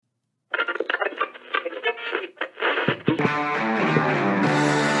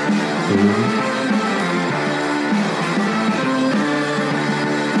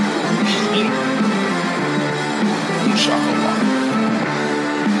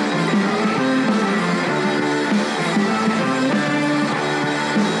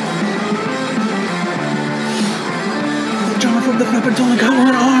Flipper's only got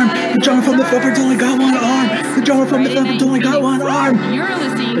one arm. The drummer from the Flipper's only got one arm. The drummer from the Flipper's only got one arm. You're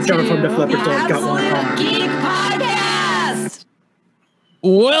listening The drummer from the Flipper's only got one arm. Geek Podcast.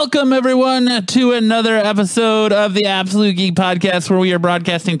 Welcome, everyone, to another episode of the Absolute Geek Podcast, where we are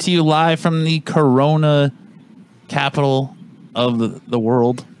broadcasting to you live from the Corona capital of the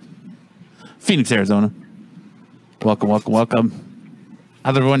world, Phoenix, Arizona. Welcome, welcome, welcome.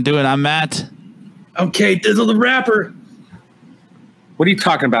 How's everyone doing? I'm Matt. Okay, Dizzle the rapper. What are you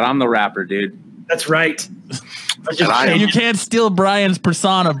talking about? I'm the rapper, dude. That's right. You can't steal Brian's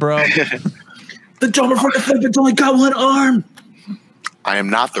persona, bro. The drummer from the Flipper's only got one arm. I am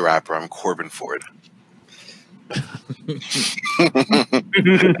not the rapper. I'm Corbin Ford.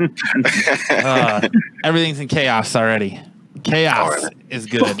 Everything's in chaos already. Chaos is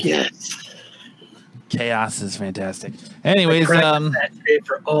good. Oh, yes. Chaos is fantastic. Anyways, That day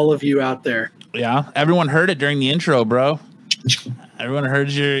for all of you out there. yeah, everyone heard it during the intro, bro. Everyone heard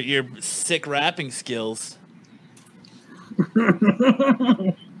your sick rapping skills.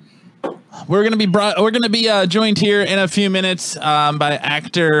 We're gonna be joined here in a few minutes by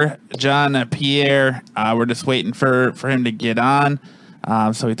actor John Pierre. We're just waiting for him to get on,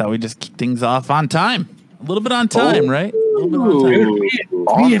 so we thought we'd just kick things off on time, a little bit on time, right? A little bit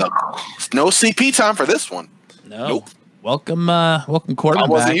on time. No CP time for this one. No, Nope. welcome, Corbin. I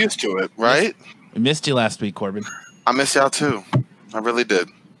wasn't back. used to it, right? We missed you last week, Corbin. I miss y'all too. I really did.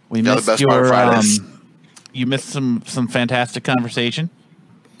 We Yeah, the missed best part of your Fridays. you missed some fantastic conversation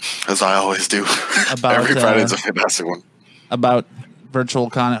As I always do. About, Every Friday's a fantastic one. about Virtual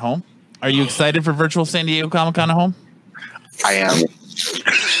Con at Home. Are you excited for Virtual San Diego Comic Con at Home? I am.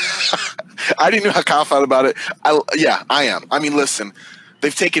 I didn't know how Kyle felt about it. I am. I mean, listen,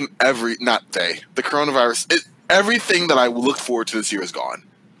 they've taken the coronavirus, everything that I looked forward to this year is gone.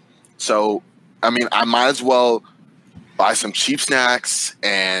 So, I mean, I might as well buy some cheap snacks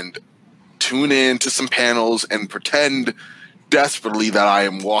and tune in to some panels and pretend desperately that I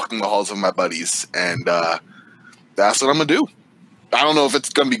am walking the halls of my buddies. And that's what I'm going to do. I don't know if it's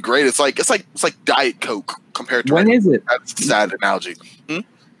going to be great. It's like Diet Coke compared to When is it? That's a sad analogy.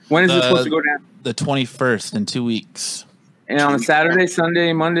 When is it supposed to go down? The 21st in 2 weeks. And on a Saturday,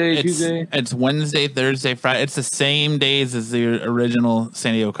 Sunday, Monday, Tuesday? It's Wednesday, Thursday, Friday. It's the same days as the original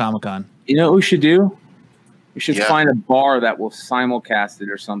San Diego Comic Con. You know what we should do? We should Yeah. find a bar that will simulcast it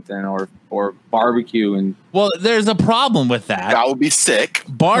or something, or barbecue. And Well, there's a problem with that. That would be sick.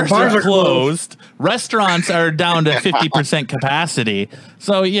 Bars Bars are are closed. Restaurants are down to 50% capacity.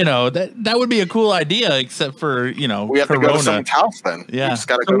 So, that would be a cool idea, except for, We have to Corona. go to someone's house then. Yeah. We just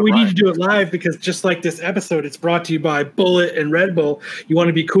got to So go we to need Brian. to do it live because just like this episode, it's brought to you by Bullet and Red Bull. You want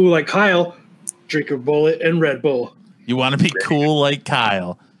to be cool like Kyle? Drink a Bullet and Red Bull. You want to be cool like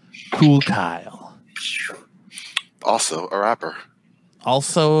Kyle. Cool Kyle. Also a rapper.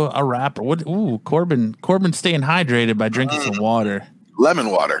 Also a rapper. Corbin staying hydrated by drinking some water. Lemon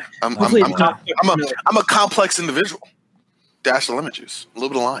water. I'm Hopefully it's not- a complex individual. Dash of lemon juice. A little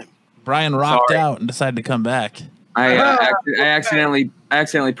bit of lime. Brian rocked Sorry. out and decided to come back. I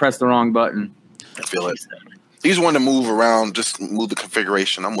accidentally pressed the wrong button. I feel it. He's one to move around, just move the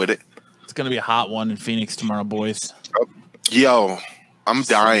configuration. I'm with it. It's going to be a hot one in Phoenix tomorrow, boys. Yo, I'm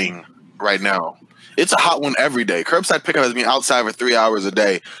dying right now. It's a hot one every day. Curbside pickup has been outside for 3 hours a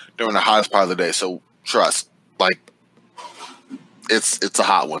day during the hottest part of the day. So trust, it's a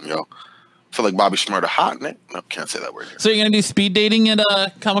hot one, yo. I feel like Bobby Shmurda hot, Nick. No, can't say that word here. So you're going to do speed dating at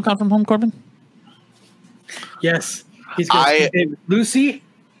Comic-Con from home, Corbin? Yes. He's going to stay with Lucy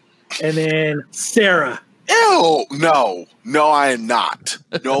and then Sarah. Ew, no, I am not.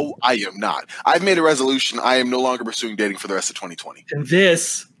 No, I am not. I've made a resolution. I am no longer pursuing dating for the rest of 2020. And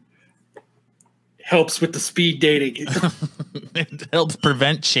this helps with the speed dating. It helps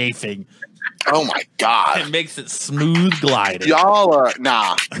prevent chafing. Oh my God. It makes it smooth gliding. Y'all are,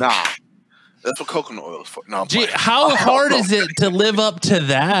 nah. That's what coconut oil is for. No, I'm Gee, playing. how hard is it to live up to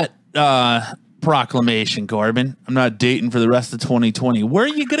that proclamation, Corbin? I'm not dating for the rest of 2020. Where are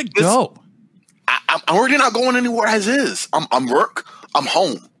you going to go? I'm already not going anywhere as is. I'm work. I'm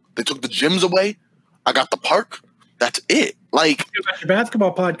home. They took the gyms away. I got the park. That's it. Like, You got your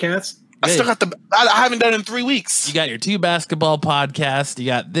basketball podcast. I still got I haven't done it in 3 weeks. You got your 2 basketball podcasts. You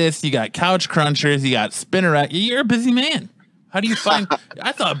got this. You got Couch Crunchers. You got Spinner. You're a busy man. How do you find?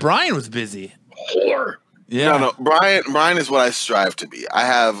 I thought Brian was busy. Whore. Yeah. No. Brian is what I strive to be. I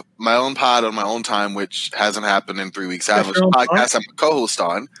have my own pod on my own time, which hasn't happened in 3 weeks. I have a Your own podcast I'm a co-host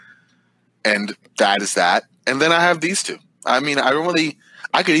on, and that is that. And then I have these two. I mean,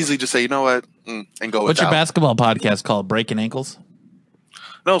 I could easily just say, you know what, and go with What's your that. basketball podcast called? Breaking Ankles?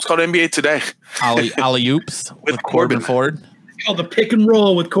 No, it's called NBA Today. Alley Oops with Corbin Ford. called the Pick and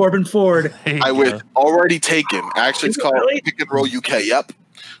Roll with Corbin Ford. There you I go. would already taken. Actually, it's called Really? Pick and Roll UK. Yep.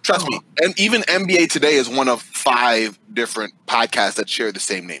 Trust me. And even NBA Today is one of 5 different podcasts that share the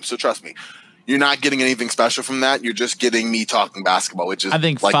same name. So trust me, you're not getting anything special from that. You're just getting me talking basketball, which is I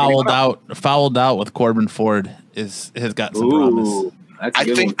think like fouled out with Corbin Ford has got some promise. Ooh, that's a I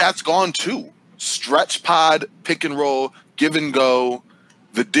good think one. that's gone too. Stretch pod, pick and roll, give and go,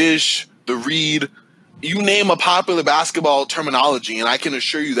 the dish, the read. You name a popular basketball terminology, and I can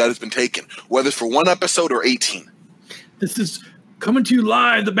assure you that it's been taken, whether it's for 1 episode or 18. This is coming to you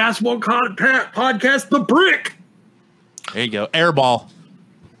live, the basketball podcast, The Brick. There you go. Airball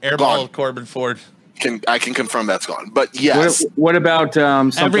Gone. with Corbin Ford. I can confirm that's gone. But yes, What about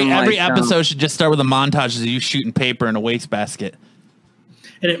something Every like, episode should just start with a montage of you shooting paper in a wastebasket.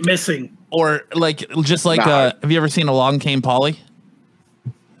 And it missing. Or just like Nah. have you ever seen Along Came Polly?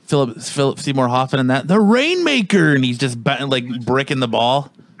 Philip Seymour Hoffman in that, the Rainmaker, and he's just bricking the ball.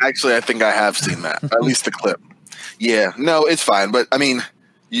 actually, I think I have seen that, at least the clip. Yeah, no, it's fine. But I mean,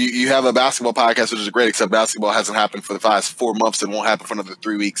 you have a basketball podcast, which is great, except basketball hasn't happened for the past 4 months and won't happen for another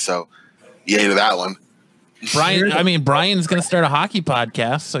 3 weeks. So, yay to that one. Brian's going to start a hockey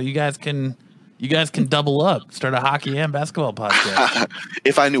podcast, so you guys can double up, start a hockey and basketball podcast.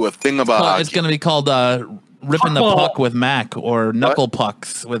 If I knew a thing about Well, it's hockey. going to be called Ripping the Puckball. Puck with Mac or Knuckle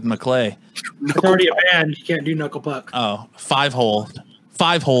Pucks with McClay. It's already a band. You can't do knuckle puck. Oh, five hold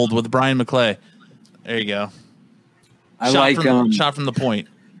with Brian McClay. There you go. I Shot from the point.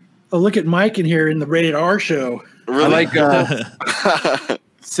 Oh, look at Mike in here in the Rated R show. Really? I like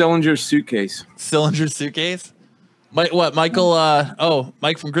Sillinger's suitcase. Cylinder suitcase. Mike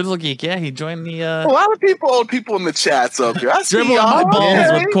from Grizzle Geek. Yeah, he joined the a lot of people in the chats up here. I see Dribbling y'all. my balls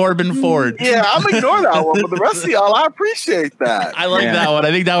Okay. with Corbin Ford. Yeah, I'm ignoring that one, but the rest of y'all, I appreciate that. I like Yeah. that one.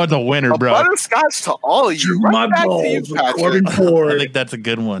 I think that one's a winner, A bro. butterscotch to all of you. My Right back to balls you, with Patrick. Corbin I Ford. think that's a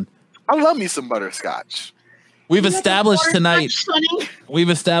good one. I love me some butterscotch. We've established tonight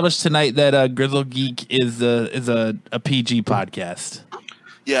that Grizzle Geek is a PG podcast.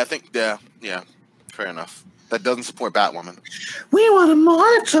 Yeah, I think, yeah, fair enough. That doesn't support Batwoman. We want to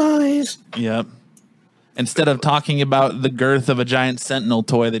monetize. Yep. Instead of talking about the girth of a giant Sentinel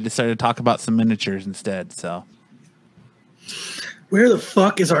toy, they decided to talk about some miniatures instead. So Where the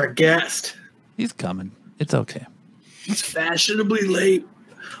fuck is our guest? he's coming. It's okay. He's fashionably late.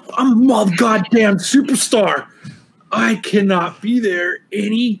 I'm a goddamn superstar. I cannot be there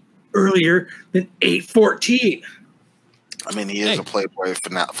any earlier than 8:14. I mean, he is Hey. a playboy,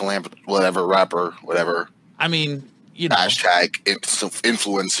 philanthropist, whatever, rapper, whatever, I mean, you know, hashtag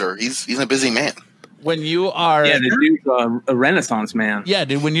influencer. He's a busy man. when you are, Yeah, the dude's a Renaissance man. yeah,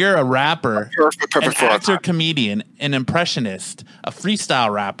 dude, when you're a rapper, Perfect an for our actor, time. comedian, an impressionist, a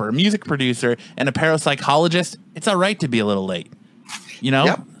freestyle rapper, a music producer, and a parapsychologist, it's all right to be a little late. You know,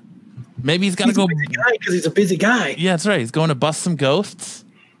 Yep. maybe he's got to He's go. a busy guy because he's a busy guy. Yeah, that's right. He's going to bust some ghosts.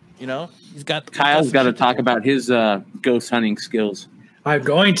 You know, he's got Kyle's got to talk about his ghost hunting skills. I'm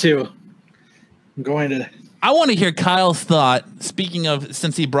going to. I want to hear Kyle's thought. Speaking of,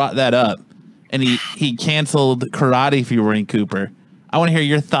 since he brought that up, and he canceled Karate Fury Cooper. I want to hear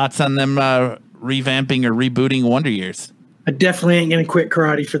your thoughts on them revamping or rebooting Wonder Years. I definitely ain't going to quit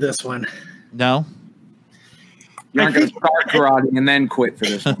karate for this one. No, You're I not going to think- start karate and then quit for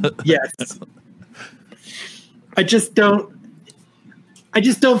this one. Yes. I just don't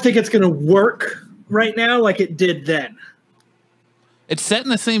think it's going to work right now like it did then. it's set in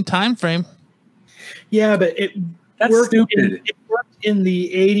the same time frame. Yeah, but it That's worked stupid. it worked in the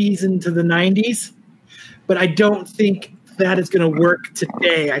 80s into the 90s, but I don't think that is going to work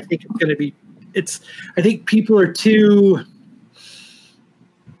today. I think it's going to be I think people are too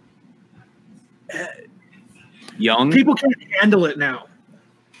Young. people can't handle it now.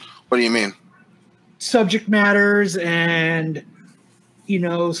 What do you mean? Subject matters and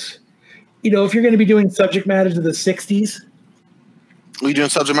if you're going to be doing subject matters of the 60s, We doing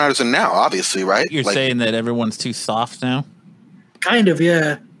subject matters in now, obviously, right? You're Like, saying that everyone's too soft now. kind of,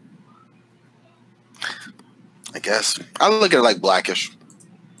 yeah. I guess I look at it like Blackish.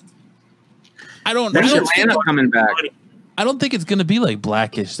 I don't. That I shit's don't, Atlanta coming back. I don't think it's going to be like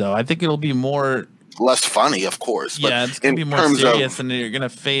Blackish though. I think it'll be more. Less funny, of course. But Yeah, it's going to in be more terms serious, of, and you're going to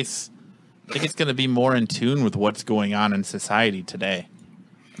face. I think it's going to be more in tune with what's going on in society today.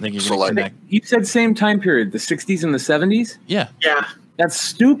 I think you're So, going like- to connect. You said same time period, the 60s and the 70s? Yeah, Yeah. That's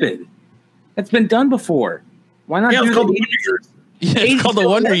stupid. That's been done before. Why not Yeah, do it's called the the Wonder Years. yeah. It's called the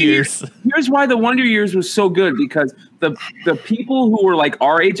Wonder Years. Here's why the Wonder Years was so good, because the people who were like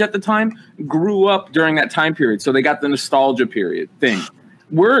our age at the time grew up during that time period, so they got the nostalgia period thing.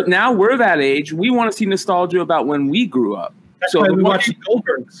 We're that age. We want to see nostalgia about when we grew up. That's So why the we Wonder- watched the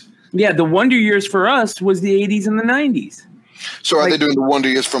Goldbergs. yeah, the Wonder Years for us was the 80s and the 90s. So are Like- they doing the Wonder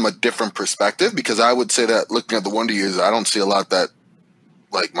Years from a different perspective? Because I would say that looking at the Wonder Years, I don't see a lot that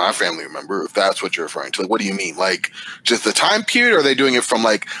like my family remember, if that's what you're referring to. Like, what do you mean? Like just the time period, or are they doing it from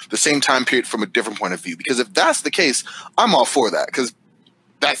like the same time period from a different point of view? Because if that's the case, I'm all for that, because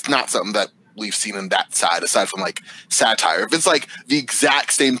that's not something that we've seen in that side, aside from like satire. If it's like the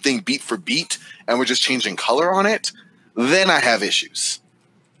exact same thing beat for beat and we're just changing color on it, then I have issues.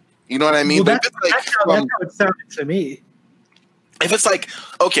 You know what I mean? Well, But if it's like that's how it sounded to me. if it's like,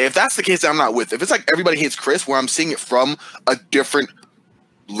 okay, if that's the case, I'm not with it. If it's like Everybody Hates Chris, where I'm seeing it from a different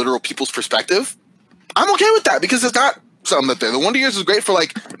literal people's perspective, I'm okay with that, because it's not something that the Wonder Years is great for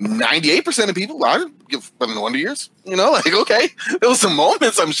like 98% of people. I didn't give them the Wonder Years, you know, like, okay, there was some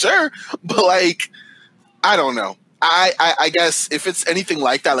moments, I'm sure, but like, I don't know. I guess if it's anything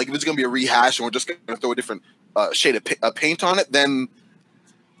like that, like if it's going to be a rehash and we're just going to throw a different shade of paint on it, then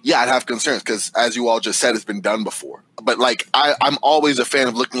yeah, I'd have concerns, because as you all just said, it's been done before. But like, I'm always a fan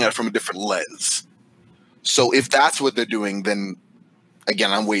of looking at it from a different lens. So if that's what they're doing, then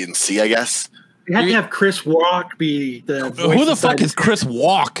again, I'm wait and see, I guess. You have to have Chris Walk be the voice. Who the fuck is Chris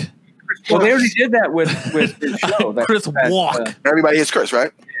Walk? Well, they already did that with his show. That, Chris Walk. Everybody Hates Chris,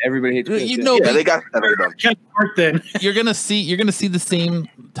 right? Everybody hates Chris. You know, Yeah, they got that done. Kevin Hart then? you're gonna see the same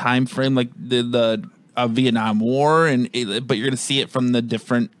time frame, like the Vietnam War, but you're gonna see it from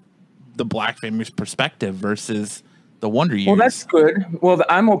the Black family's perspective versus the Wonder Years. Well, that's good. Well,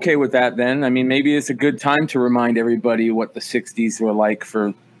 I'm okay with that then. I mean, maybe it's a good time to remind everybody what the 60s were like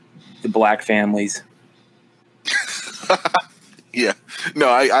for the Black families. Yeah. No,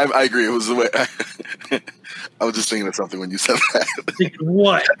 I agree. It was the way I was just thinking of something when you said that. Thinking,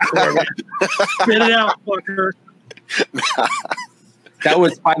 what? Spit it out, fucker. That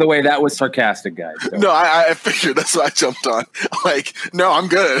was, by the way, that was sarcastic, guys. So. No, I figured, that's why I jumped on. Like, no, I'm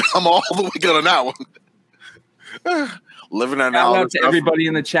good. I'm all the way good on that one. Living that Shout now. out to everybody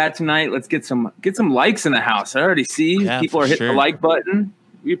in the chat tonight. Let's get some likes in the house. I already see Yeah, people for are hitting sure. the like button.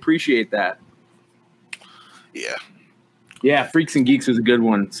 We appreciate that. Yeah. Yeah, Freaks and Geeks was a good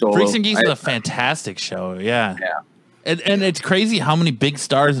one. So Freaks and Geeks is a fantastic show. Yeah. Yeah. And it's crazy how many big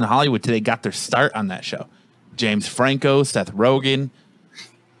stars in Hollywood today got their start on that show. James Franco, Seth Rogen,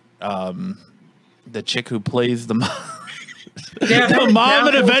 the chick who plays the mom, Yeah, the that- mom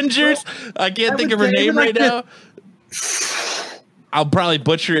that in was- Avengers. I can't I think of would her say name like right now. I'll probably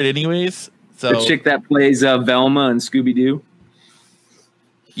butcher it anyways. So The chick that plays Velma and Scooby Doo.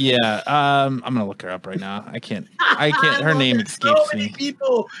 yeah, I'm gonna look her up right now. I can't. Her name So escapes many me.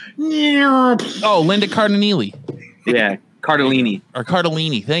 people. Yeah. Oh, Linda Cardellini Yeah, Cardellini. or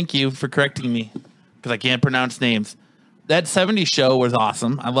Cardellini. Thank you for correcting me because I can't pronounce names. That 70s show was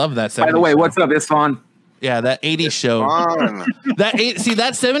awesome. I love that 70s By the way, show. what's up, Isfan? Yeah, that 80s show. Fun. That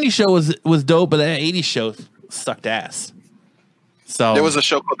 70s show was dope, but that 80s show sucked ass. So There was a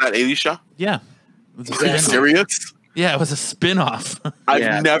show called That 80s Show? yeah. It was a Are you spin-off. serious? Yeah, it was a spin-off. I've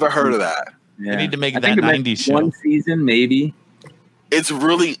Yeah. never heard of that. Yeah. need to make I that think it might 90s be show. One season, maybe. It's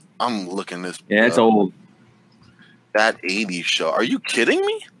really, I'm looking this. Yeah, it's up. old. That 80s show. Are you kidding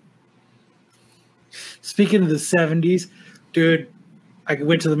me? Speaking of the 70s, dude, I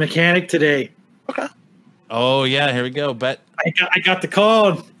went to the mechanic today. Okay. Oh yeah, here we go. Bet I got the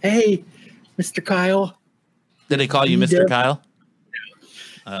call. Hey, Mr. Kyle, did they call you Mr. Yeah. Kyle?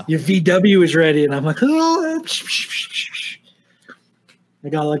 your VW is ready. And I'm like, oh. I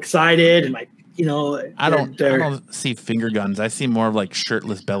got all excited and I don't see finger guns. I see more of like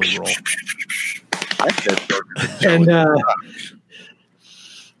shirtless belly roll.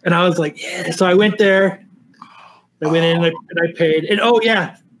 and I was like, yeah. So I went there. I went in and I paid. And oh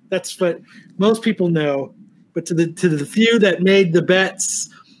yeah, that's what most people know. But to the few that made the bets,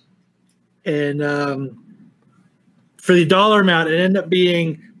 and for the dollar amount, it ended up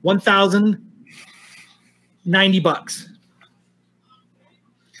being $1,090.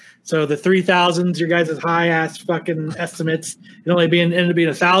 So the 3,000s, your guys' high ass fucking estimates, it ended up being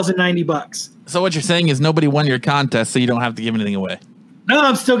 $1,090. So what you're saying is nobody won your contest, so you don't have to give anything away. No,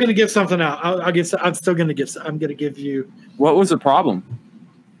 I'm still gonna give something out. I'm gonna give you. What was the problem?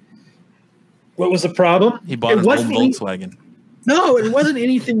 What was the problem? He bought It his old wasn't any- Volkswagen. No, it wasn't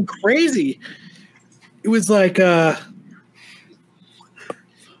anything crazy. It was like one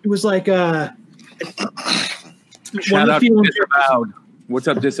Shout of out the to feelings. Disavowed. What's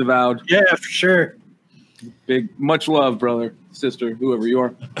up, Disavowed? Yeah, for sure. Big, much love, brother, sister, whoever you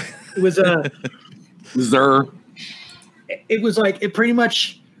are. It was Zer. it was like it pretty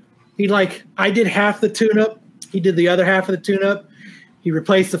much. I did half the tune-up. He did the other half of the tune-up. He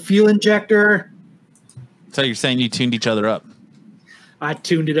replaced the fuel injector. So you're saying you tuned each other up? I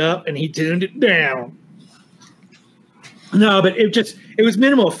tuned it up and he tuned it down. No, but it was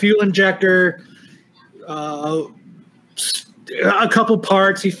minimal. Fuel injector, a couple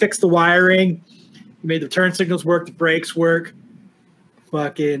parts. He fixed the wiring. He made the turn signals work, the brakes work.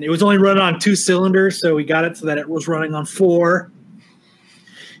 It was only running on 2 cylinders, so we got it so that it was running on 4.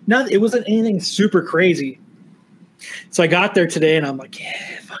 It wasn't anything super crazy. So I got there today and I'm like,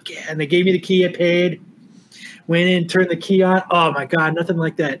 yeah, fuck yeah. And they gave me the key. I paid, went in, turned the key on. Oh my God, nothing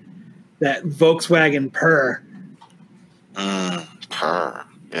like that Volkswagen purr. Purr.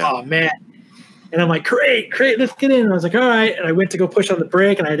 Yeah. Oh man. And I'm like, great, let's get in. And I was like, all right. And I went to go push on the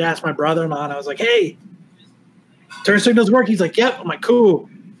brake and I had asked my brother-in-law and I was like, hey, turn signals work? He's like, yep. I'm like, cool.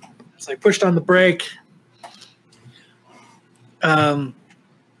 So I pushed on the brake.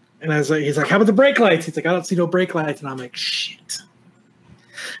 And I was like, he's like, how about the brake lights? He's like, I don't see no brake lights. And I'm like, shit.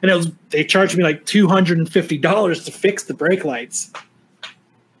 And they charged me like $250 to fix the brake lights.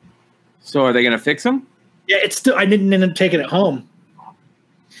 So are they going to fix them? Yeah, I didn't end up taking it home.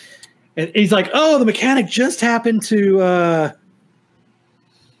 And he's like, oh, the mechanic just happened to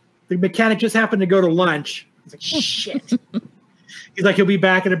go to lunch. I was like, shit. He's like, he'll be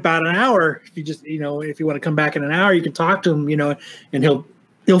back in about an hour. If you want to come back in an hour, you can talk to him, and he'll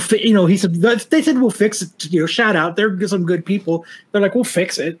he said, they said, we'll fix it. Shout out. They're some good people. They're like, we'll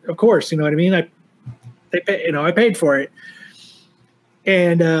fix it. Of course. You know what I mean? I paid for it.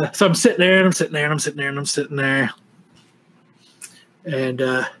 And so I'm sitting there and I'm sitting there and I'm sitting there and I'm sitting there. And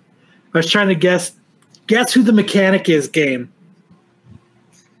I was trying to guess who the mechanic is game.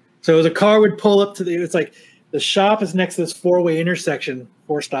 So the car would pull up it's like the shop is next to this 4-way intersection,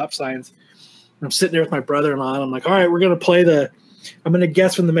 4 stop signs. And I'm sitting there with my brother-in-law and I'm like, all right, we're going to play I'm going to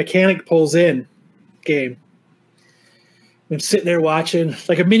guess when the mechanic pulls in game. I'm sitting there watching,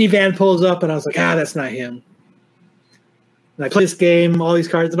 like a minivan pulls up and I was like, that's not him. And I play this game, all these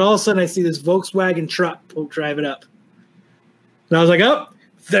cars, and all of a sudden I see this Volkswagen truck drive it up. And I was like, oh,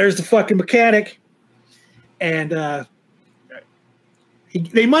 there's the fucking mechanic. And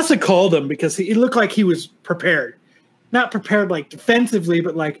they must have called him because he looked like he was prepared. Not prepared like defensively,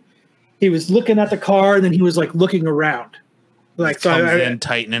 but like he was looking at the car and then he was like looking around. Like so comes in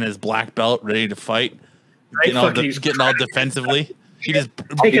tightening his black belt, ready to fight. Getting all defensively. He just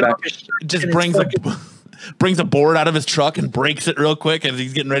brings a board out of his truck and breaks it real quick as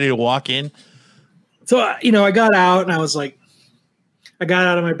he's getting ready to walk in. So, I got out and I was like, I got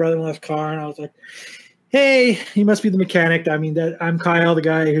out of my brother-in-law's car and I was like, hey, he must be the mechanic. I mean, I'm Kyle, the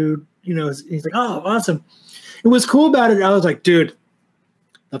guy who, he's like, oh, awesome. It was cool about it. I was like, dude,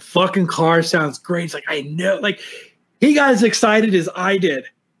 the fucking car sounds great. He's like, I know. Like, he got as excited as I did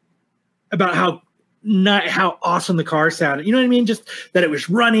about how awesome the car sounded. You know what I mean? Just that it was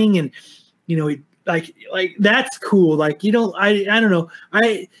running and, like that's cool. Like, I don't know.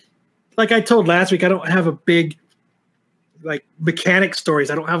 Like I told last week, I don't have a big like mechanic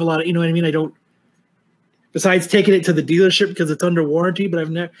stories. I don't have a lot of, you know what I mean? I don't, besides taking it to the dealership because it's under warranty, but I've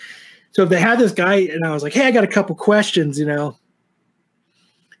never, so if they had this guy and I was like, hey, I got a couple questions, and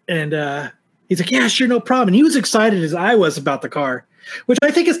he's like, yeah, sure. No problem. And he was excited as I was about the car, which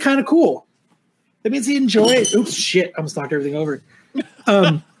I think is kind of cool. That means he enjoyed it. Oops, shit. I'm knocked everything over.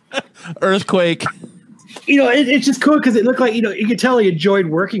 Earthquake. It's just cool because it looked like, you could tell he enjoyed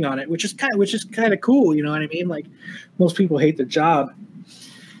working on it, which is kind of cool. You know what I mean? Like most people hate their job.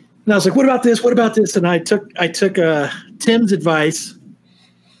 And I was like, what about this? What about this? And I took Tim's advice.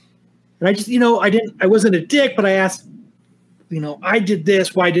 And I just, I wasn't a dick, but I asked, I did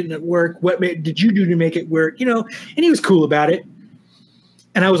this. Why didn't it work? What did you do to make it work? And he was cool about it.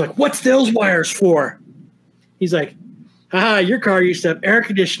 And I was like, what's those wires for? He's like, your car used to have air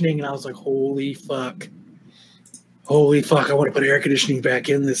conditioning. And I was like, holy fuck. I want to put air conditioning back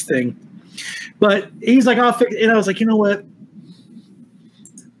in this thing. But he's like, I'll fix it. And I was like, you know what?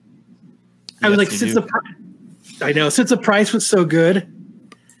 I was like, since the price was so good,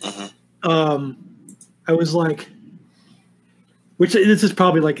 I was like, which this is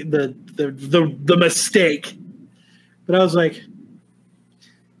probably like the mistake, but I was like,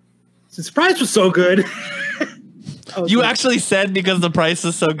 since the price was so good, you actually said because the price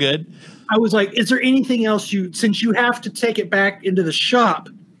is so good. I was like, is there anything else since you have to take it back into the shop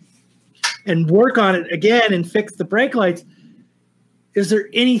and work on it again and fix the brake lights? Is there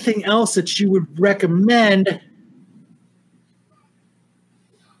anything else that you would recommend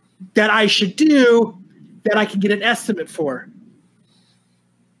that I should do that I can get an estimate for?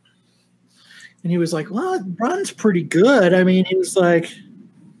 And he was like, well, it runs pretty good. I mean, he was like,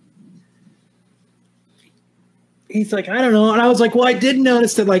 he's like, I don't know. And I was like, well, I did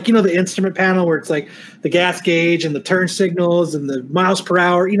notice that, like, the instrument panel where it's like the gas gauge and the turn signals and the miles per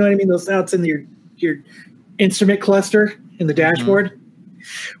hour, you know what I mean? Those outs in your instrument cluster in the dashboard.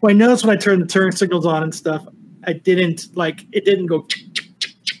 Well, I noticed when I turned the turn signals on and stuff, it didn't go,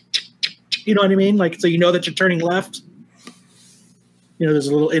 you know what I mean? Like, so that you're turning left. There's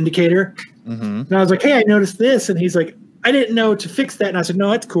a little indicator. Mm-hmm. And I was like, hey, I noticed this. And he's like, I didn't know to fix that. And I said, no,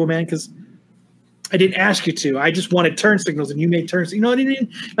 that's cool, man, because I didn't ask you to. I just wanted turn signals, and you made turns. You know what I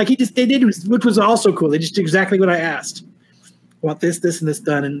mean? Like, they did, which was also cool. They just did exactly what I asked. I want this, and this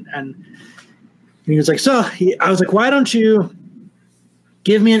done. And he was like, I was like, why don't you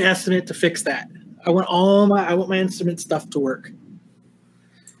give me an estimate to fix that? I want my instrument stuff to work.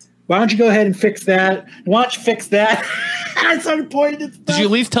 Why don't you go ahead and fix that? Why don't you fix that? I started pointing at stuff. Did you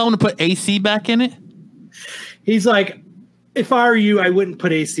at least tell him to put AC back in it? He's like, if I were you, I wouldn't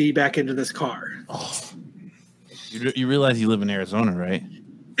put AC back into this car. Oh. You realize you live in Arizona, right?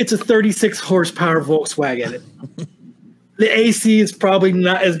 It's a 36 horsepower Volkswagen. The AC is probably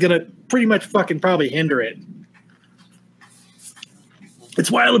not as going to pretty much fucking probably hinder it.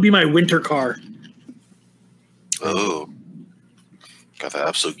 It's why it'll be my winter car. Oh. Got the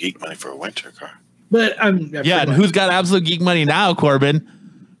absolute geek money for a winter car. But and who's got absolute geek money now, Corbin?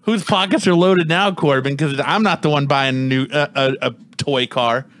 Whose pockets are loaded now, Corbin? Because I'm not the one buying a new a toy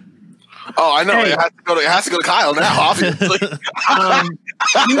car. Oh, I know. Hey. It has to go to Kyle now, obviously.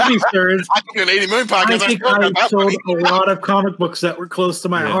 Excuse me, sirs. I can get 80 million pockets. I think I sold a lot of comic books that were close to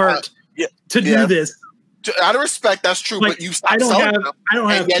my heart to do this. Out of respect, that's true. Like, but you I don't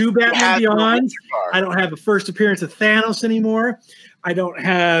have two Batman Beyonds. I don't have a first appearance of Thanos anymore. I don't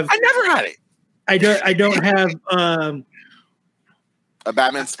have. I never had it. I don't have a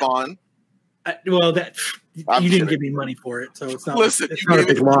Batman Spawn. Well, that you I'm didn't kidding. give me money for it, so it's not. Listen, it's not a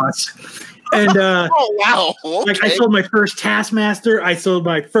big loss. And oh wow! Okay. like I sold my first Taskmaster. I sold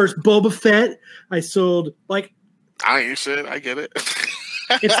my first Boba Fett. I sold like. I ain't shit. I get it.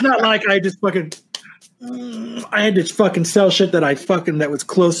 It's not like I just fucking. I had to fucking sell shit that was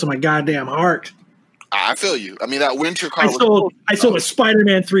close to my goddamn heart. I feel you. I mean, that winter car. I sold a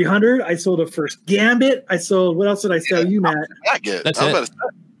Spider-Man 300. I sold a first Gambit. I sold. What else did I sell you, Matt? I get. That's it.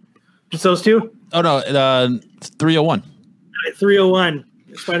 Just those two? Oh no, 301. 301.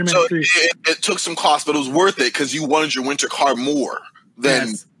 Spider-Man So 3. it took some cost, but it was worth it because you wanted your winter car more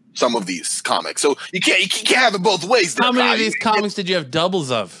than some of these comics. So you can't have it both ways. How many of these comics did you have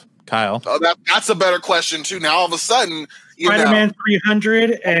doubles of, Kyle? Oh, that's a better question too. Now all of a sudden, Spider-Man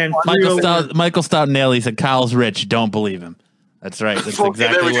 300 and Michael Stout Nailey said Kyle's rich. Don't believe him. That's right. That's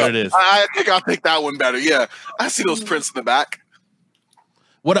exactly what it is. I think I'll pick that one better. Yeah, I see those prints in the back.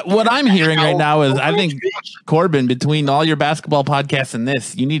 What I'm hearing right now is I think Corbin, between all your basketball podcasts and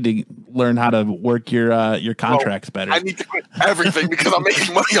this, you need to learn how to work your contracts better. I need to quit everything because I'm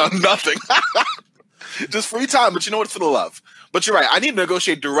making money on nothing. Just free time, but you know what? For the love. But you're right. I need to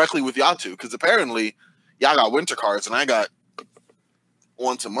negotiate directly with y'all two because apparently y'all got winter cars and I got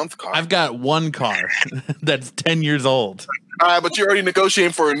once a month car. I've got one car that's 10 years old. All right, but you're already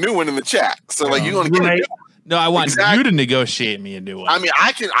negotiating for a new one in the chat. So like you're gonna get a new one. No, I want you to negotiate me a new one. I mean,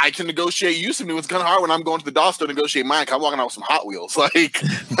 I can negotiate you some new ones. It's kind of hard when I'm going to the dollar store to negotiate mine. I'm walking out with some Hot Wheels. Like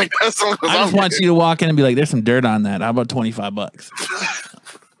that's what I just want you to walk in and be like, "There's some dirt on that. How about $25?"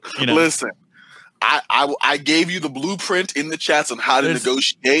 Listen, I gave you the blueprint in the chats on how to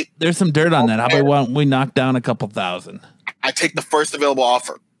negotiate. There's some dirt on that. How about we knock down a couple thousand? I take the first available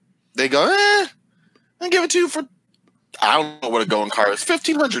offer. They go, I give it to you for I don't know what a going car is.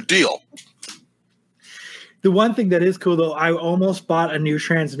 $1,500 deal. The one thing that is cool, though, I almost bought a new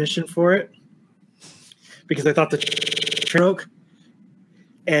transmission for it because I thought the broke.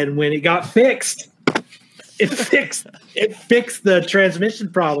 And when it got fixed, it fixed the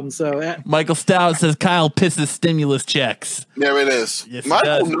transmission problem. So Michael Stout says Kyle pisses stimulus checks. There it is. Yes,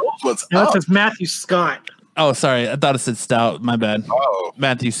 Michael knows what's no, up. it says Matthew Scott. Oh, sorry. I thought it said Stout. My bad. Oh.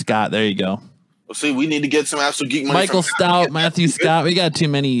 Matthew Scott. There you go. Well, see, we need to get some absolute geek money. Michael Stout, Matthew Scott. We got too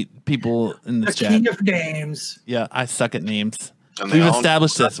many people in this The chat. king of names. Yeah, I suck at names. And We've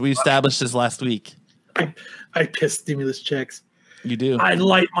established this. We established this last week. I piss stimulus checks. You do. I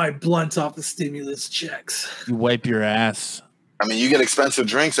light my blunts off the stimulus checks. You wipe your ass. I mean, you get expensive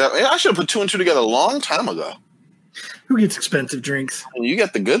drinks. I should have put 2 and 2 together a long time ago. Who gets expensive drinks? I mean, you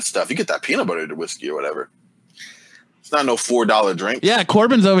get the good stuff. You get that peanut butter whiskey or whatever. It's not no $4 drink. Yeah,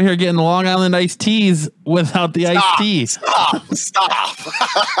 Corbin's over here getting the Long Island iced teas without the iced tea. Stop.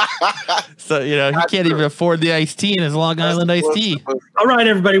 So, he can't even afford the iced tea in his Long Island iced tea. All right,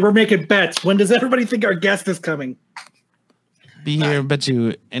 everybody, we're making bets. When does everybody think our guest is coming? Be here, bet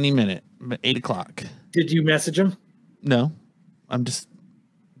you any minute, 8 o'clock. Did you message him? No, I'm just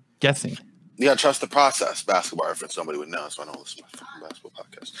guessing. You gotta trust the process. Basketball reference. Somebody would know. So I don't listen to my fucking basketball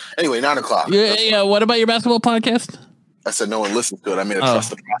podcast. Anyway, 9:00. Yeah. What about your basketball podcast? I said no one listens to it. I made a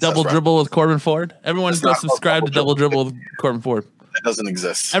trust the process. Double Dribble with Corbin Ford. Everyone It's go not subscribe to Double Dribble with Corbin Ford. That doesn't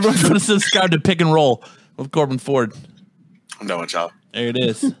exist. Everyone go subscribe to Pick and Roll with Corbin Ford. I'm done with y'all. There it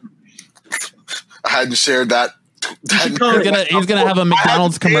is. I hadn't shared that. He's gonna have a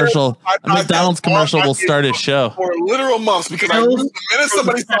McDonald's commercial. A McDonald's commercial will start his show. For literal months because I knew the minute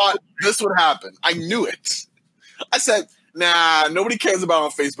somebody thought this would happen, I knew it. I said, nah, nobody cares about it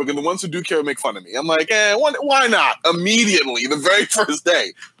on Facebook, and the ones who do care make fun of me. I'm like, why not? Immediately, the very first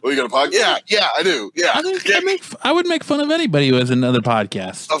day. Oh, you got a podcast? Yeah, I do. Yeah. I would make fun of anybody who has another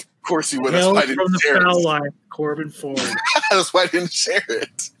podcast. Of course you would. That's why I From didn't the share foul it. line, Corbin Ford. That's why I didn't share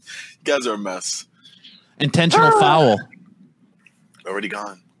it. You guys are a mess. Intentional foul. Already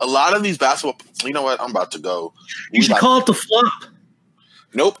gone. A lot of these basketball. You know what? I'm about to go. You should call it the flop.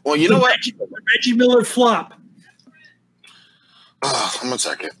 Nope. Well, you know what? Reggie Miller flop. I'm gonna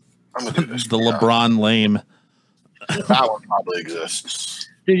check it. I'm gonna do this. The LeBron lame. That one probably exists.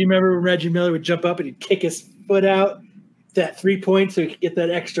 Do you remember when Reggie Miller would jump up and he'd kick his foot out that 3 points so he could get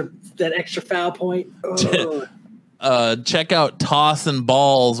that extra foul point? Oh. Check out Toss and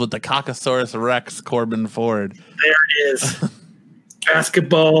Balls with the Caucasaurus Rex Corbin Ford. There it is.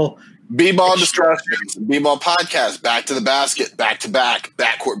 Basketball. B-ball distractions. B-ball podcast. Back to the basket. Back to back.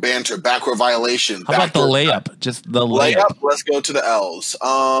 Backcourt banter. Backcourt violation. How about the layup? Just the layup. Let's go to the L's.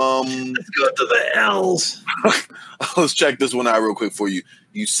 Let's go to the L's. Let's check this one out real quick for you.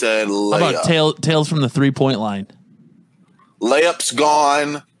 You said How layup. about tails from the 3-point line? Layup's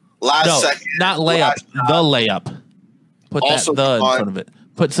gone. Last second. Not layup. The layup. Put Also that in gone. front of it.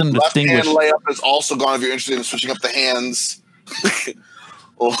 Put some Left-hand distinguished. layup is also gone if you're interested in switching up the hands.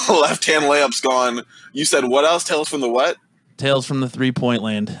 Left-hand layup's gone. You said what else? Tails from the what? Tails from the 3-point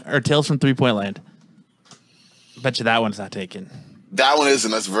land. Or Tails from 3-point land. Bet you that one's not taken. That one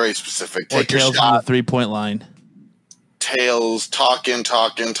isn't. That's very specific. Or Take your Tails from shot. the 3-point line. Tails, talking.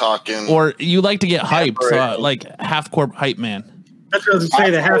 Or you like to get hype, so Separate. like half-court hype man. That's what I was going to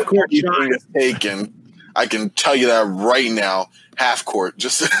say, the half-court shot. Everything is taken. I can tell you that right now. Half court,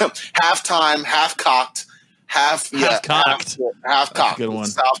 just half time, half cocked, half cocked. half cocked. Good one.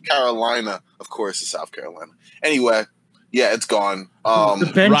 South Carolina, of course, it's South Carolina. Anyway, yeah, it's gone.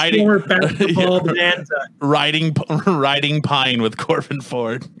 The bench riding- warmer basketball bonanza. Riding Pine with Corbin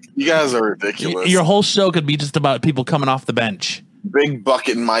Ford. You guys are ridiculous. Your whole show could be just about people coming off the bench. Big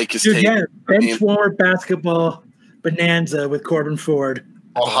bucket Mike is Dude, taken. yeah, bench warmer basketball bonanza with Corbin Ford.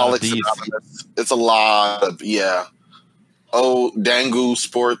 Alcoholics these. Anonymous. It's a lot of Dangu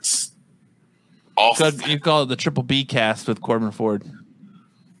Sports. You call it the Triple B cast with Corbin Ford.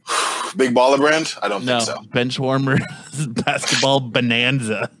 Big Baller Brand? I don't No, think so. bench warmer basketball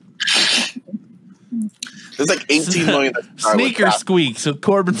bonanza. There's like 18 million. Sneaker squeaks with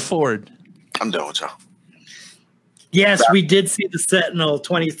Corbin Ford. I'm done with y'all. Yes, we did see the Sentinel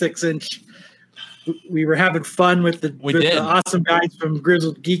 26-inch. We were having fun with the awesome guys from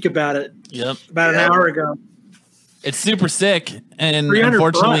Grizzled Geek about it. Yep. About an hour ago. It's super sick, and 300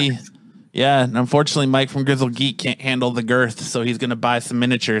 unfortunately, bucks. Mike from Grizzled Geek can't handle the girth, so he's going to buy some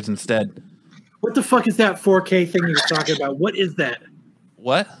miniatures instead. What the fuck is that 4K thing you were talking about? What is that?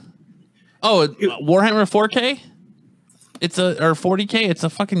 What? Oh, Warhammer 4K? Or 40K? It's a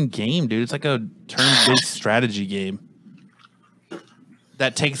fucking game, dude. It's like a turn-based strategy game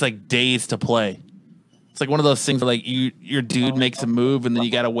that takes like days to play. It's like one of those things where like your dude makes a move and then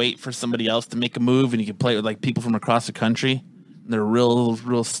you got to wait for somebody else to make a move, and you can play it with like people from across the country. And they're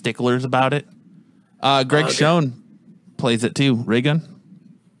real sticklers about it. Greg Schoen plays it too. Raygun.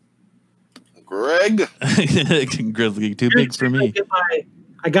 Greg? Grizzly, too big for me.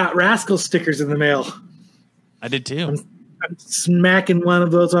 I got Rascal stickers in the mail. I did too. I'm smacking one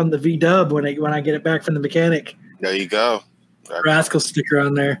of those on the V-dub when I get it back from the mechanic. There you go. Rascal sticker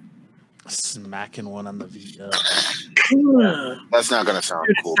on there. Smacking one on the V. That's not going to sound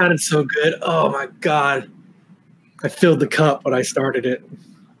Dude, cool. it sounded so good. Oh my god. I filled the cup when I started it.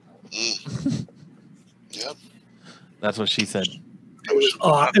 Yep. That's what she said.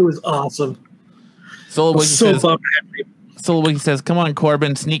 It was awesome. Solo Wiki So says, bummed. "Come on,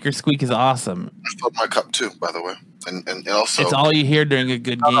 Corbin, Sneaker Squeak is awesome. I filled my cup too, by the way. And also, It's all you hear during a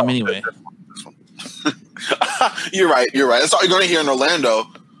good game anyway." This one. You're right. That's all you're going to hear in Orlando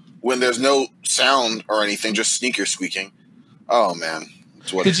when there's no sound or anything, just sneaker squeaking. Oh, man.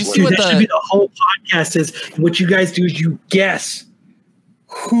 Did you see Dude, what that should be the whole podcast is. What you guys do is you guess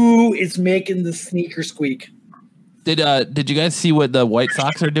who is making the sneaker squeak. Did you guys see what the White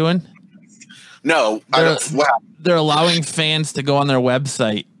Sox are doing? No, I don't. What happened? They're allowing fans to go on their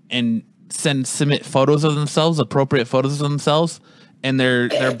website and submit photos of themselves, appropriate photos of themselves, and they're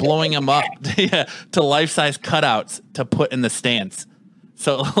blowing them up to life-size cutouts to put in the stands.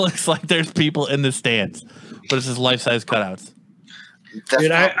 So it looks like there's people in the stands, but it's just life-size cutouts.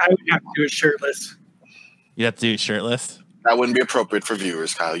 Dude, I would have to do it shirtless. You have to do it shirtless. That wouldn't be appropriate for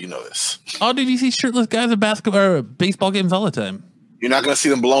viewers, Kyle. You know this. Oh, dude, you see shirtless guys at basketball or baseball games all the time. You're not going to see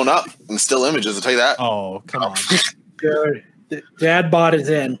them blown up in still images. I'll tell you that. Oh, come on. Dude, dad bod is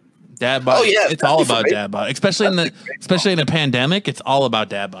in. Dad bod. Oh, yeah, it's all for about me. dad bod, especially in a pandemic. It's all about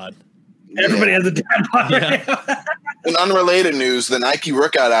dad bod. Everybody has a dad bod. Yeah. Right now. In unrelated news, the Nike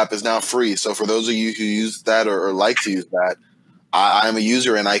workout app is now free. So for those of you who use that or like to use that, I'm a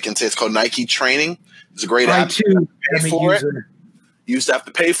user and I can say it's called Nike Training. It's a great I app. too am a for it. user. You used to have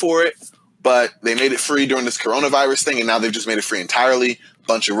to pay for it, but they made it free during this coronavirus thing, and now they've just made it free entirely.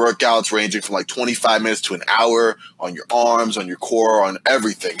 Bunch of workouts ranging from like 25 minutes to an hour on your arms, on your core, on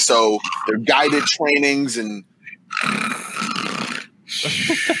everything. So they're guided trainings, and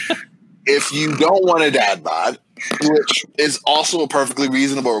if you don't want a dad bod, which is also a perfectly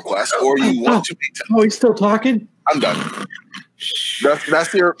reasonable request, or you want to make Oh, he's still talking? I'm done.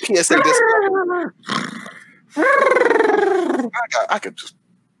 That's your PSA discount. I could just.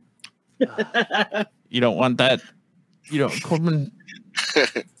 You don't want that. You don't, Corbin.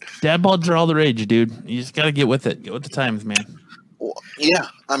 Dad bods are all the rage, dude. You just got to get with it. Get with the times, man. Well, yeah,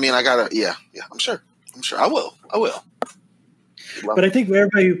 I mean, I gotta. Yeah. I'm sure. I will. But I think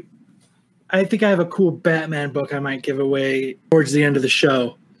everybody, I think I have a cool Batman book I might give away towards the end of the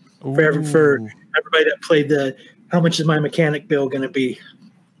show for everybody that played the. How much is my mechanic bill going to be?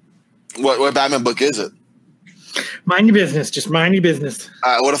 What Batman book is it? Mind your business. Just mind your business.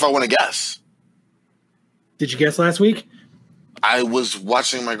 What if I want to guess? Did you guess last week? I was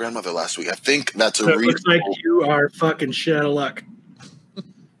watching my grandmother last week. I think that's a So it looks like reasonable. you are fucking shit out of luck,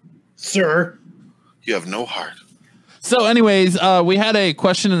 sir. You have no heart. So, anyways, we had a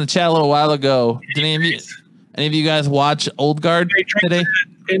question in the chat a little while ago. Did any of you guys watch Old Guard today?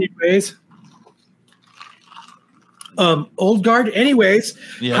 Anyways. Old Guard. Anyways,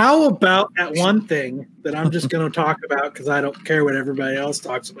 Yeah. How about that one thing that I'm just going to talk about because I don't care what everybody else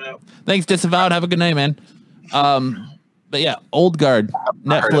talks about? Thanks, Disavowed. Have a good night, man. But yeah, Old Guard,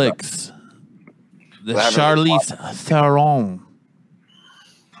 not heard of Netflix, the I haven't heard of Charlize Theron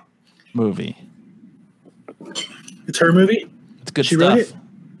movie. It's her movie. It's good She wrote stuff. it?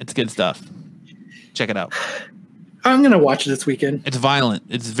 It's good stuff. Check it out. I'm going to watch it this weekend. It's violent.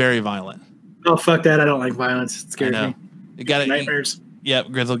 It's very violent. Oh, fuck that. I don't like violence. It I scares know. me. You got to. Nightmares. Yeah,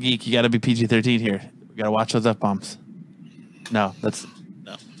 Grizzle Geek. You got to be PG-13 here. We got to watch those F-bombs. No. But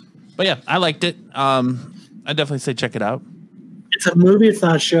yeah, I liked it. I definitely say check it out. It's a movie. It's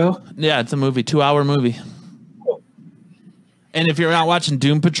not a show. Yeah, it's a movie, 2-hour movie. And if you're not watching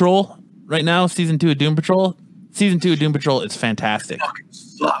Doom Patrol right now, season 2 of Doom Patrol is fantastic.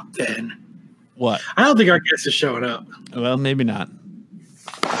 Fuck, then. What? I don't think our guest is showing up. Well, maybe not.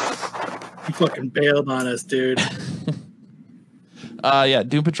 He fucking bailed on us, dude. Yeah,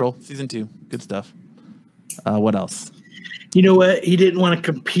 Doom Patrol season 2, good stuff. What else? You know what? He didn't want to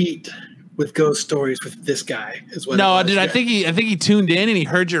compete with Ghost Stories with this guy. Is what? No, it was. dude, I Yeah. think he tuned in and he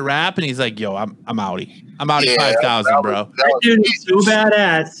heard your rap and he's like, "Yo, I'm outie. I'm outie Yeah, 5,000, that bro." That dude is so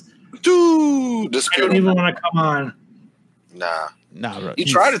badass. Dude, this I don't even want to come on. Nah. Nah, bro. You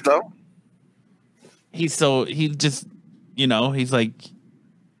tried it though. He's like,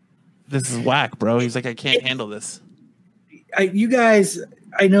 this is whack, bro. He's like, I can't handle this. I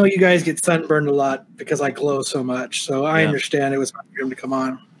know you guys get sunburned a lot because I glow so much. So I Yeah. understand it was hard for him to come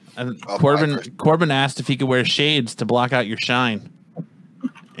on. And Oh, Corbin asked if he could wear shades to block out your shine.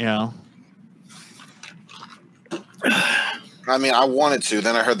 You know, I mean, I wanted to.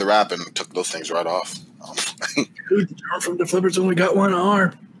 Then I heard the rap and took those things right off. Dude, the arm from the Flippers only got one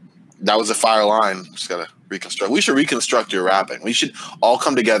arm. That was a fire line. Just gotta reconstruct. We should reconstruct your rapping. We should all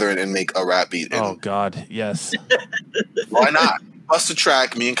come together and make a rap beat. And oh God, yes, why not? Bust a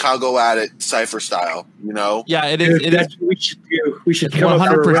track. Me and Kyle go at it, cipher style. You know. yeah, it Dude, is. It is. that's what we should do. We should It's come up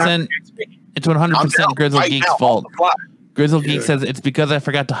for a rap 100%. next week. It's 100% Grizzle right Geek's now, fault. on the fly. Grizzle Geek Dude. says it's because I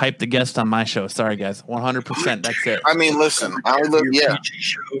forgot to hype the guest on my show. Sorry, guys. 100%. That's it. I mean, listen. Your Yeah. PG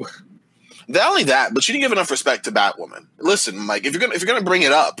show. Not only that, but you didn't give enough respect to Batwoman. Listen, Mike, if you're gonna bring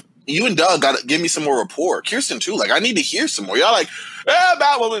it up, you and Doug gotta give me some more rapport. Kirsten too. Like, I need to hear some more. Y'all like,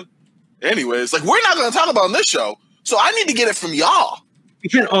 Batwoman. Anyways, like, we're not gonna talk about it on this show, so I need to get it from y'all.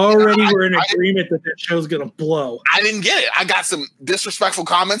 We already were in agreement that show's gonna blow. I didn't get it. I got some disrespectful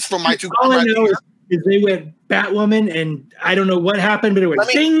comments from my two All I comrades. know is is they went Batwoman, and I don't know what happened, but it went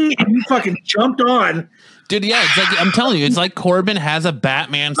ding, and you fucking jumped on. Dude, yeah, it's like I'm telling you, it's like Corbin has a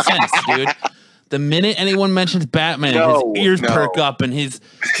Batman sense, dude. The minute anyone mentions Batman, his ears perk up and he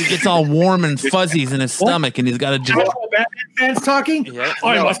gets all warm and fuzzies in his stomach, and he's got to just. Batman fans talking? Yeah.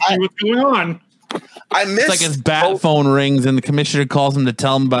 I must see what's going on. I missed. It's like his bat phone rings, and the commissioner calls him to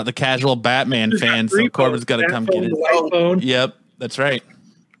tell him about the casual Batman fans. So Corbin's got to come get his phone. Yep, that's right.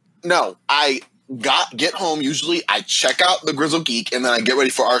 No, I get home. Usually, I check out the Grizzle Geek, and then I get ready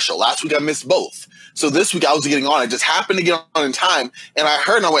for our show. Last week, I missed both. So this week, I was getting on. I just happened to get on in time, and I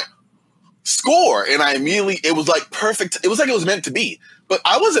heard, and I went, score, and I immediately, it was like perfect. It was like it was meant to be. But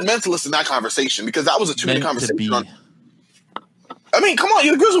I wasn't meant to listen to that conversation because that was a 2-minute conversation. I mean, come on,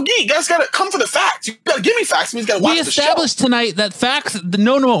 you're the Grizzle Geek. You guys got to come for the facts. You got to give me facts. You got to watch the show. We established tonight that facts,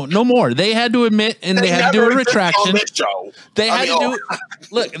 no more. They had to admit, and they had to do a retraction. They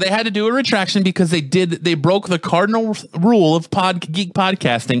had to do a retraction because they broke the cardinal rule of geek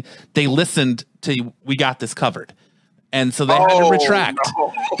podcasting. They listened to We Got This Covered. And so they had to retract.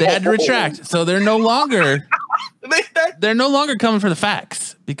 No. They had to retract. So they're no longer coming for the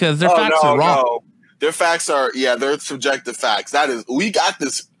facts because their facts are wrong. No. Their facts are, they're subjective facts. That is, We Got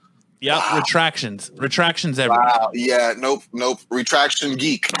This. Yep, wow. Retractions everywhere. Wow, yeah, nope. Retraction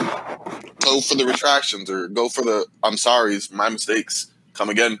geek. Go for the retractions or go for the, I'm sorry, my mistakes. Come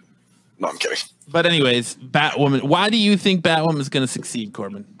again. No, I'm kidding. But anyways, Batwoman. Why do you think Batwoman is going to succeed,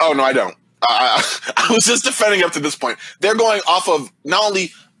 Corbin? Oh, no, I don't. I was just defending up to this point. They're going off of not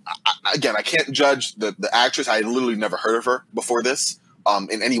only, again, I can't judge the actress. I had literally never heard of her before this.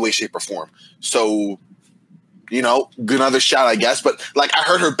 In any way, shape, or form. So, another shout, I guess. But like, I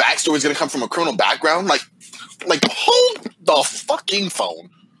heard her backstory is going to come from a criminal background. Like, hold the fucking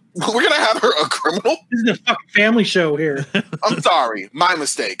phone. We're going to have her a criminal? This is a fucking family show here. I'm sorry, my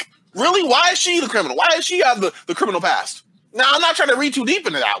mistake. Really? Why is she the criminal? Why does she have the criminal past? Now, I'm not trying to read too deep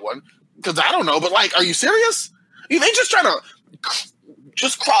into that one because I don't know. But like, are you serious? They just trying to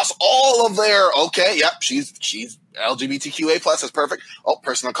just cross all of their. Okay, yep, she's LGBTQA plus, that's perfect. Oh,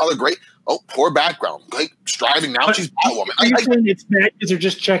 person of color, great. Oh, poor background, great. Striving now, she's Batwoman. It's bad because they're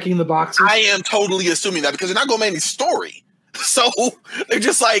just checking the boxes. I am totally assuming that because they're not going to make any story, so they're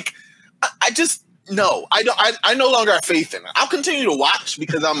just like, no. I no longer have faith in it. I'll continue to watch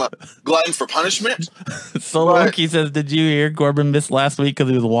because I'm a glutton for punishment. So Loki says, "Did you hear Corbin missed last week because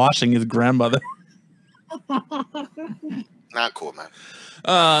he was washing his grandmother?" Not cool, man.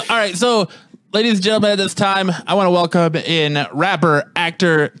 All right, so. Ladies and gentlemen, at this time, I want to welcome in rapper,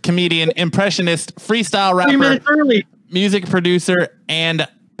 actor, comedian, impressionist, freestyle rapper, music producer, and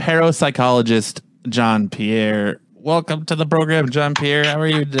parapsychologist, John Pierre. Welcome to the program, John Pierre. How are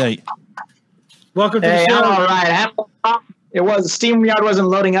you today? Welcome to the show. All right. SteamYard wasn't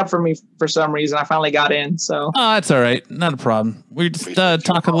loading up for me for some reason. I finally got in. So. Oh, that's all right. Not a problem. We just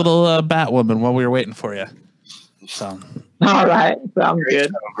talk a little Batwoman while we were waiting for you. So. All right, sounds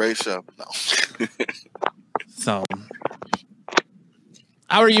good. Great show. No. So,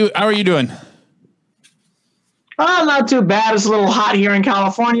 how are you doing? Not too bad. It's a little hot here in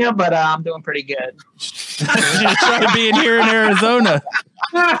California, but I'm doing pretty good. Try being here in Arizona,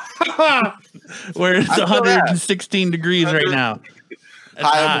 where it's 116 degrees right now. That's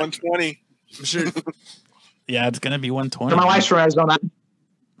high of 120. I'm sure. Yeah, it's gonna be 120. My wife's from Arizona.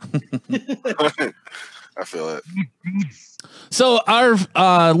 I feel it. So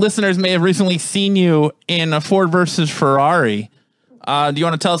our listeners may have recently seen you in Ford versus Ferrari. Do you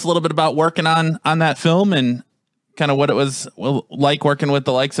want to tell us a little bit about working on that film and kind of what it was like working with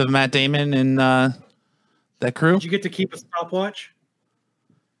the likes of Matt Damon and that crew? Did you get to keep a stopwatch?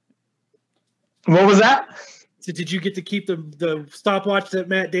 What was that? So did you get to keep the stopwatch that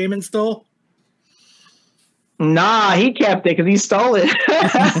Matt Damon stole? Nah, he kept it because he stole it.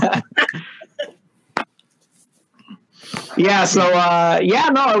 Yeah, so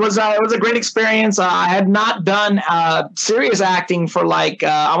it was a great experience. I had not done serious acting for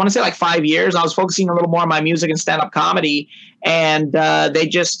I want to say 5 years. I was focusing a little more on my music and stand-up comedy, and I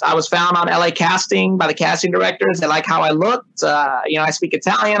was found on LA Casting by the casting directors. They like how I looked. I speak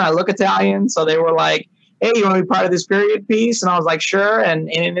Italian, I look Italian, so they were like, "Hey, you want to be part of this period piece?" And I was like, "Sure," and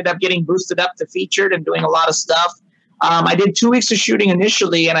it ended up getting boosted up to featured and doing a lot of stuff. I did 2 weeks of shooting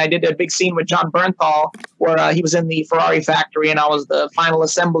initially, and I did a big scene with John Bernthal where he was in the Ferrari factory, and I was the final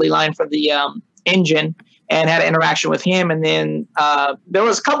assembly line for the engine and had an interaction with him. And then there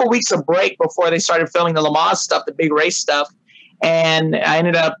was a couple weeks of break before they started filming the Le Mans stuff, the big race stuff. And I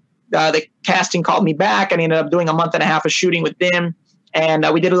ended up, the casting called me back, and I ended up doing a month and a half of shooting with them. And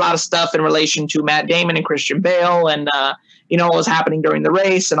we did a lot of stuff in relation to Matt Damon and Christian Bale and, what was happening during the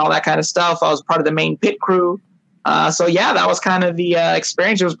race and all that kind of stuff. I was part of the main pit crew. So yeah, that was kind of the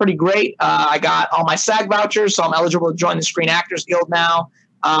experience. It was pretty great. I got all my SAG vouchers, so I'm eligible to join the Screen Actors Guild now.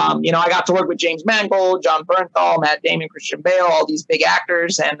 I got to work with James Mangold, Jon Bernthal, Matt Damon, Christian Bale, all these big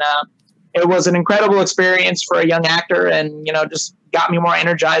actors, and it was an incredible experience for a young actor, and just got me more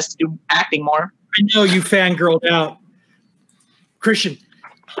energized to do acting more. I know you fangirled out. Christian,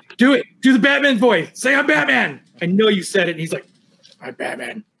 do it. Do the Batman voice. Say I'm Batman. I know you said it. And he's like, I'm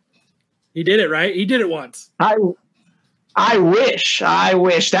Batman. He did it, right? He did it once. I wish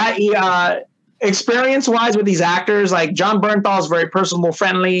that experience-wise with these actors, like Jon Bernthal is very personable,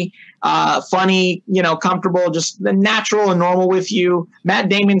 friendly, funny, comfortable, just natural and normal with you. Matt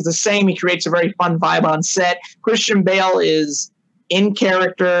Damon's the same. He creates a very fun vibe on set. Christian Bale is in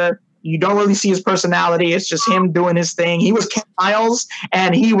character. You don't really see his personality. It's just him doing his thing. He was Ken Miles,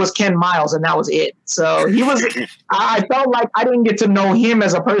 and he was Ken Miles, and that was it. So I felt like I didn't get to know him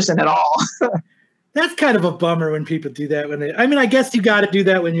as a person at all. That's kind of a bummer when people do that. I guess you got to do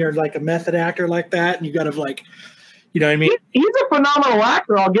that when you're like a method actor like that, and you got to like, you know what I mean? He's a phenomenal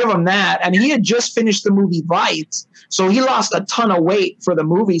actor. I'll give him that. And he had just finished the movie Vice, so he lost a ton of weight for the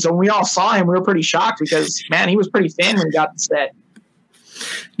movie. So when we all saw him, we were pretty shocked because, man, he was pretty thin when he got to set.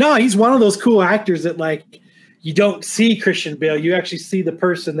 No, he's one of those cool actors that like you don't see Christian Bale. You actually see the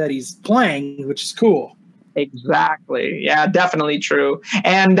person that he's playing, which is cool. Exactly. Yeah, definitely true.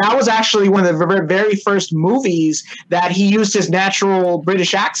 And that was actually one of the very first movies that he used his natural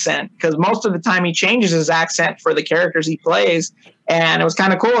British accent, because most of the time he changes his accent for the characters he plays. And it was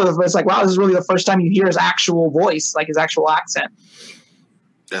kind of cool. It's like, wow, this is really the first time you hear his actual voice, like his actual accent.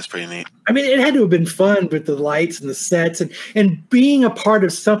 That's pretty neat. I mean, it had to have been fun with the lights and the sets and being a part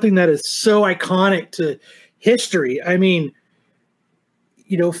of something that is so iconic to history. I mean,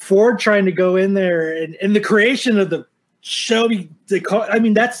 Ford trying to go in there and the creation of the Shelby,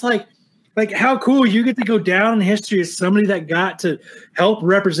 that's like how cool you get to go down in history as somebody that got to help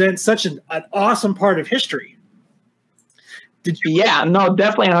represent such an awesome part of history. Yeah, no,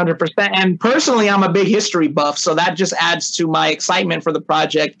 definitely 100%. And personally, I'm a big history buff, so that just adds to my excitement for the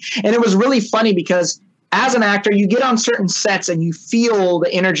project. And it was really funny because as an actor, you get on certain sets and you feel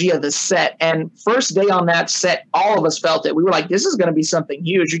the energy of the set. And first day on that set, all of us felt it. We were like, this is going to be something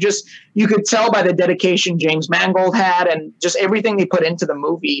huge. You could tell by the dedication James Mangold had and just everything they put into the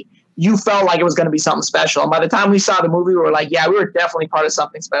movie. You felt like it was going to be something special. And by the time we saw the movie, we were like, yeah, we were definitely part of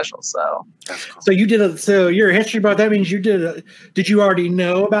something special. So, so you're a history buff. That means did you already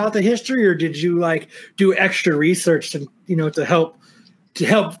know about the history, or did you like do extra research and, to help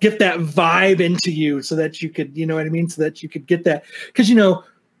get that vibe into you so that you could, so that you could get that, because,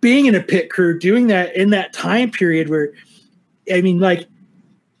 being in a pit crew, doing that in that time period where,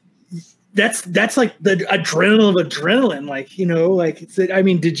 that's like the adrenaline of adrenaline.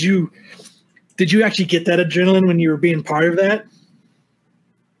 Did you actually get that adrenaline when you were being part of that?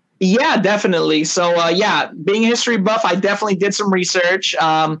 Yeah, definitely. So, being a history buff, I definitely did some research.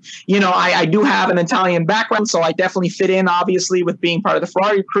 I do have an Italian background, so I definitely fit in, obviously, with being part of the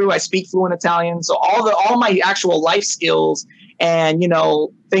Ferrari crew. I speak fluent Italian. So all my actual life skills and,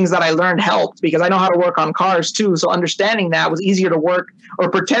 things that I learned helped because I know how to work on cars, too. So understanding that was easier to work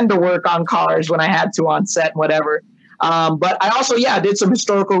or pretend to work on cars when I had to on set and whatever. But I also, did some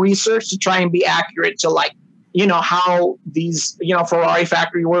historical research to try and be accurate to how these, Ferrari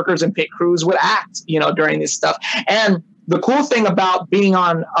factory workers and pit crews would act, during this stuff. And the cool thing about being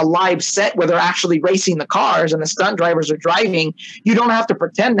on a live set where they're actually racing the cars and the stunt drivers are driving, you don't have to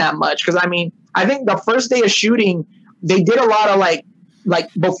pretend that much. Because, I think the first day of shooting, they did a lot of like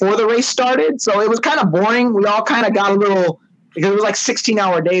before the race started. So it was kind of boring. We all kind of got because it was like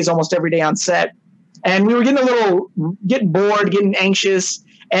 16-hour days almost every day on set. And we were getting bored, getting anxious.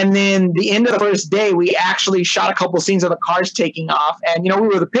 And then the end of the first day, we actually shot a couple of scenes of the cars taking off. And, we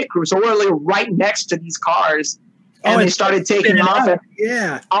were the pit crew. So we're like right next to these cars. And they started taking off. And,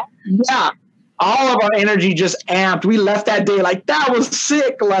 all of our energy just amped. We left that day like, that was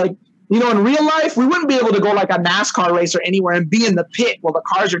sick. Like, in real life, we wouldn't be able to go like a NASCAR race or anywhere and be in the pit while the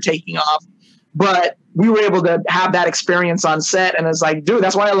cars are taking off. But we were able to have that experience on set. And it's like, dude,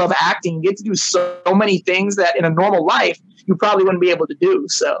 that's why I love acting. You get to do so many things that in a normal life, you probably wouldn't be able to do.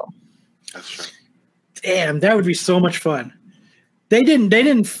 So that's true. Damn, that would be so much fun. They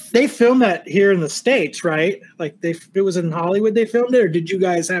filmed that here in the States, right? Like it was in Hollywood they filmed it, or did you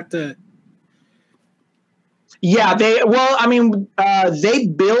guys have to? Yeah, they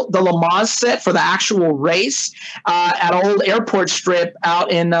built the Le Mans set for the actual race at an old airport strip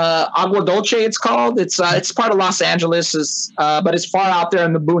out in Agua Dulce, it's called. It's part of Los Angeles, but it's far out there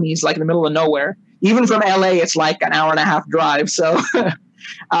in the boonies, like in the middle of nowhere. even from LA, it's like an hour and a half drive. So,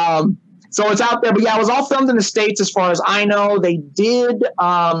 so it's out there. But yeah, it was all filmed in the States, as far as I know. They did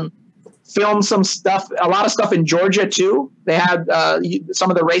film some stuff, a lot of stuff in Georgia too. They had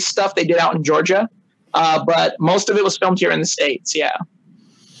some of the race stuff they did out in Georgia, but most of it was filmed here in the States. Yeah,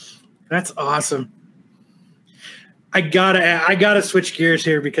 that's awesome. I gotta switch gears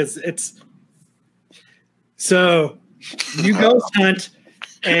here because it's so you ghost hunt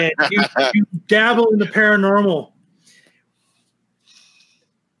and you dabble in the paranormal.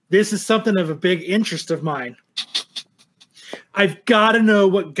 This is something of a big interest of mine. I've got to know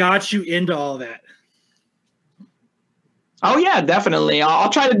what got you into all that. Oh yeah, definitely. I'll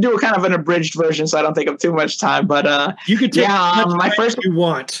try to do a kind of an abridged version so I don't take up too much time. But you could take my first you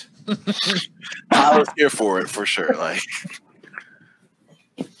want. I was here for it for sure. Like,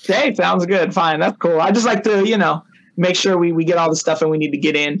 hey, sounds good. Fine, that's cool. I just like to, make sure we get all the stuff and we need to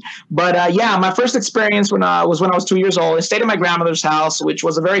get in. But yeah, my first experience when I was 2 years old. I stayed at my grandmother's house, which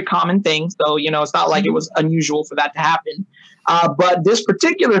was a very common thing. So it's not like it was unusual for that to happen. But this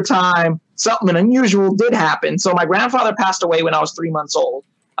particular time, something unusual did happen. So my grandfather passed away when I was 3 months old.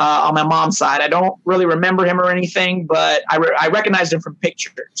 On my mom's side, I don't really remember him or anything, but I recognized him from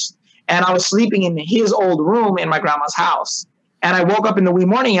pictures. And I was sleeping in his old room in my grandma's house. And I woke up in the wee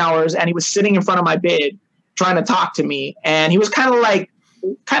morning hours, and he was sitting in front of my bed trying to talk to me. And he was kind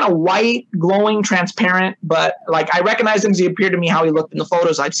of white, glowing, transparent, but like I recognized him because he appeared to me how he looked in the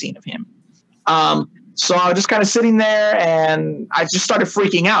photos I've seen of him. So I was just kind of sitting there, and I just started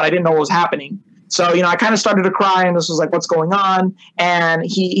freaking out. I didn't know what was happening. So, I kind of started to cry, and this was like, what's going on? And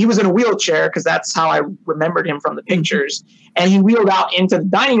he was in a wheelchair, because that's how I remembered him from the pictures. And he wheeled out into the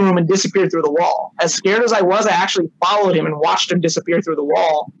dining room and disappeared through the wall. As scared as I was, I actually followed him and watched him disappear through the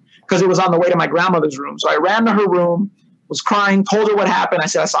wall, because it was on the way to my grandmother's room. So I ran to her room, was crying, told her what happened. I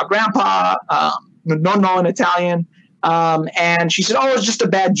said, I saw Grandpa, no in Italian. And she said, oh, it's just a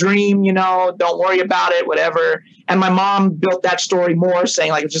bad dream, don't worry about it, whatever. And my mom built that story more,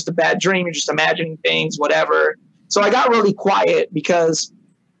 saying like, it's just a bad dream. You're just imagining things, whatever. So I got really quiet, because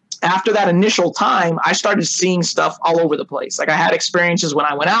after that initial time, I started seeing stuff all over the place. Like I had experiences when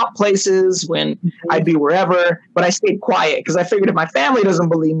I went out places, when I'd be wherever, but I stayed quiet because I figured if my family doesn't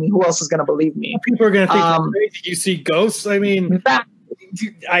believe me, who else is going to believe me? People are going to think you're crazy. You see ghosts. I mean,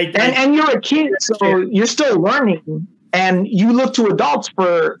 and you're a kid, so you're still learning, and you look to adults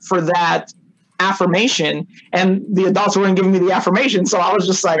for that affirmation, and the adults weren't giving me the affirmation. So I was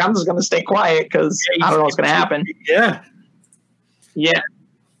just like, I'm just going to stay quiet because I don't know what's going to happen. Yeah.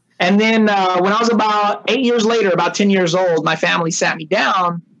 And then when I was about 8 years later, about 10 years old, my family sat me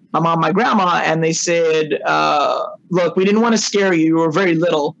down, my mom, my grandma, and they said, look, we didn't want to scare you. You were very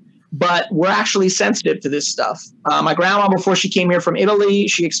little, but we're actually sensitive to this stuff. My grandma, before she came here from Italy,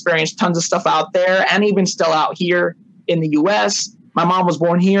 she experienced tons of stuff out there, and even still out here in the U.S. My mom was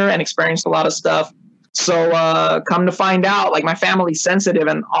born here and experienced a lot of stuff. So come to find out, like my family's sensitive,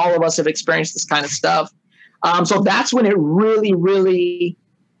 and all of us have experienced this kind of stuff. So that's when it really, really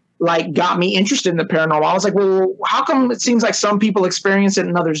like got me interested in the paranormal. I was like, well, how come it seems like some people experience it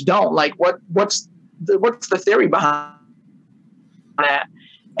and others don't? Like what's the theory behind that?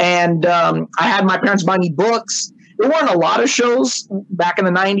 And I had my parents buy me books. There weren't a lot of shows back in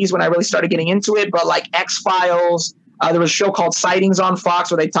the 90s when I really started getting into it, but like X-Files, there was a show called Sightings on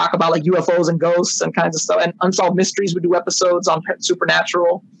Fox where they talk about like UFOs and ghosts and kinds of stuff, and Unsolved Mysteries would do episodes on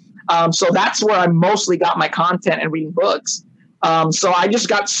Supernatural. So that's where I mostly got my content and reading books. So I just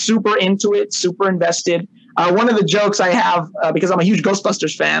got super into it, super invested. One of the jokes I have, because I'm a huge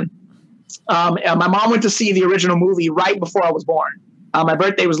Ghostbusters fan, my mom went to see the original movie right before I was born. My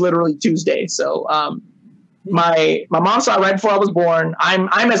birthday was literally Tuesday. So my mom saw it right before I was born.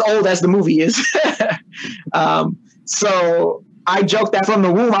 I'm as old as the movie is. So I joked that from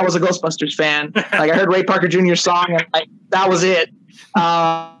the womb I was a Ghostbusters fan. Like I heard Ray Parker Jr.'s song, and like that was it. But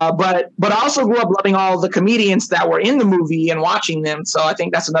I also grew up loving all the comedians that were in the movie and watching them. So I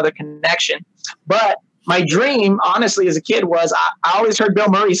think that's another connection. But my dream, honestly, as a kid was I always heard Bill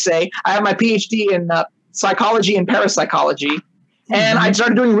Murray say, I have my PhD in psychology and parapsychology. And I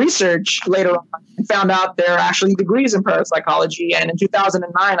started doing research later on and found out there are actually degrees in parapsychology. And in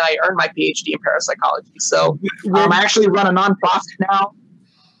 2009, I earned my PhD in parapsychology. So I actually run a nonprofit now.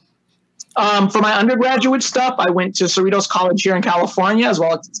 For my undergraduate stuff, I went to Cerritos College here in California, as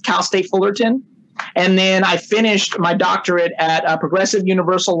well as Cal State Fullerton. And then I finished my doctorate at Progressive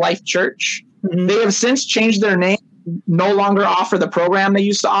Universal Life Church. Mm-hmm. They have since changed their name, no longer offer the program they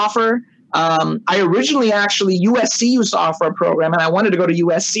used to offer. I originally USC used to offer a program, and I wanted to go to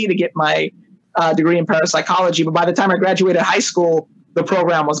USC to get my degree in parapsychology. But by the time I graduated high school, the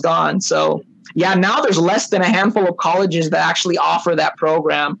program was gone. So Yeah, now there's less than a handful of colleges that actually offer that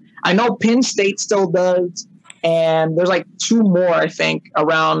program. I know Penn State still does, and there's like 2 more, I think,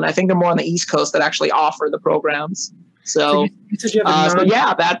 around. I think they're more on the East Coast that actually offer the programs. So, you said you have a so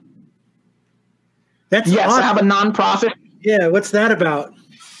yeah, that's yes, awesome. I have a nonprofit. Yeah, what's that about?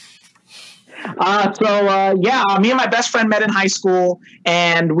 Me and my best friend met in high school,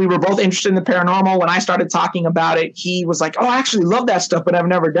 and we were both interested in the paranormal. When I started talking about it, he was like, "Oh, I actually love that stuff, but I've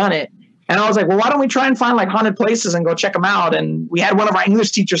never done it." And I was like, "Well, why don't we try and find like haunted places and go check them out?" And we had one of our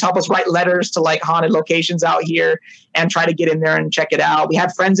English teachers help us write letters to like haunted locations out here and try to get in there and check it out. We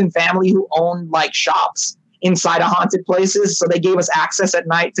had friends and family who owned like shops inside of haunted places, so they gave us access at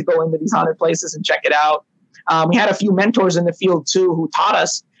night to go into these haunted places and check it out. We had a few mentors in the field too who taught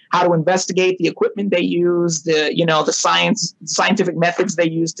us how to investigate the equipment they use, the scientific methods they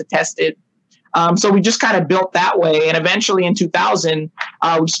use to test it. So we just kind of built that way. And eventually in 2000,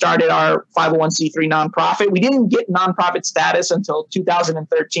 we started our 501c3 nonprofit. We didn't get nonprofit status until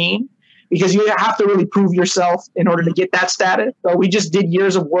 2013 because you have to really prove yourself in order to get that status. So we just did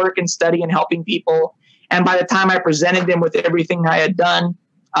years of work and study and helping people. And by the time I presented them with everything I had done,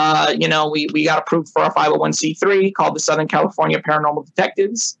 we got approved for our 501c3 called the Southern California Paranormal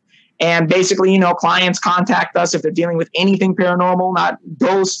Detectives. And basically, clients contact us if they're dealing with anything paranormal, not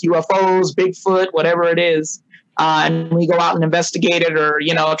ghosts, UFOs, Bigfoot, whatever it is. And we go out and investigate it or,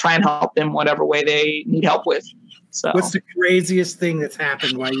 try and help them whatever way they need help with. So, what's the craziest thing that's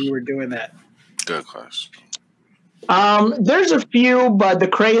happened while you were doing that? Good question. There's a few, but the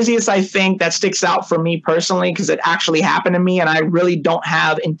craziest I think that sticks out for me personally, because it actually happened to me and I really don't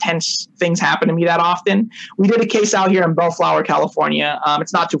have intense things happen to me that often. We did a case out here in Bellflower, California.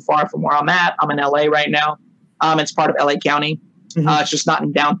 It's not too far from where I'm at. I'm in LA right now. It's part of LA County. It's just not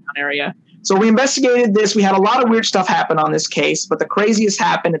in downtown area. So we investigated this. We had a lot of weird stuff happen on this case, but the craziest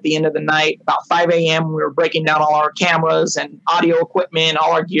happened at the end of the night, about 5 a.m. We were breaking down all our cameras and audio equipment,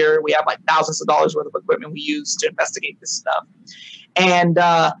 all our gear. We have like thousands of dollars worth of equipment we use to investigate this stuff. And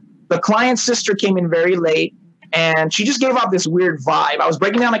the client's sister came in very late, and she just gave off this weird vibe. I was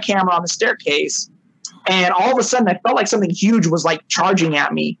breaking down a camera on the staircase, and all of a sudden I felt like something huge was like charging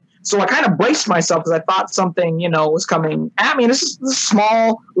at me. So I kind of braced myself because I thought something, was coming at me. And this is this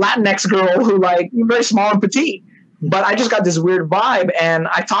small Latinx girl who very small and petite. But I just got this weird vibe. And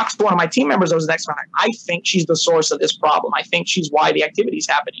I talked to one of my team members that was next to me. I think she's the source of this problem. I think she's why the activity is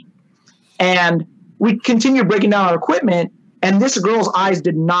happening. And we continued breaking down our equipment. And this girl's eyes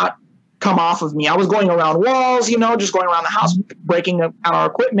did not come off of me. I was going around walls, just going around the house, breaking out our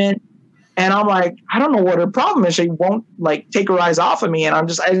equipment. And I'm like, I don't know what her problem is. She won't take her eyes off of me. And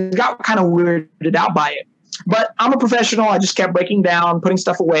I got kind of weirded out by it. But I'm a professional. I just kept breaking down, putting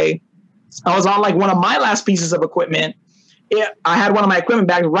stuff away. I was on one of my last pieces of equipment. I had one of my equipment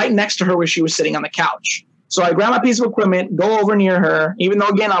bags right next to her where she was sitting on the couch. So I grabbed my piece of equipment, go over near her, even though,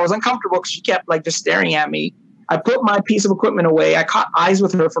 again, I was uncomfortable because she kept just staring at me. I put my piece of equipment away. I caught eyes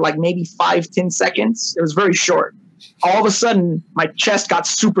with her for maybe 5-10 seconds. It was very short. All of a sudden, my chest got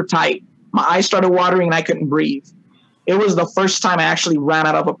super tight. My eyes started watering and I couldn't breathe. It was the first time I actually ran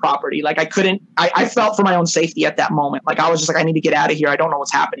out of a property. I felt for my own safety at that moment. I was just I need to get out of here. I don't know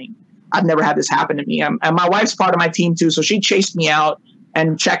what's happening. I've never had this happen to me. And my wife's part of my team too. So she chased me out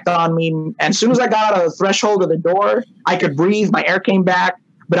and checked on me. And as soon as I got out of the threshold of the door, I could breathe. My air came back,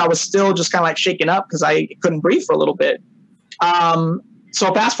 but I was still just kind of shaken up because I couldn't breathe for a little bit.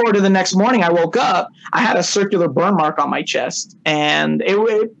 So fast forward to the next morning, I woke up, I had a circular burn mark on my chest, and it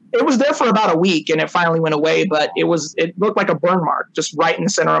was there for about a week and it finally went away, but it looked like a burn mark just right in the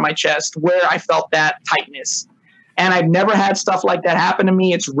center of my chest where I felt that tightness. And I've never had stuff like that happen to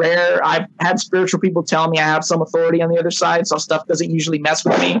me. It's rare. I've had spiritual people tell me I have some authority on the other side, so stuff doesn't usually mess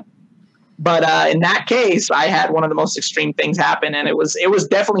with me. But in that case, I had one of the most extreme things happen, and it was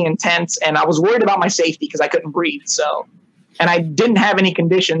definitely intense, and I was worried about my safety because I couldn't breathe. So. And I didn't have any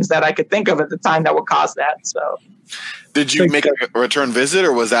conditions that I could think of at the time that would cause that. So, did you make a return visit,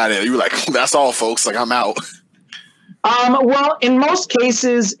 or was that it? You were like, "That's all, folks. I'm out." Well, in most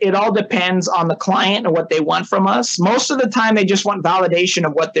cases, it all depends on the client and what they want from us. Most of the time, they just want validation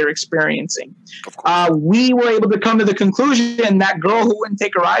of what they're experiencing. We were able to come to the conclusion that girl who wouldn't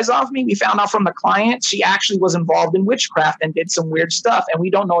take her eyes off me, we found out from the client, she actually was involved in witchcraft and did some weird stuff, and we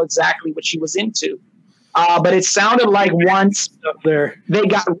don't know exactly what she was into. But it sounded like once they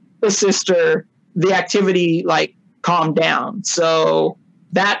got the sister, the activity calmed down. So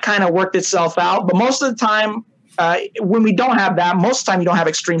that kind of worked itself out. But most of the time, when we don't have that, most of the time you don't have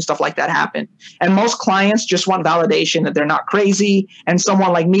extreme stuff like that happen. And most clients just want validation that they're not crazy. And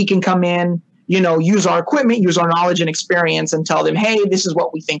someone like me can come in, use our equipment, use our knowledge and experience, and tell them, hey, this is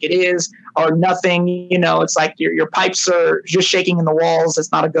what we think it is, or nothing. It's like your pipes are just shaking in the walls.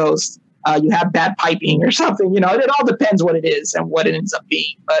 It's not a ghost. You have bad piping or something. It all depends what it is and what it ends up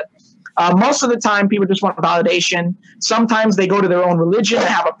being. But most of the time, people just want validation. Sometimes they go to their own religion and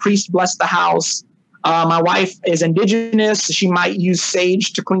have a priest bless the house. My wife is indigenous. She might use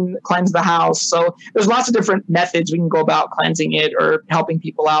sage to cleanse the house. So there's lots of different methods we can go about cleansing it or helping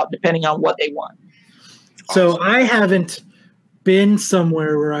people out depending on what they want. So I haven't been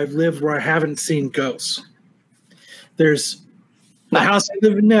somewhere where I've lived where I haven't seen ghosts. There's the house I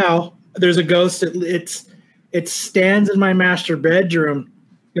live in now. There's a ghost. It stands in my master bedroom,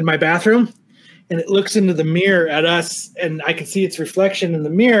 in my bathroom, and it looks into the mirror at us, and I can see its reflection in the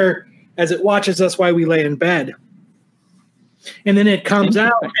mirror as it watches us while we lay in bed. And then it comes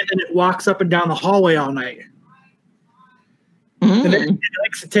out, and then it walks up and down the hallway all night. And then it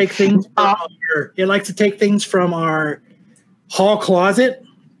likes to take things from our hall closet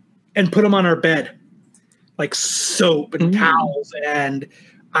and put them on our bed, like soap and towels and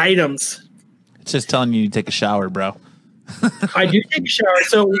items. It's just telling you to take a shower, bro. I do take a shower.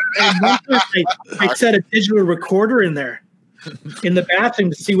 So I set a digital recorder in there in the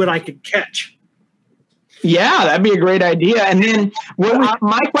bathroom to see what I could catch. Yeah, that'd be a great idea. And then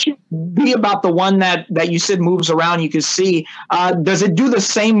my question would be about the one that you said moves around, you can see. Does it do the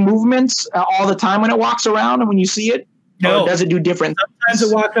same movements all the time when it walks around and when you see it? No. Or does it do different? Sometimes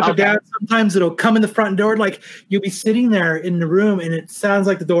it walks up and down. Sometimes it'll come in the front door. Like you'll be sitting there in the room and it sounds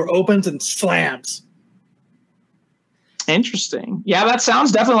like the door opens and slams. Interesting. Yeah, that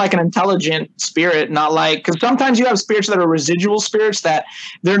sounds definitely like an intelligent spirit, not like, because sometimes you have spirits that are residual spirits that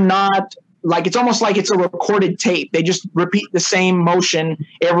they're not like, it's almost like it's a recorded tape. They just repeat the same motion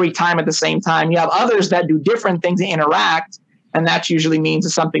every time at the same time. You have others that do different things and interact, and that usually means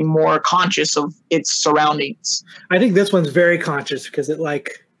it's something more conscious of its surroundings. I think this one's very conscious because it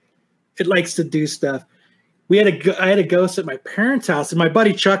likes to do stuff. I had a ghost at my parents' house, and my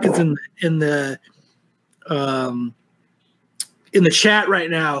buddy Chuck is in the chat right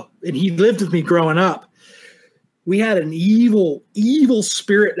now, and he lived with me growing up. We had an evil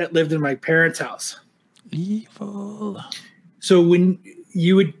spirit that lived in my parents' house. Evil. So when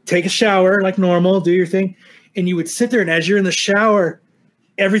you would take a shower like normal, do your thing, and you would sit there, and as you're in the shower,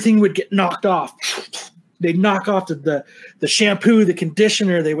 everything would get knocked off. They'd knock off the shampoo, the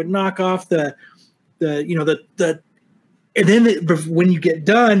conditioner. They would knock off and then when you get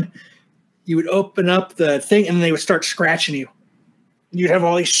done, you would open up the thing, and they would start scratching you. You'd have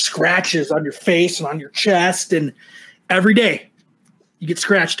all these scratches on your face and on your chest, and every day you get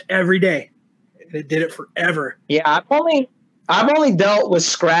scratched every day. And it did it forever. Yeah, I've only dealt with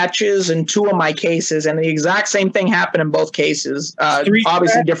scratches in 2 of my cases, and the exact same thing happened in both cases.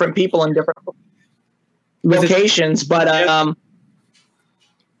 Obviously, different people in different locations, but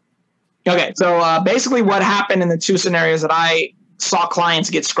okay. So basically, what happened in the 2 scenarios that I saw clients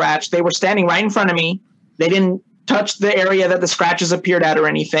get scratched, they were standing right in front of me. They didn't touch the area that the scratches appeared at or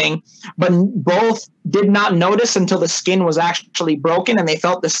anything, but both did not notice until the skin was actually broken and they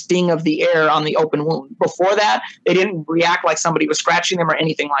felt the sting of the air on the open wound. Before that, they didn't react like somebody was scratching them or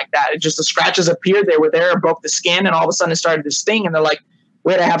anything like that. It just, the scratches appeared, they were there, broke the skin, and all of a sudden it started to sting, and they're like,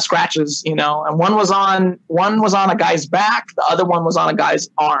 wait, I have scratches, and one was on a guy's back, the other one was on a guy's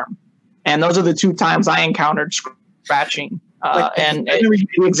arm. And those are the 2 times I encountered scratching. And the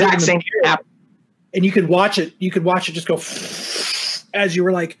exact same thing happened. And you could watch it. You could watch it just go as you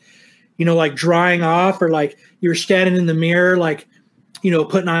were like drying off, or like you were standing in the mirror, like,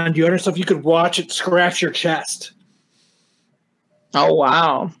 putting on deodorant stuff. You could watch it scratch your chest. Oh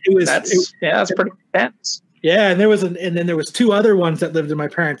wow! That's pretty intense. Yeah, and then there was 2 other ones that lived in my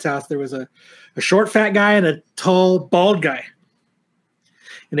parents' house. There was a short, fat guy and a tall, bald guy,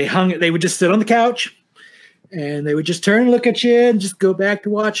 and they would just sit on the couch. And they would just turn and look at you and just go back to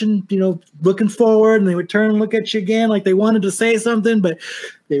watching, looking forward. And they would turn and look at you again like they wanted to say something, but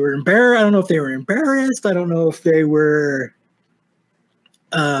they were embarrassed. I don't know if they were embarrassed. I don't know if they were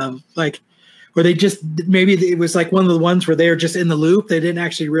or they just, maybe it was like one of the ones where they were just in the loop. They didn't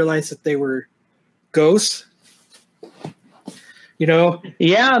actually realize that they were ghosts.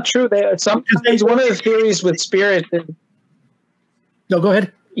 Yeah, true. Sometimes one of the theories with spirits is, no, go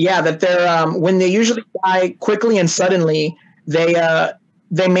ahead. Yeah, that they're when they usually die quickly and suddenly, they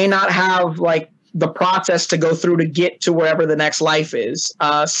may not have like the process to go through to get to wherever the next life is.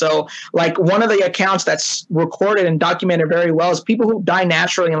 So like one of the accounts that's recorded and documented very well is people who die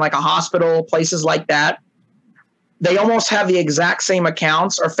naturally in like a hospital, places like that. They almost have the exact same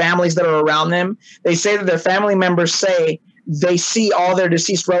accounts, or families that are around them. They say that their family members say they see all their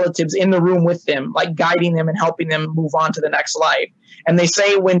deceased relatives in the room with them, like guiding them and helping them move on to the next life. And they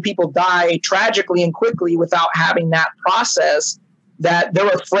say when people die tragically and quickly without having that process, that they're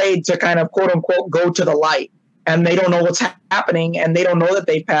afraid to kind of quote unquote go to the light, and they don't know what's happening, and they don't know that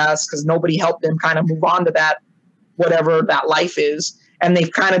they passed because nobody helped them kind of move on to that, whatever that life is. And they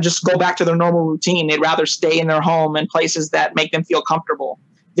kind of just go back to their normal routine. They'd rather stay in their home and places that make them feel comfortable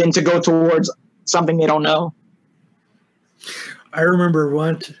than to go towards something they don't know. I remember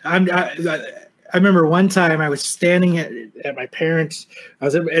I remember one time I was standing at my parents'. I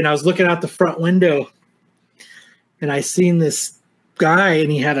was looking out the front window, and I seen this guy,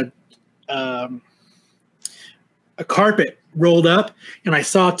 and he had a carpet rolled up, and I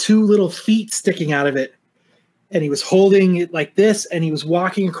saw two little feet sticking out of it, and he was holding it like this, and he was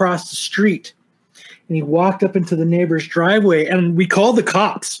walking across the street, and he walked up into the neighbor's driveway, and we called the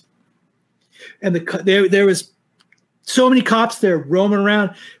cops, and there was so many cops there roaming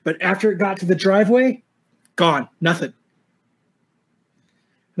around, but after it got to the driveway, gone, nothing.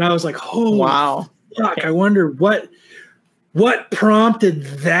 And I was like, "Oh, wow! Fuck! I wonder what prompted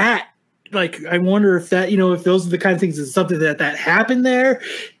that. Like, I wonder if that, if those are the kind of things, is something that happened there.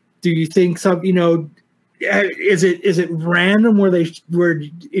 Do you think is it random where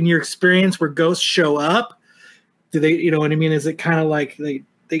in your experience where ghosts show up? Do they, you know what I mean? Is it kind of like they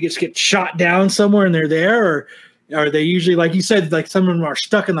just get shot down somewhere and they're there, or are they usually, like you said, like some of them are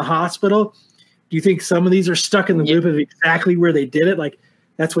stuck in the hospital? Do you think some of these are stuck in the loop of exactly where they did it? Like,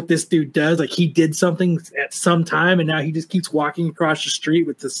 that's what this dude does. Like, he did something at some time, and now he just keeps walking across the street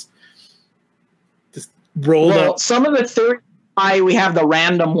with this rolled up. Some of the theories why we have the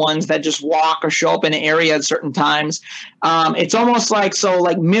random ones that just walk or show up in an area at certain times. It's almost like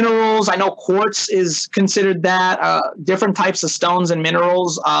minerals. I know quartz is considered that. Different types of stones and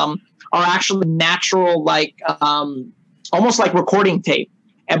minerals are actually natural, almost like recording tape,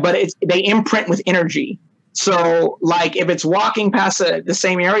 but they imprint with energy. So, like, if it's walking past the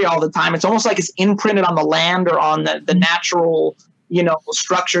same area all the time, it's almost like it's imprinted on the land or on the natural,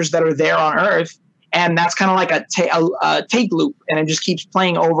 structures that are there on Earth. And that's kind of like a tape loop, and it just keeps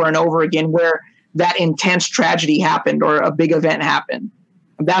playing over and over again where that intense tragedy happened or a big event happened.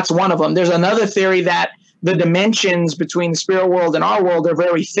 That's one of them. There's another theory that the dimensions between the spirit world and our world are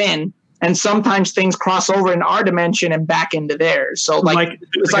very thin, and sometimes things cross over in our dimension and back into theirs. So,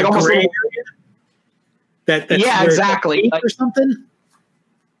 it's like almost gray area? Yeah, exactly. Or something?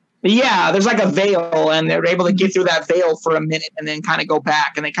 Yeah, there's like a veil, and they're able to get through that veil for a minute and then kind of go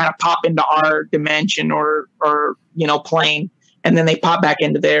back, and they kind of pop into our dimension or plane, and then they pop back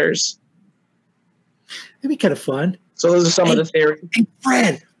into theirs. That'd be kind of fun. So those are some of the theories. Hey,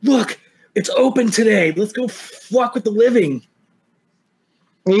 Fred, look, it's open today. Let's go fuck with the living.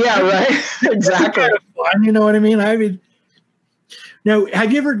 Yeah, right. Exactly. Kind of fun, you know what I mean? Now,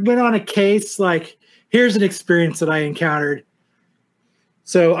 have you ever been on a case like, here's an experience that I encountered.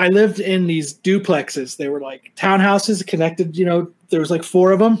 So I lived in these duplexes. They were like townhouses connected. There was like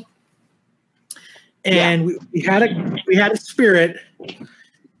 4 of them, and we had a spirit.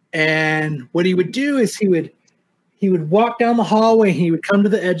 And what he would do is he would walk down the hallway. And he would come to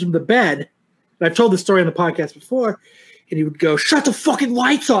the edge of the bed. And I've told this story on the podcast before. And he would go, "Shut the fucking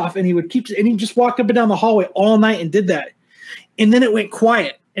lights off!" And he would he just walked up and down the hallway all night and did that. And then it went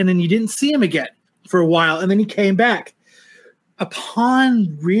quiet, and then you didn't see him again for a while, and then he came back.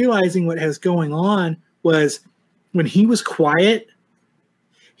 Upon realizing what was going on was when he was quiet,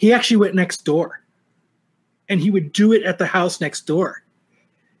 he actually went next door, and he would do it at the house next door,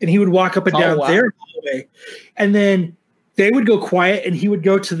 and he would walk up and down their hallway, and then they would go quiet, and he would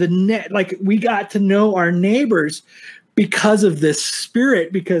go to the net. Like, we got to know our neighbors because of this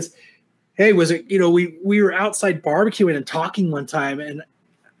spirit. Because, hey, was it? We were outside barbecuing and talking one time, and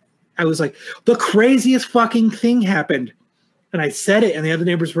I was like, the craziest fucking thing happened. And I said it, and the other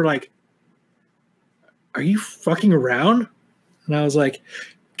neighbors were like, "Are you fucking around?" And I was like,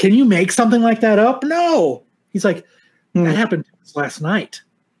 "Can you make something like that up?" No. He's like, "That happened last night."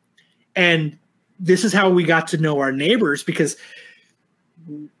 And this is how we got to know our neighbors, because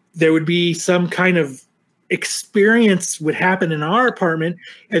there would be some kind of experience would happen in our apartment,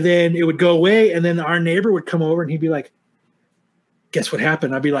 and then it would go away, and then our neighbor would come over, and he'd be like, "Guess what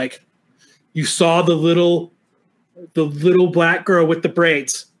happened?" I'd be like, "You saw the little black girl with the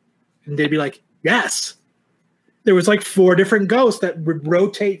braids?" And they'd be like, "Yes." There was like 4 different ghosts that would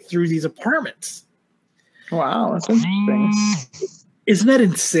rotate through these apartments. Wow, that's interesting. Isn't that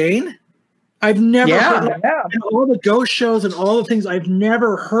insane? I've never heard in all the ghost shows and all the things, I've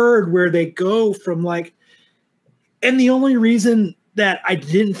never heard where they go from like, and the only reason that I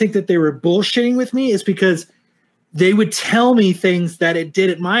didn't think that they were bullshitting with me is because they would tell me things that it did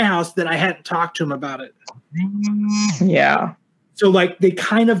at my house that I hadn't talked to them about it. Yeah. So like they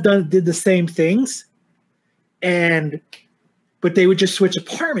kind of did the same things, but they would just switch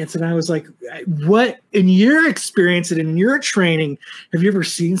apartments. And I was like, what, in your experience and in your training, have you ever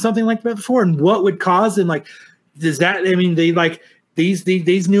seen something like that before? And what would cause them? Like, does that, I mean, they like these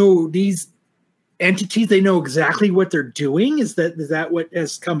entities, they know exactly what they're doing. Is that what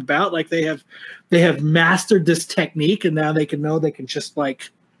has come about? Like they have mastered this technique and now they can just like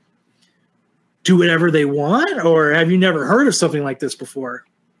do whatever they want? Or have you never heard of something like this before?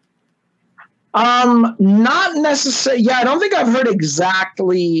 Not necessarily. Yeah, I don't think I've heard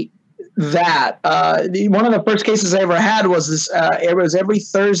exactly that. One of the first cases I ever had was this. It was every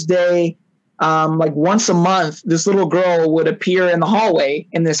Thursday, like once a month, this little girl would appear in the hallway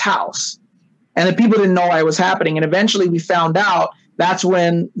in this house, and the people didn't know why it was happening. And eventually, we found out that's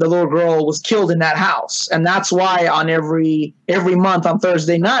when the little girl was killed in that house, and that's why on every month on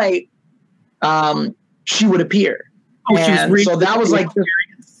Thursday night, she would appear. Oh, and so that was like.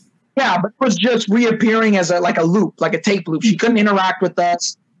 Yeah, but it was just reappearing as a loop, like a tape loop. She couldn't interact with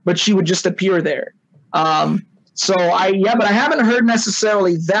us, but she would just appear there. But I haven't heard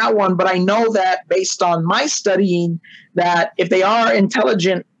necessarily that one, but I know that based on my studying that if they are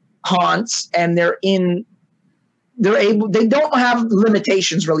intelligent haunts and they don't have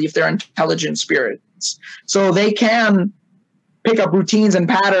limitations really if they're intelligent spirits. So they can pick up routines and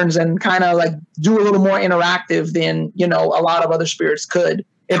patterns and kind of like do a little more interactive than, a lot of other spirits could.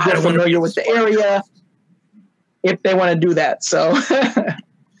 If they're familiar with the area, if they want to do that. So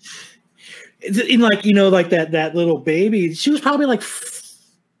in like that little baby, she was probably like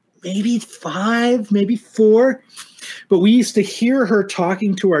maybe 5, maybe 4, but we used to hear her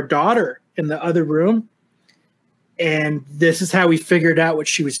talking to our daughter in the other room. And this is how we figured out what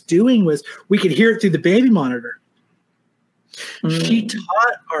she was doing was we could hear it through the baby monitor. She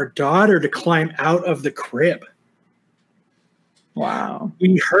taught our daughter to climb out of the crib. Wow.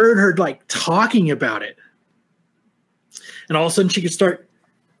 We heard her like talking about it. And all of a sudden she could start.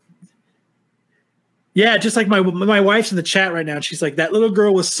 Yeah, just like my wife's in the chat right now. And she's like, that little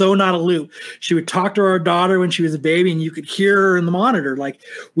girl was so not a loop. She would talk to our daughter when she was a baby and you could hear her in the monitor. Like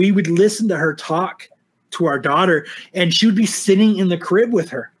we would listen to her talk to our daughter and she would be sitting in the crib with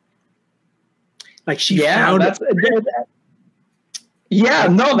her. Like she found it. Yeah,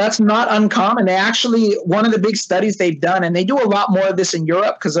 no, that's not uncommon. They actually, one of the big studies they've done, and they do a lot more of this in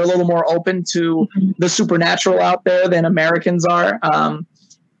Europe because they're a little more open to the supernatural out there than Americans are.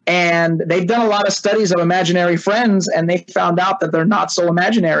 And they've done a lot of studies of imaginary friends, and they found out that they're not so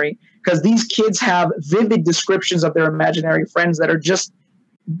imaginary because these kids have vivid descriptions of their imaginary friends that are just,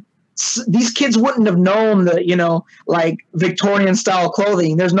 these kids wouldn't have known the, like Victorian style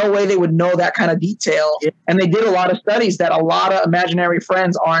clothing. There's no way they would know that kind of detail. Yeah. And they did a lot of studies that a lot of imaginary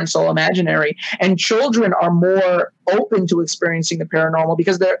friends aren't so imaginary. And children are more open to experiencing the paranormal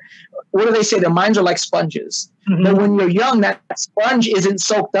because what do they say? Their minds are like sponges. Mm-hmm. But when you're young, that sponge isn't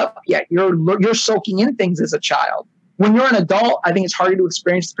soaked up yet. You're soaking in things as a child. When you're an adult, I think it's harder to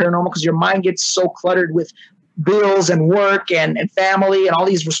experience the paranormal because your mind gets so cluttered with bills and work and family and all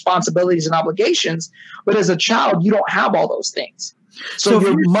these responsibilities and obligations. But as a child, you don't have all those things. So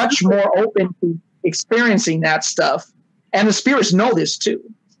you're much more open to experiencing that stuff. And the spirits know this too.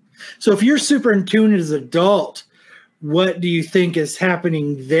 So if you're super in tune as an adult, what do you think is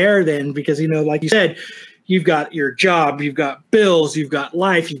happening there then? Because, like you said, you've got your job, you've got bills, you've got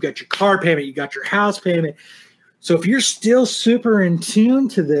life, you've got your car payment, you've got your house payment. So if you're still super in tune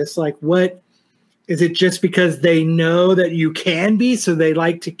to this, like what, is it just because they know that you can be, so they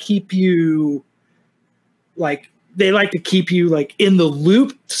like to keep you like in the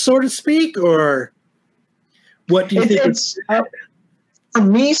loop, so to speak, or what do you think? For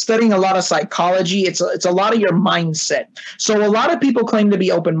me, studying a lot of psychology, it's a lot of your mindset. So a lot of people claim to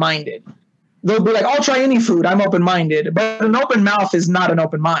be open-minded. They'll be like, I'll try any food. I'm open-minded. But an open mouth is not an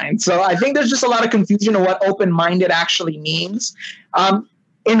open mind. So I think there's just a lot of confusion of what open-minded actually means.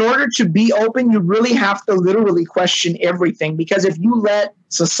 In order to be open, you really have to literally question everything. Because if you let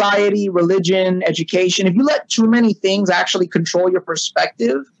society, religion, education, if you let too many things actually control your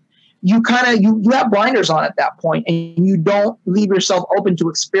perspective, you have blinders on at that point, and you don't leave yourself open to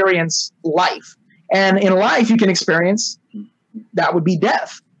experience life. And in life, you can experience, that would be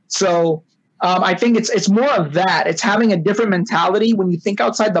death. So I think it's more of that. It's having a different mentality. When you think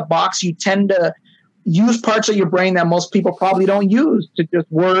outside the box, you tend to use parts of your brain that most people probably don't use to just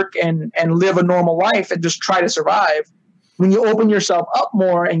work and live a normal life and just try to survive. When you open yourself up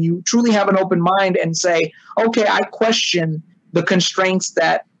more and you truly have an open mind and say, okay, I question the constraints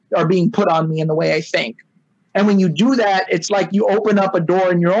that are being put on me in the way I think. And when you do that, it's like you open up a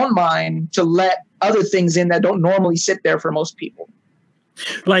door in your own mind to let other things in that don't normally sit there for most people.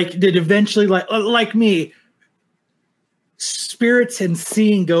 Like, did eventually, like me, spirits and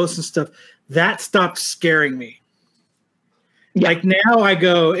seeing ghosts and stuff, that stopped scaring me. Yeah. Like now I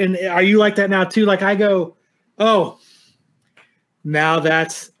go, and are you like that now too? Like I go, oh, now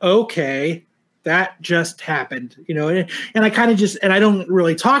that's okay. That just happened, and I kind of just, and I don't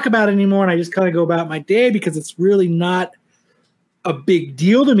really talk about it anymore. And I just kind of go about my day because it's really not a big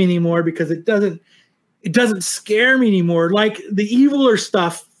deal to me anymore because it doesn't scare me anymore. Like the eviler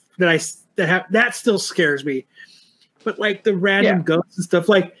stuff that still scares me, but like the random ghosts and stuff,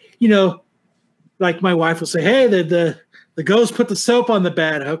 like, like my wife will say, hey, the ghost put the soap on the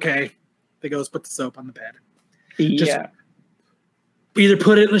bed. Okay. The ghost put the soap on the bed. Just either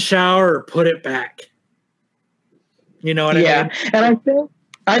put it in the shower or put it back. You know what I mean? And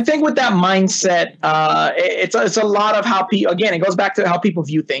I think with that mindset, it's a lot of how people, again, it goes back to how people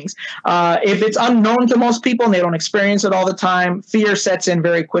view things. If it's unknown to most people and they don't experience it all the time, fear sets in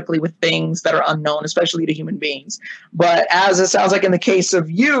very quickly with things that are unknown, especially to human beings. But as it sounds like in the case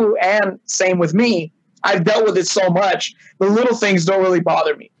of you, and same with me, I've dealt with it so much, the little things don't really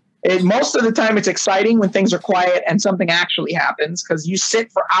bother me. Most of the time it's exciting when things are quiet and something actually happens, because you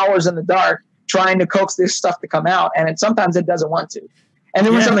sit for hours in the dark trying to coax this stuff to come out, and sometimes it doesn't want to. And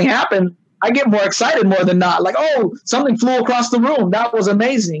then when something happens, I get more excited more than not. Like, oh, something flew across the room. That was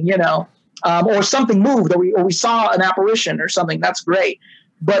amazing, or something moved, or we saw an apparition or something. That's great.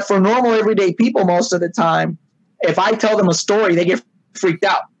 But for normal everyday people, most of the time, if I tell them a story, they get freaked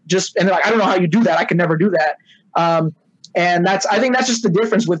out. And they're like, I don't know how you do that. I can never do that. And I think that's just the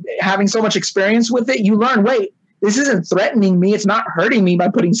difference with having so much experience with it. You learn, wait, this isn't threatening me. It's not hurting me by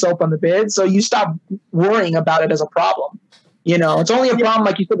putting soap on the bed. So you stop worrying about it as a problem. It's only a problem,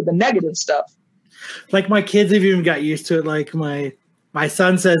 like you said, with the negative stuff. Like my kids have even got used to it. Like my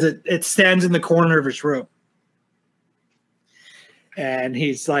son says it stands in the corner of his room. And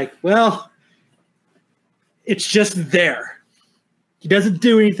he's like, well, it's just there. He doesn't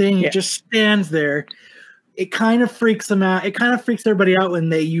do anything. He just stands there. It kind of freaks them out. It kind of freaks everybody out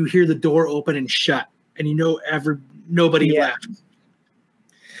when you hear the door open and shut and nobody left.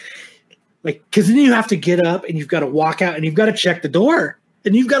 Like, because then you have to get up and you've got to walk out and you've got to check the door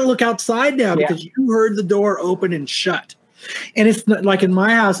and you've got to look outside now because you heard the door open and shut. And it's not like in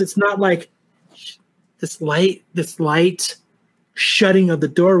my house, it's not like this light shutting of the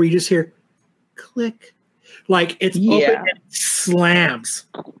door where you just hear click. Like it's open and it slams.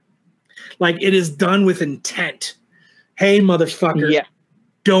 Like it is done with intent. Hey, motherfucker,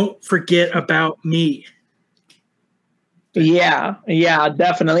 don't forget about me. Yeah,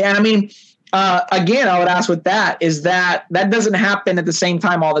 definitely. And I mean, again, I would ask with that is that doesn't happen at the same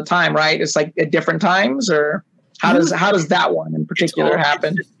time all the time, right? It's like at different times, or how does that one in particular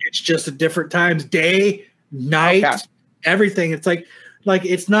happen? It's just at different times, day, night, everything. It's like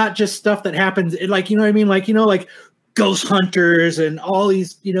it's not just stuff that happens. Like, you know what I mean? Like, like ghost hunters and all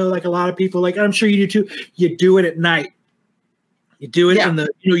these, like a lot of people, like I'm sure you do too. You do it at night. You do it in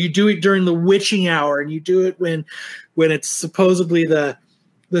you do it during the witching hour, and you do it when it's supposedly the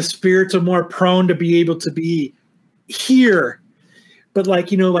spirits are more prone to be able to be here. But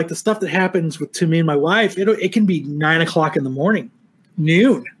like, like the stuff that happens to me and my wife, it can be 9:00 in the morning,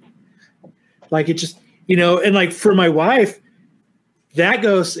 noon. Like it just, and like for my wife, that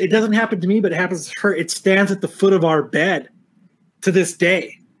goes, it doesn't happen to me, but it happens to her. It stands at the foot of our bed to this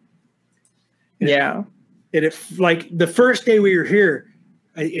day. Yeah. And like the first day we were here,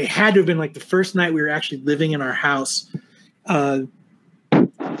 it had to have been like the first night we were actually living in our house. I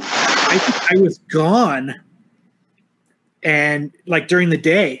was gone, and like during the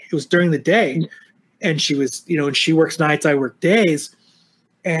day, it was during the day, and she was, and she works nights, I work days,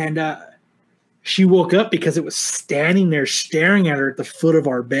 and she woke up because it was standing there staring at her at the foot of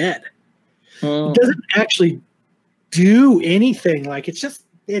our bed. It doesn't actually do anything. Like it's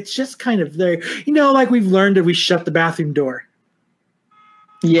just kind of there, like we've learned that we shut the bathroom door.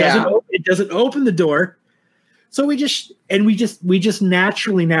 Yeah. It doesn't open the door. So we just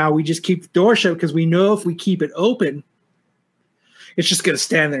naturally now we just keep the door shut because we know if we keep it open, it's just going to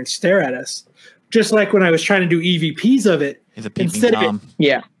stand there and stare at us. Just like when I was trying to do EVPs of it, instead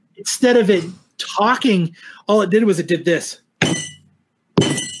of it talking, all it did was it did this.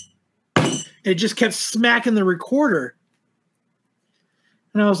 It just kept smacking the recorder.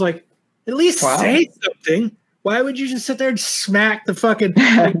 And I was like, at least say something. Why would you just sit there and smack the fucking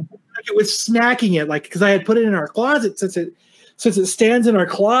like it was smacking it? Like, because I had put it in our closet, since it stands in our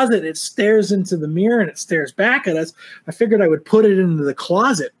closet, it stares into the mirror and it stares back at us. I figured I would put it into the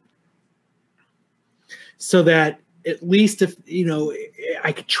closet. so that at least if,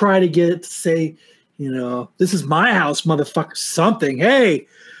 I could try to get it to say, this is my house, motherfucker, something. Hey,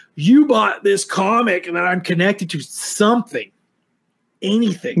 you bought this comic and that I'm connected to something,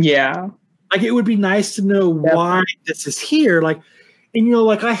 anything. Yeah. Like, it would be nice to know why this is here. Like, and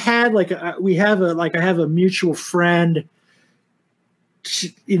I had I have a mutual friend.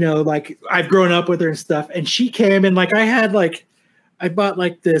 She, I've grown up with her and stuff, and she came and I bought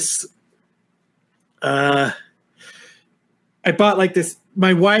this.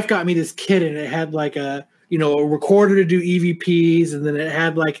 My wife got me this kit, and it had a recorder to do EVPs, and then it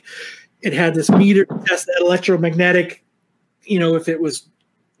had this meter to test the electromagnetic, if it was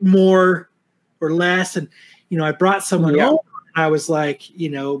more or less. And I brought someone over. I was like,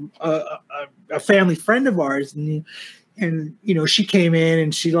 a family friend of ours, and she came in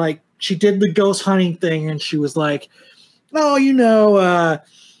and she did the ghost hunting thing, and she was like, oh,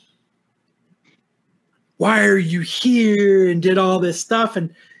 why are you here? And did all this stuff,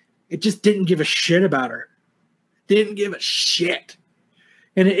 and it just didn't give a shit about her. Didn't give a shit.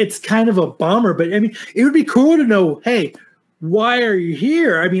 And it's kind of a bummer, but I mean, it would be cool to know, hey, why are you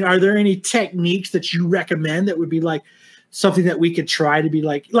here? I mean, are there any techniques that you recommend that would be something that we could try to be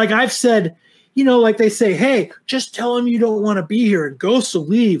like I've said, they say, hey, just tell them you don't want to be here and ghosts will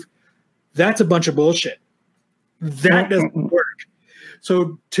leave. That's a bunch of bullshit. That doesn't work.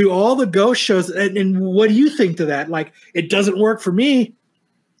 So to all the ghost shows, and what do you think to that? It doesn't work for me.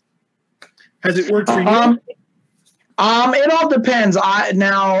 Has it worked for you? It all depends.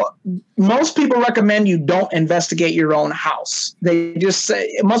 Now, most people recommend you don't investigate your own house. They just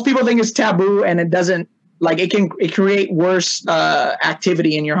say, most people think it's taboo, and it doesn't, it can create worse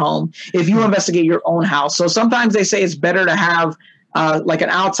activity in your home if you investigate your own house. So sometimes they say it's better to have an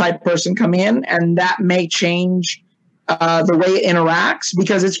outside person come in, and that may change the way it interacts,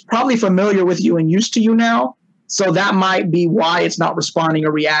 because it's probably familiar with you and used to you now. So that might be why it's not responding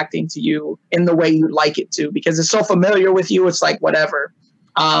or reacting to you in the way you'd like it to, because it's so familiar with you. It's whatever.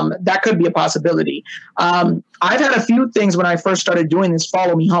 That could be a possibility. I've had a few things when I first started doing this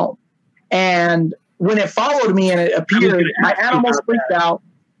follow me home. And when it followed me and it appeared, my animals freaked out.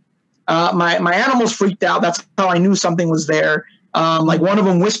 My animals freaked out. That's how I knew something was there. One of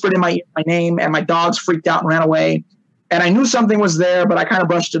them whispered in my name, and my dogs freaked out and ran away. And I knew something was there, but I kind of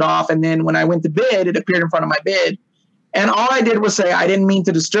brushed it off. And then when I went to bed, it appeared in front of my bed. And all I did was say, I didn't mean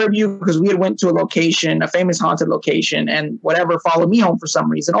to disturb you, because we had went to a location, a famous haunted location, and whatever followed me home for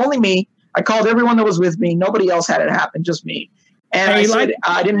some reason. Only me. I called everyone that was with me. Nobody else had it happen, just me. And I said,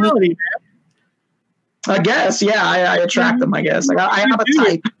 I didn't mean to. I guess, yeah, I attract them, I guess. I have a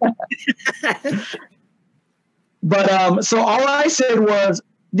type. But so all I said was,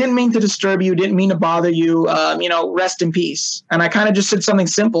 didn't mean to disturb you, didn't mean to bother you, rest in peace. And I kind of just said something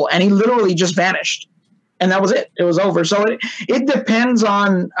simple, and he literally just vanished. And that was it. It was over. So it depends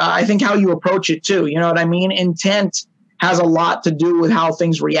on, I think, how you approach it too. You know what I mean? Intent has a lot to do with how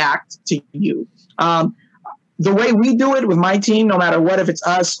things react to you. The way we do it with my team, no matter what, if it's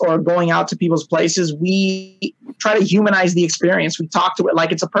us or going out to people's places, we try to humanize the experience. We talk to it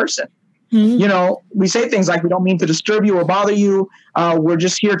like it's a person. Mm-hmm. We say things like, we don't mean to disturb you or bother you. We're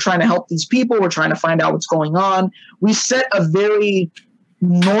just here trying to help these people. We're trying to find out what's going on. We set a very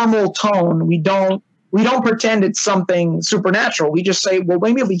normal tone. We don't pretend it's something supernatural. We just say, well,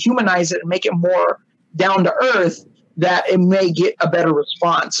 maybe if we humanize it and make it more down to earth, that it may get a better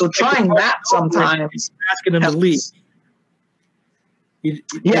response. So trying that sometimes. Asking them to leave.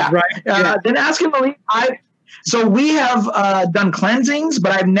 Yeah. Right. Then ask him to leave. So we have done cleansings,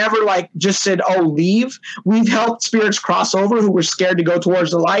 but I've never just said, oh, leave. We've helped spirits cross over who were scared to go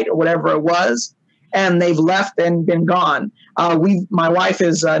towards the light or whatever it was, and they've left and been gone. My wife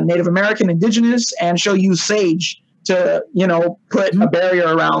is Native American, indigenous, and she'll use sage to, put a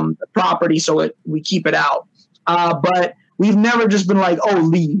barrier around the property so we keep it out. But we've never just been like, oh,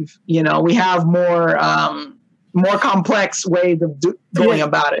 leave. We have more complex ways of going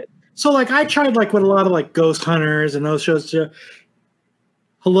about it. So I tried with a lot of ghost hunters and those shows to,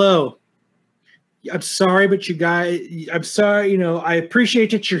 hello, I'm sorry, but you guys, I'm sorry, I appreciate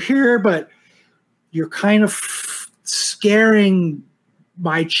that you're here, but you're kind of scaring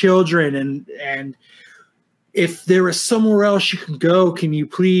my children. And if there is somewhere else you can go, can you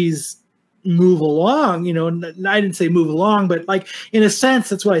please move along? And I didn't say move along, but in a sense,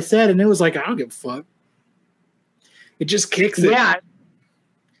 that's what I said. And it was I don't give a fuck. It just kicks it. Yeah.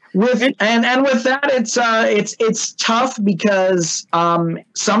 With that, it's tough because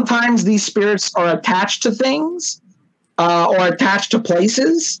sometimes these spirits are attached to things or attached to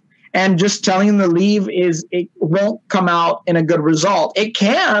places, And just telling them to leave it won't come out in a good result. It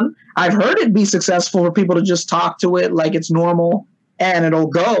can. I've heard it be successful for people to just talk to it like it's normal and it'll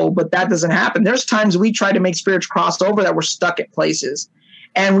go, but that doesn't happen. There's times we try to make spirits cross over that we're stuck at places,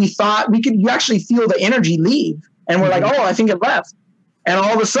 and we thought you actually feel the energy leave, and we're like, oh, I think it left. And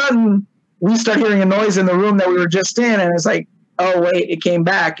all of a sudden we start hearing a noise in the room that we were just in, and it's like, oh, wait, it came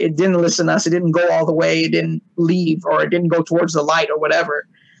back. It didn't listen to us. It didn't go all the way. It didn't leave, or it didn't go towards the light or whatever.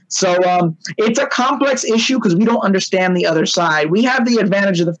 So it's a complex issue because we don't understand the other side. We have the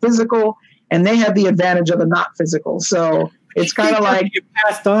advantage of the physical, and they have the advantage of the not physical. So it's kind of like you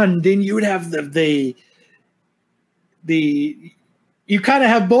passed on. Then you would have the you kind of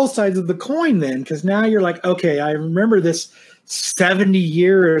have both sides of the coin then, because now you're like, okay, I remember this 70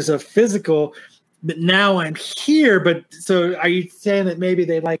 years of physical, but now I'm here. But so are you saying that maybe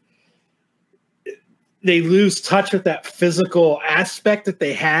they lose touch with that physical aspect that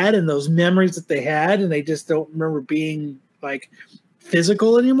they had and those memories that they had, and they just don't remember being like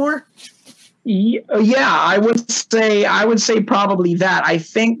physical anymore? Yeah, I would say probably that. I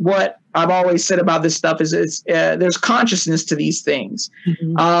think what I've always said about this stuff is there's consciousness to these things.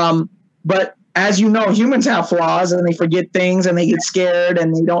 Mm-hmm. But as you know, humans have flaws, and they forget things, and they get scared,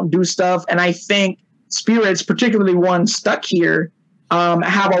 and they don't do stuff. And I think spirits, particularly ones stuck here,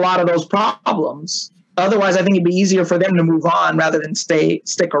 have a lot of those problems. Otherwise, I think it'd be easier for them to move on rather than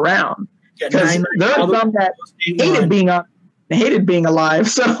stick around. Because there are some that hated being alive.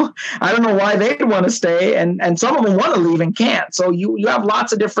 So I don't know why they'd want to stay. And some of them want to leave and can't. So you have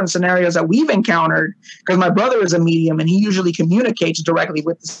lots of different scenarios that we've encountered, because my brother is a medium and he usually communicates directly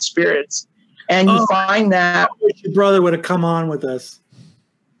with the spirits. And you find that I wish your brother would have come on with us.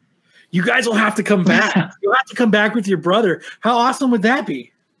 You guys will have to come back. You'll have to come back with your brother. How awesome would that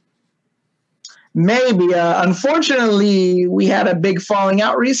be? Maybe. Unfortunately, we had a big falling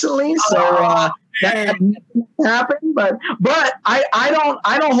out recently, so that happened. But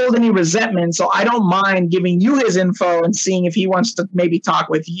I don't hold any resentment, so I don't mind giving you his info and seeing if he wants to maybe talk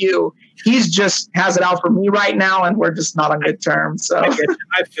with you. He's just has it out for me right now, and we're just not on good terms. So I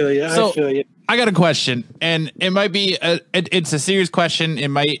feel you. I feel you. I got a question, and it might be it's a serious question. It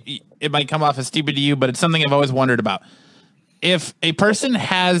might come off as stupid to you, but it's something I've always wondered about. If a person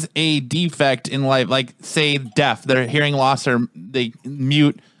has a defect in life, like say deaf, their hearing loss, or they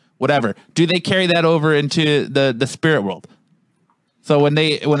mute, whatever, do they carry that over into the spirit world? So when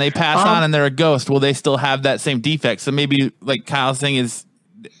they pass on and they're a ghost, will they still have that same defect? So maybe like Kyle's thing is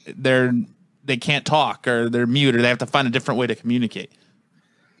they can't talk, or they're mute, or they have to find a different way to communicate.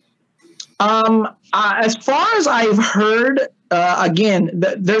 As far as I've heard, again,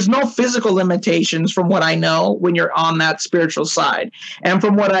 there's no physical limitations from what I know when you're on that spiritual side. And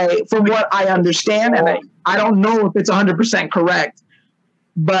from what I understand, and I don't know if it's 100% correct,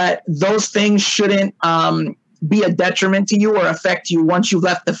 but those things shouldn't be a detriment to you or affect you once you've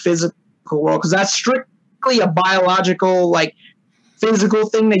left the physical world, because that's strictly a biological, like physical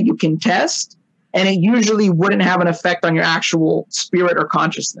thing that you can test. And it usually wouldn't have an effect on your actual spirit or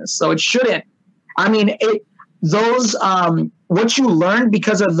consciousness. So it shouldn't. I mean, what you learned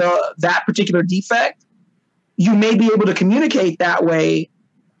because of that particular defect, you may be able to communicate that way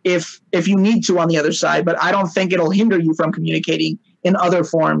if you need to on the other side. But I don't think it'll hinder you from communicating in other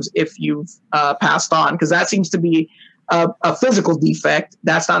forms if you've passed on, because that seems to be a physical defect.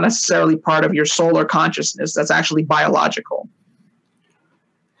 That's not necessarily part of your soul or consciousness. That's actually biological.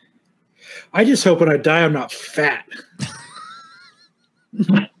 I just hope when I die, I'm not fat.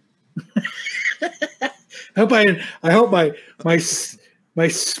 I hope my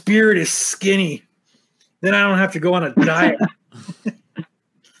spirit is skinny. Then I don't have to go on a diet.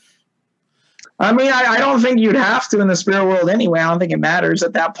 I mean, I don't think you'd have to in the spirit world anyway. I don't think it matters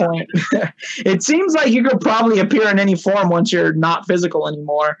at that point. It seems like you could probably appear in any form once you're not physical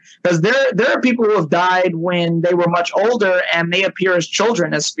anymore. Because there are people who have died when they were much older and they appear as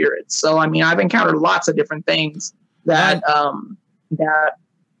children, as spirits. So, I mean, I've encountered lots of different things that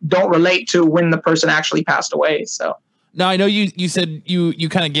don't relate to when the person actually passed away. So now I know you said you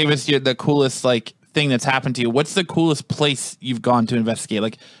kind of gave us the coolest like thing that's happened to you. What's the coolest place you've gone to investigate?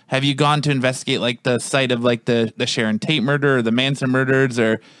 Like, have you gone to investigate like the site of like the Sharon Tate murder or the Manson murders,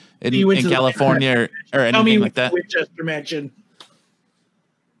 or in California or anything like that? Winchester Mansion.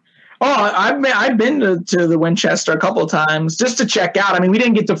 Oh, I've been to the Winchester a couple of times just to check out. I mean, we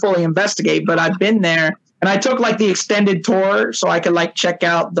didn't get to fully investigate, but I've been there, and I took like the extended tour so I could like check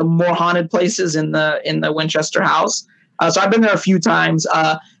out the more haunted places in the Winchester house. So I've been there a few times.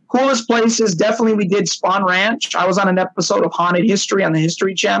 Coolest places, definitely we did Spawn Ranch. I was on an episode of Haunted History on the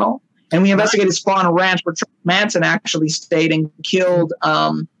History Channel, and we investigated Spawn Ranch where Charles Manson actually stayed and killed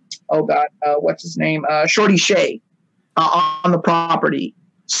what's his name? Shorty Shea on the property.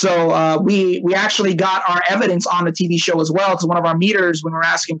 So we actually got our evidence on the TV show as well, because one of our meters, when we were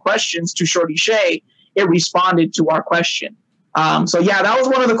asking questions to Shorty Shea, it responded to our question. So yeah, that was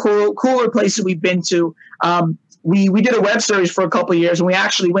one of the cooler places we've been to. We did a web series for a couple of years, and we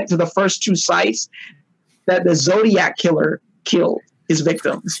actually went to the first 2 sites that the Zodiac killer killed his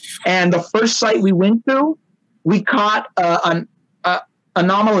victims. And the first site we went to, we caught an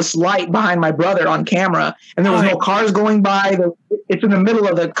anomalous light behind my brother on camera, and there was no cars going by. It's in the middle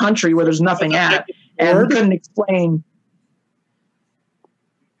of the country where there's nothing at, and we couldn't explain.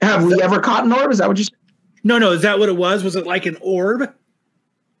 Have we ever caught an orb? Is that what you said? No. Is that what it was? Was it like an orb?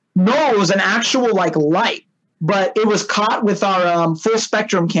 No, it was an actual light, but it was caught with our full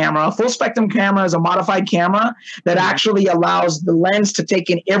spectrum camera. A full spectrum camera is a modified camera that actually allows the lens to take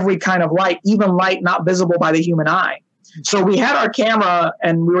in every kind of light, even light not visible by the human eye. So we had our camera,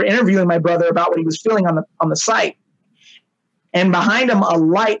 and we were interviewing my brother about what he was feeling on the site. And behind him, a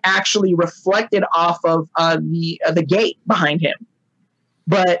light actually reflected off of the gate behind him.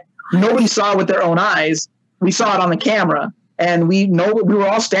 But nobody saw it with their own eyes. We saw it on the camera, and we were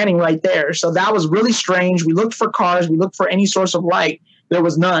all standing right there. So that was really strange. We looked for cars. We looked for any source of light. There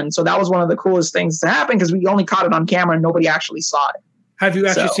was none. So that was one of the coolest things to happen, because we only caught it on camera and nobody actually saw it. Have you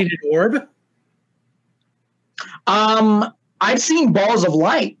actually seen an orb? I've seen balls of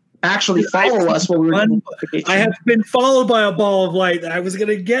light actually follow us while we were doing I have been followed by a ball of light. I was going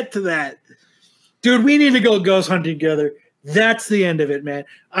to get to that. Dude, we need to go ghost hunting together. That's the end of it, man.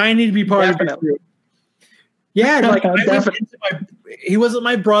 I need to be part of the group. Yeah, he wasn't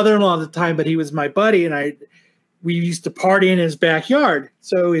my brother-in-law at the time, but he was my buddy, and we used to party in his backyard.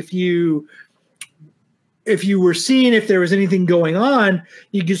 So if you were seeing if there was anything going on,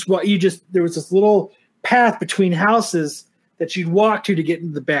 there was this little path between houses that you'd walk to get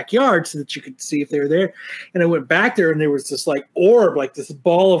into the backyard so that you could see if they were there. And I went back there, and there was this orb, this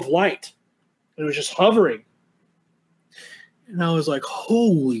ball of light. It was just hovering. And I was like,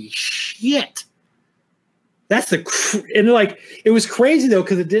 holy shit. That's it was crazy though,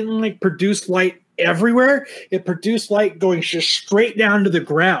 because it didn't produce light everywhere. It produced light going just straight down to the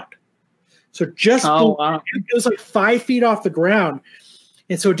ground. So wow. It was 5 feet off the ground.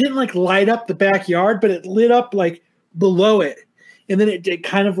 And so it didn't light up the backyard, but it lit up below it. And then it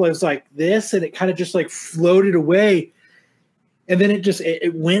kind of was like this, and it kind of just floated away. And then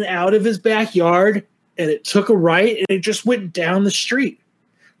it went out of his backyard, and it took a right, and it just went down the street.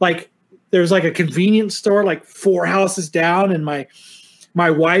 There was a convenience store 4 houses down, and my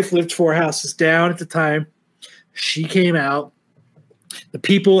wife lived 4 houses down at the time. She came out. The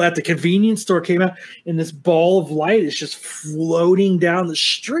people at the convenience store came out, and this ball of light is just floating down the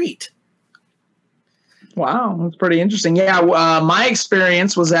street. Wow, that's pretty interesting. Yeah, my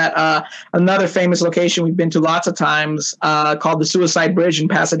experience was at another famous location we've been to lots of times called the Suicide Bridge in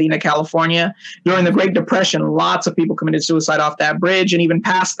Pasadena, California. During the Great Depression, lots of people committed suicide off that bridge, and even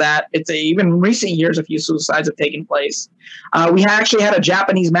past that, even in recent years, a few suicides have taken place. We actually had a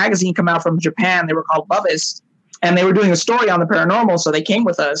Japanese magazine come out from Japan. They were called Loveist, and they were doing a story on the paranormal, so they came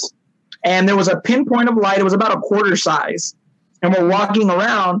with us. And there was a pinpoint of light. It was about a quarter size. And we're walking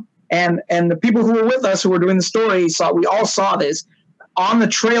around, and the people who were with us who were doing the story we all saw this. On the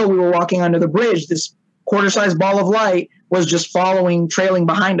trail we were walking under the bridge, this quarter-sized ball of light was just trailing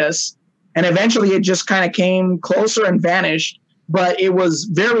behind us. And eventually it just kind of came closer and vanished. But it was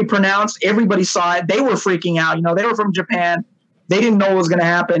very pronounced. Everybody saw it. They were freaking out. They were from Japan. They didn't know what was going to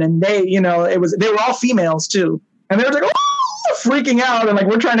happen. And they were all females too. And they were freaking out. And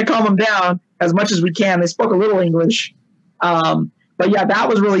we're trying to calm them down as much as we can. They spoke a little English. But yeah, that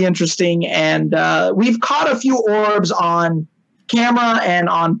was really interesting. And we've caught a few orbs on camera and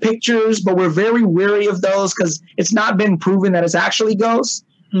on pictures, but we're very wary of those because it's not been proven that it's actually ghosts.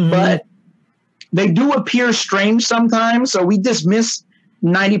 Mm-hmm. But they do appear strange sometimes. So we dismiss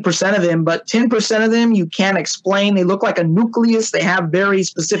 90% of them, but 10% of them you can't explain. They look like a nucleus. They have very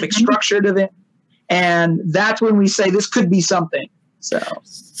specific structure to them. And that's when we say this could be something.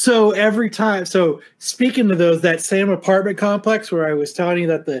 So every time, speaking of those, that same apartment complex where I was telling you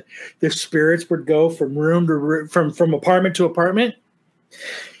that the spirits would go from room to room, from apartment to apartment,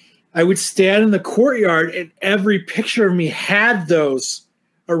 I would stand in the courtyard, and every picture of me had those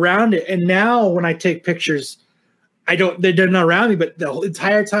around it. And now when I take pictures, they're not around me, but the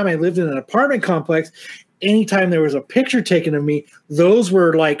entire time I lived in an apartment complex, anytime there was a picture taken of me, those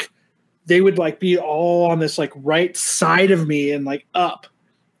were they would be all on this right side of me and up.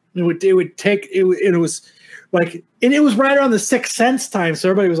 It was right around the Sixth Sense time. So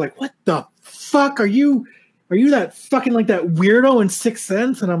everybody was like, "What the fuck are you are you that fucking like that weirdo in Sixth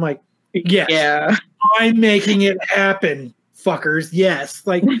Sense? And I'm like, yes, Yeah. I'm making it happen, fuckers. Yes.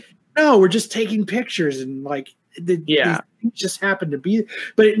 Like, no, we're just taking pictures and like, these things just happened to be,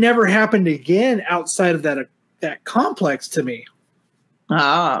 but it never happened again outside of that complex to me.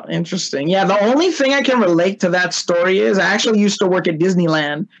 Ah, interesting. Yeah, the only thing I can relate to that story is I actually used to work at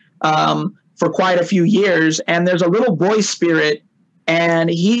Disneyland for quite a few years, and there's a little boy spirit, and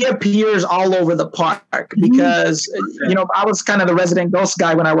he appears all over the park because, I was kind of the resident ghost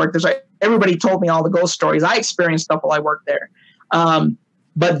guy when I worked there. So everybody told me all the ghost stories. I experienced stuff while I worked there.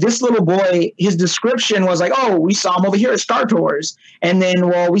 But this little boy, his description was like, oh, we saw him over here at Star Tours. And then,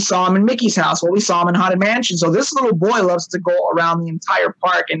 we saw him in Mickey's house. We saw him in Haunted Mansion. So this little boy loves to go around the entire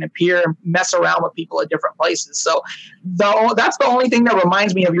park and appear and mess around with people at different places. So that's the only thing that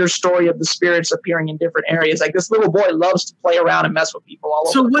reminds me of your story of the spirits appearing in different areas. Like this little boy loves to play around and mess with people all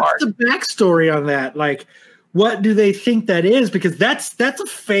over the park. So what's the backstory on that? Like, what do they think that is? Because that's a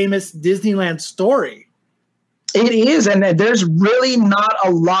famous Disneyland story. It is, and there's really not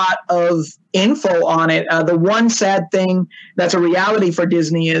a lot of info on it. The one sad thing that's a reality for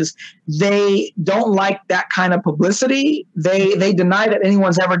Disney is they don't like that kind of publicity. They deny that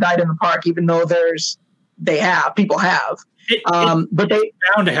anyone's ever died in the park, even though people have. But they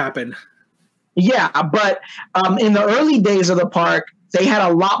bound to happen. Yeah, but in the early days of the park, they had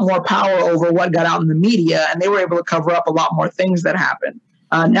a lot more power over what got out in the media, and they were able to cover up a lot more things that happened.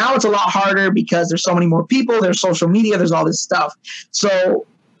 Now it's a lot harder because there's so many more people, there's social media, there's all this stuff. So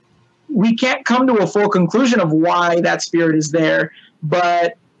we can't come to a full conclusion of why that spirit is there.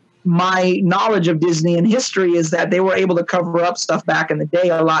 But my knowledge of Disney and history is that they were able to cover up stuff back in the day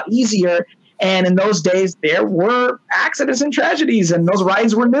a lot easier. And in those days, there were accidents and tragedies, and those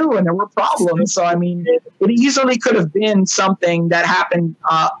rides were new, and there were problems. So, I mean, it easily could have been something that happened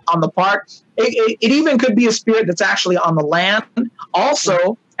on the park. It even could be a spirit that's actually on the land.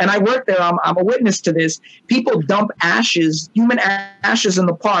 Also, and I work there, I'm a witness to this, people dump human ashes in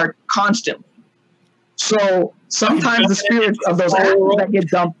the park constantly. So sometimes the spirits of those ashes that get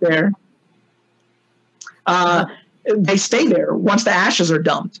dumped there, they stay there once the ashes are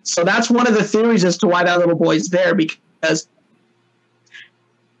dumped. So that's one of the theories as to why that little boy's there, because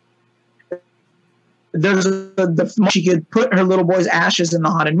she could put her little boy's ashes in the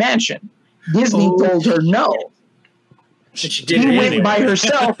Haunted Mansion. Disney told her no. She went by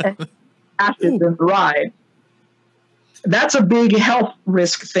herself and ashes in the ride. That's a big health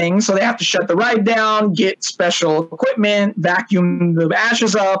risk thing. So they have to shut the ride down, get special equipment, vacuum the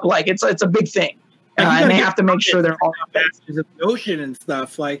ashes up. Like it's a big thing. And they have to make sure they're all ashes of the ocean and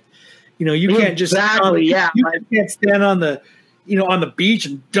stuff. Like, you can't just you can't stand on the on the beach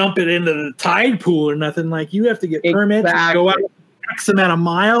and dump it into the tide pool or nothing. Like you have to get permits and go out X amount of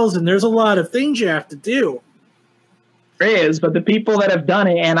miles, and there's a lot of things you have to do. There is, but the people that have done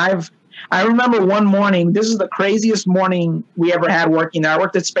it, and I remember one morning, this is the craziest morning we ever had working there. I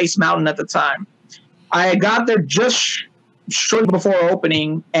worked at Space Mountain at the time. I got there just shortly before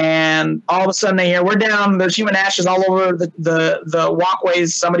opening, and all of a sudden I hear, we're down, there's human ashes all over the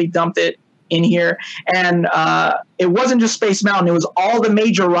walkways. Somebody dumped it in here. And it wasn't just Space Mountain. It was all the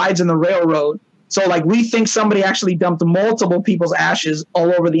major rides in the railroad. So like we think somebody actually dumped multiple people's ashes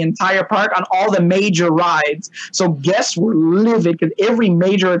all over the entire park on all the major rides. So guests were livid because every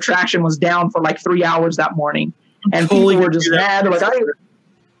major attraction was down for like 3 hours that morning. And people were just mad. They're like,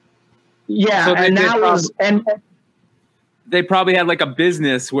 they probably had like a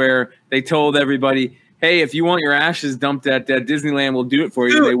business where they told everybody, hey, if you want your ashes dumped at Disneyland, we'll do it for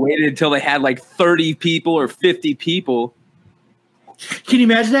you. Dude. They waited until they had like 30 people or 50 people. Can you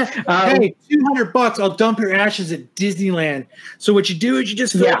imagine that? Hey, $200, I'll dump your ashes at Disneyland. So what you do is you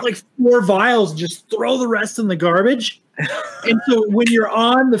just fill up like 4 vials and just throw the rest in the garbage. And so when you're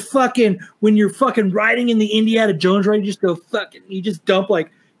fucking riding in the Indiana Jones ride, you just dump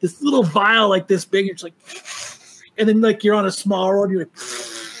like this little vial like this big. It's like, and then like you're on a small road. You're like,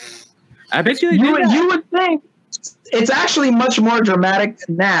 I bet you would think. It's actually much more dramatic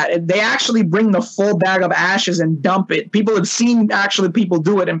than that. They actually bring the full bag of ashes and dump it. People have seen actually people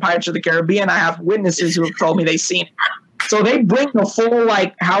do it in Pirates of the Caribbean. I have witnesses who have told me they've seen it. So they bring the full,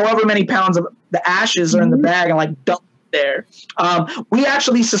 like, however many pounds of the ashes are in the bag and, like, dump it there. We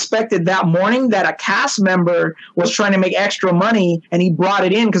actually suspected that morning that a cast member was trying to make extra money, and he brought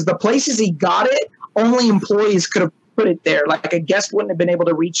it in because the places he got it, only employees could have put it there. Like a guest wouldn't have been able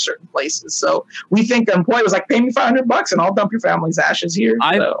to reach certain places. So we think the employee was like, pay me $500 and I'll dump your family's ashes here.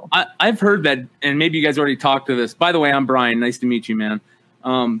 I've heard that, and maybe you guys already talked to this. By the way, I'm Brian. Nice to meet you, man.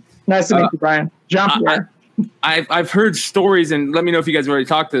 Nice to meet you, Brian. I've heard stories, and let me know if you guys already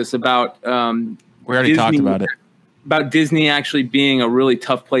talked to this about We already talked about it. About Disney actually being a really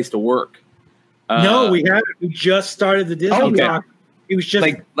tough place to work. No, we haven't. We just started the Disney okay. talk. It was just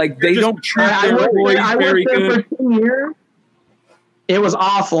like they don't treat I their employees worked very there good. for 10 years. It was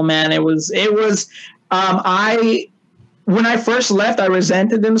awful, man. It was. When I first left, I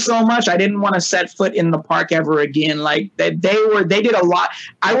resented them so much. I didn't want to set foot in the park ever again. Like they did a lot.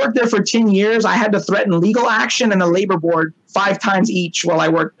 I worked there for 10 years. I had to threaten legal action and the labor board 5 times each while I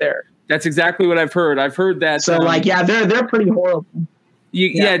worked there. That's exactly what I've heard. I've heard that. So they're pretty horrible.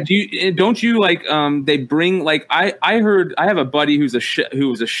 Don't you like they bring like I heard I have a buddy who's a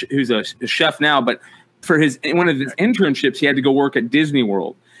chef now, but for one of his internships he had to go work at Disney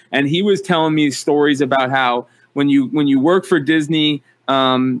World, and he was telling me stories about how when you work for Disney,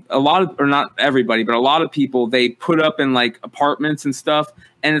 a lot of, or not everybody, but a lot of people, they put up in like apartments and stuff,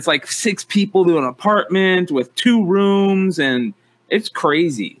 and it's like 6 people to an apartment with 2 rooms, and it's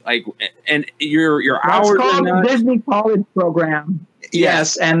crazy. Like, and your That's hours called the Disney College Program.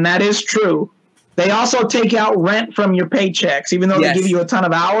 Yes, and that is true. They also take out rent from your paychecks, even though they give you a ton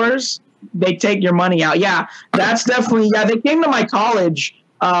of hours. They take your money out. Yeah, that's definitely. Yeah, they came to my college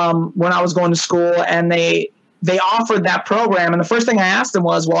when I was going to school, and they offered that program. And the first thing I asked them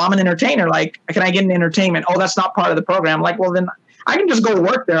was, "Well, I'm an entertainer. Like, can I get an entertainment?" "Oh, that's not part of the program." I'm like, well, then I can just go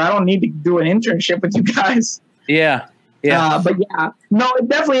work there. I don't need to do an internship with you guys. Yeah. But yeah, no, it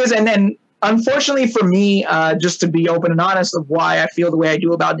definitely is. And then unfortunately for me, just to be open and honest of why I feel the way I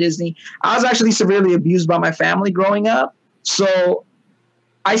do about Disney, I was actually severely abused by my family growing up. So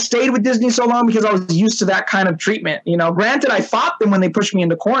I stayed with Disney so long because I was used to that kind of treatment. You know, granted, I fought them when they pushed me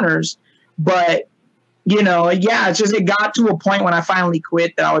into corners, but it's just, it got to a point when I finally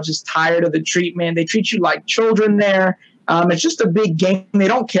quit that I was just tired of the treatment. They treat you like children there. It's just a big game. They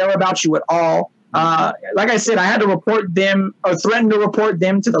don't care about you at all. Like I said, I had to report them or threaten to report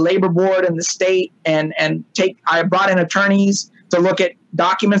them to the labor board and the state, and I brought in attorneys to look at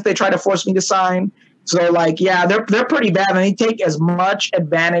documents they try to force me to sign. So they're pretty bad, and they take as much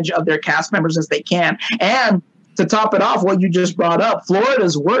advantage of their cast members as they can. And to top it off, what you just brought up,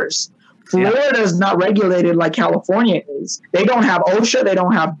 Florida's worse. Florida is not regulated like California is. They don't have OSHA. They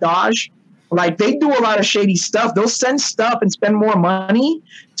don't have DOJ. Like, they do a lot of shady stuff. They'll send stuff and spend more money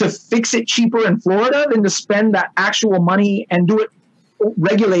to fix it cheaper in Florida than to spend that actual money and do it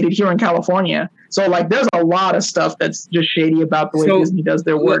regulated here in California. So, there's a lot of stuff that's just shady about the way Disney does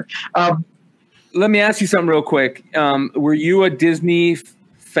their work. Let me ask you something real quick. Were you a Disney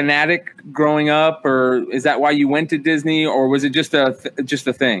fanatic growing up, or is that why you went to Disney, or was it just a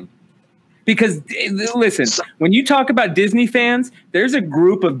thing? Because listen, when you talk about Disney fans, there's a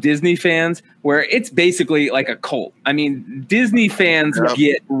group of Disney fans where it's basically like a cult. I mean, Disney fans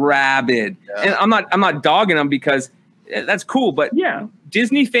get rabid, and I'm not dogging them because that's cool. But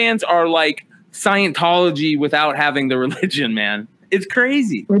Disney fans are like Scientology without having the religion, man. It's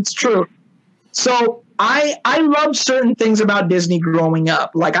crazy. It's true. So I loved certain things about Disney growing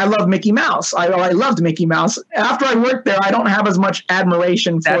up. Like, I love Mickey Mouse. I loved Mickey Mouse. After I worked there, I don't have as much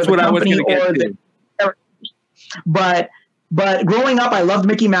admiration for the company or the characters. But growing up, I loved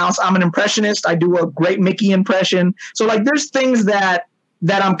Mickey Mouse. I'm an impressionist. I do a great Mickey impression. So there's things that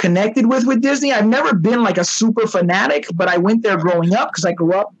I'm connected with Disney. I've never been like a super fanatic, but I went there growing up because I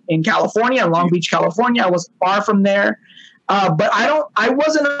grew up in California, Long Beach, California. I wasn't far from there. But I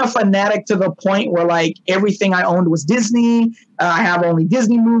wasn't a fanatic to the point where everything I owned was Disney. I have only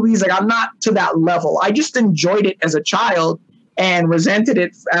Disney movies. I'm not to that level. I just enjoyed it as a child and resented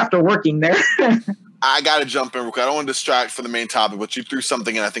it after working there. I got to jump in real quick. I don't want to distract from the main topic, but you threw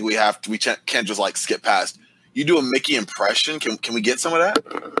something in. I think we can't just skip past. You do a Mickey impression. Can we get some of that?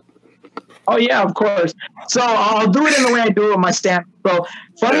 Oh, yeah, of course. So I'll do it in the way I do it with my stand. So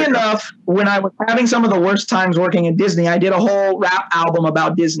funny enough, when I was having some of the worst times working at Disney, I did a whole rap album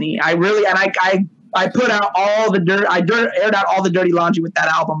about Disney. I put out all the dirt. I aired out all the dirty laundry with that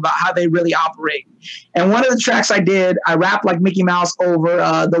album about how they really operate. And one of the tracks I did, I rapped like Mickey Mouse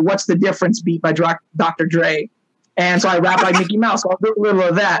over the What's the Difference beat by Dr. Dre. And so I rap like Mickey Mouse. So I'll do a little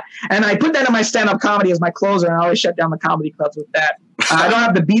of that. And I put that in my stand-up comedy as my closer, and I always shut down the comedy clubs with that. I don't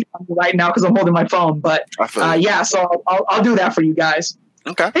have the beat on right now because I'm holding my phone. But so I'll do that for you guys.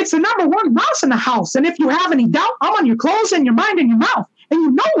 Okay. It's the number one mouse in the house. And if you have any doubt, I'm on your clothes and your mind and your mouth. And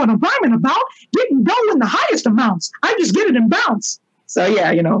you know what I'm rhyming about. Getting dough in the highest amounts. I just get it and bounce. So,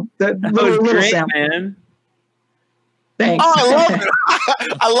 yeah, the little sample. Man. Thanks. Oh, I love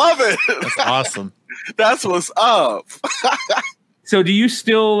it. I love it. That's awesome. That's what's up. So do you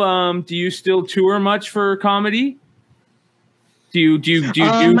still tour much for comedy? Do you do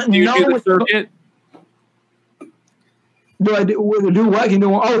the circuit? Do I do what? Can do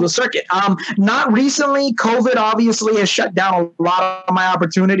the circuit. Not recently. COVID obviously has shut down a lot of my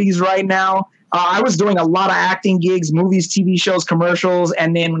opportunities right now. I was doing a lot of acting gigs, movies, TV shows, commercials,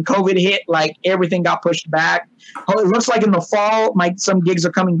 and then when COVID hit, like everything got pushed back. It looks like in the fall, some gigs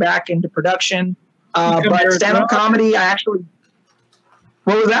are coming back into production. But stand-up comedy, I actually.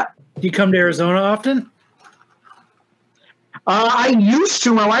 What was that? Do you come to Arizona often? I used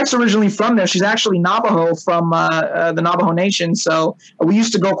to. My wife's originally from there. She's actually Navajo from the Navajo Nation. So we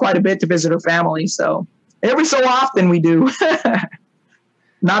used to go quite a bit to visit her family. So every so often we do.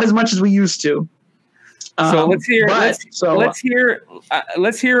 Not as much as we used to. So let's hear.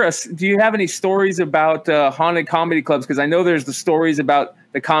 Let's hear us. Do you have any stories about haunted comedy clubs? Because I know there's the stories about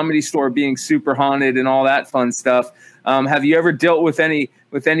the Comedy Store being super haunted and all that fun stuff. Have you ever dealt with any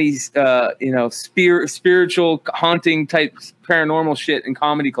spiritual haunting type paranormal shit in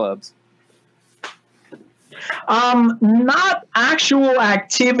comedy clubs? Not actual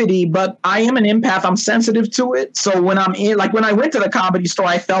activity, but I am an empath. I'm sensitive to it. So when I'm in, like when I went to the Comedy Store,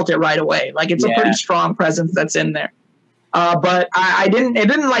 I felt it right away. Like it's a pretty strong presence that's in there. But it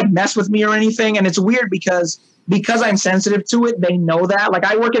didn't like mess with me or anything. And it's weird because I'm sensitive to it. They know that. Like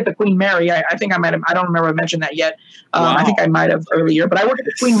I work at the Queen Mary. I think I might have, I don't remember if I mentioned that yet. Wow. I think I might have earlier, but I work at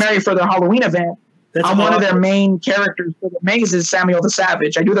the Queen Mary for their Halloween event. That's I'm one of their awesome. main characters for the maze is Samuel the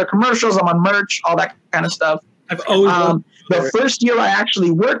Savage. I do their commercials. I'm on merch, all that kind of stuff. I've always The first year I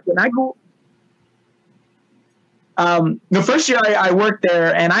actually worked, when I grew, the first year I worked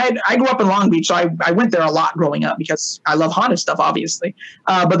there, and I grew up in Long Beach, so I went there a lot growing up because I love haunted stuff, obviously.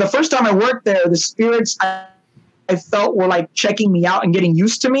 But the first time I worked there, the spirits I felt were like checking me out and getting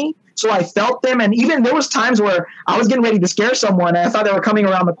used to me. So I felt them, and even there was times where I was getting ready to scare someone, and I thought they were coming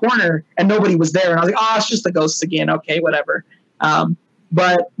around the corner, and nobody was there, and I was like, "Oh, it's just the ghosts again." Okay, whatever.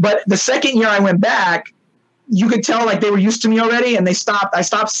 But the second year I went back, you could tell like they were used to me already, and they stopped. I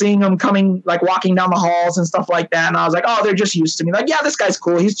stopped seeing them coming, like walking down the halls and stuff like that, and I was like, "Oh, they're just used to me." Like, yeah, this guy's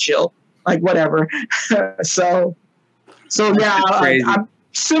cool. He's chill. Like, whatever. so yeah, I'm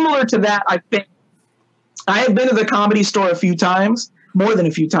similar to that. I think I have been to the Comedy Store a few times. More than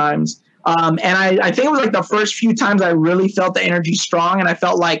a few times. And I think it was like the first few times I really felt the energy strong. And I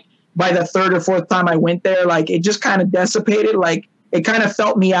felt like by the third or fourth time I went there, like it just kind of dissipated. Like it kind of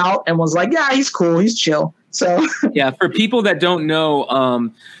felt me out and was like, yeah, he's cool. He's chill. So yeah, for people that don't know,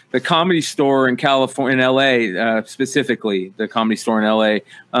 the Comedy Store in California, in LA, specifically the Comedy Store in LA,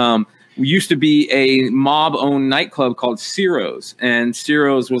 used to be a mob-owned nightclub called Ciro's, and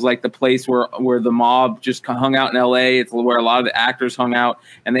Ciro's was like the place where the mob just hung out in LA. It's where a lot of the actors hung out,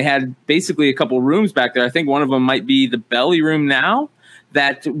 and they had basically a couple rooms back there. I think one of them might be the Belly Room now.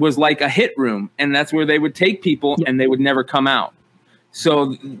 That was like a hit room, and that's where they would take people, and they would never come out.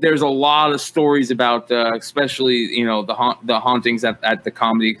 So there's a lot of stories about, especially the hauntings at the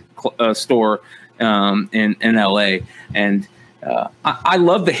Comedy Store in LA, and. I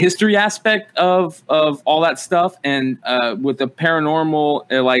love the history aspect of all that stuff, and with the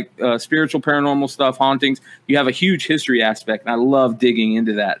paranormal, spiritual paranormal stuff, hauntings, you have a huge history aspect, and I love digging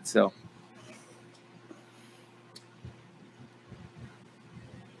into that. So,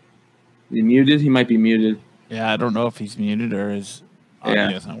 is he muted? He might be muted. Yeah, I don't know if he's muted or his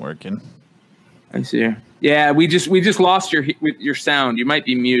audio isn't working. I see here. Yeah, we just lost your sound. You might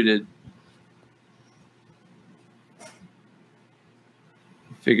be muted.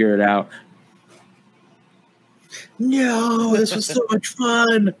 Figure it out. No, this was so much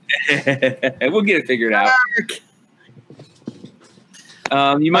fun. We'll get it figured out.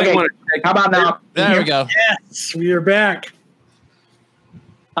 You might want to check. How about now? There we go. Yes, we are back.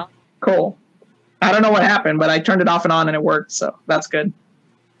 Cool. I don't know what happened, but I turned it off and on and it worked. So that's good.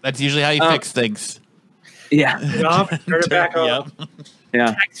 That's usually how you fix things. Yeah. Turn it off, turn it back on. Yep.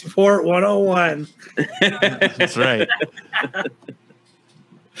 Yeah. Tech support 101. That's right.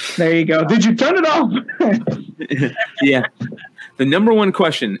 There you go. Did you turn it off? Yeah. The number one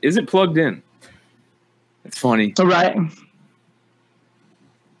question, is it plugged in? It's funny. All right.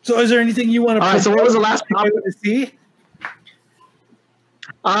 So is there anything you want to All right, so what was the last topic to see?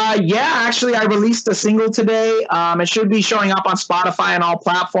 Yeah, actually, I released a single today. It should be showing up on Spotify and all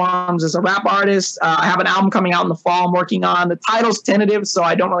platforms. As a rap artist, I have an album coming out in the fall I'm working on. The title's tentative, so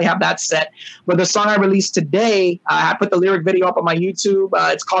I don't really have that set. But the song I released today, I put the lyric video up on my YouTube.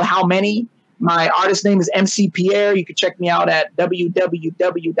 It's called How Many. My artist name is MC Pierre. You can check me out at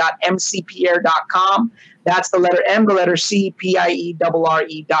www.mcpierre.com. That's the letter M, the letter C,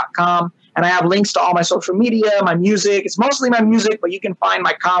 PIERRE.com. And I have links to all my social media, my music. It's mostly my music, but you can find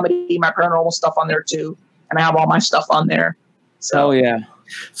my comedy, my paranormal stuff on there too. And I have all my stuff on there. So yeah.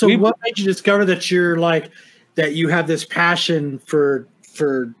 So what made you discover that you're like that you have this passion for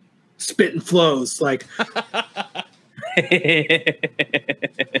spitting flows. Like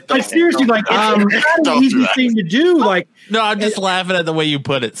seriously, like it's not an easy thing to do. Like, No, I'm just laughing at the way you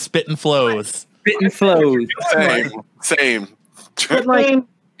put it. Spitting flows. Spitting flows. Same. But like,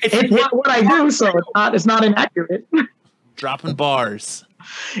 it's not what I do, so it's not inaccurate. Dropping bars.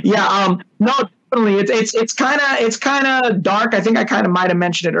 Yeah, no, definitely. It's kind of dark. I think I kind of might have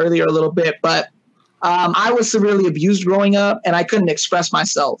mentioned it earlier a little bit, but I was severely abused growing up, and I couldn't express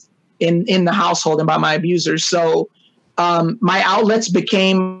myself in the household and by my abusers. So my outlets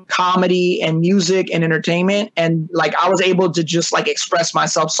became comedy and music and entertainment, and like I was able to just like express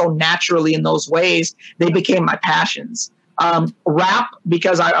myself so naturally in those ways. They became my passions. Rap,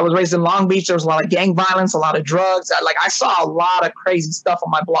 because I was raised in Long Beach. There was a lot of gang violence, a lot of drugs. I saw a lot of crazy stuff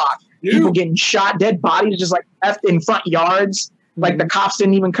on my block. People getting shot, dead bodies just like left in front yards. Like the cops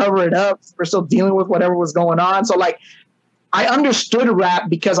didn't even cover it up. We're still dealing with whatever was going on. So like I understood rap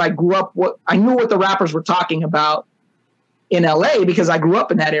because I grew up. I knew what the rappers were talking about in LA because I grew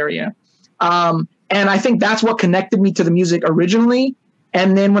up in that area. And I think that's what connected me to the music originally.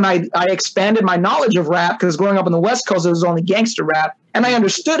 And then when I expanded my knowledge of rap, because growing up on the West Coast, it was only gangster rap, and I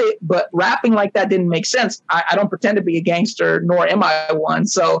understood it, but rapping like that didn't make sense. I don't pretend to be a gangster, nor am I one.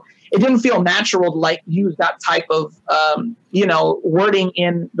 So it didn't feel natural to like use that type of, wording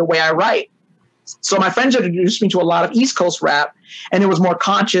in the way I write. So my friends introduced me to a lot of East Coast rap, and it was more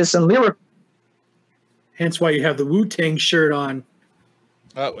conscious and lyrical. Hence why you have the Wu-Tang shirt on.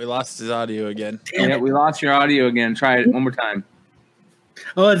 Oh, we lost his audio again. Yeah, we lost your audio again. Try it one more time.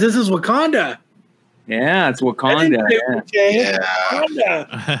 Oh, this is Wakanda. Yeah, it's Wakanda. Yeah.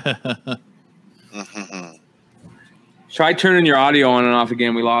 Wakanda. Mhm. Try turning your audio on and off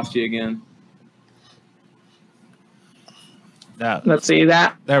again. We lost you again. Yeah. Let's see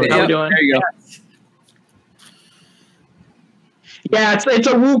that. There we How go. we doing? There you go. Yeah, it's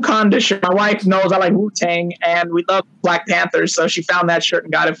a Wakanda shirt. My wife knows I like Wu-Tang, and we love Black Panthers, so she found that shirt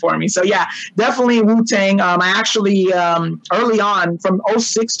and got it for me. So yeah, definitely Wu-Tang. I actually early on from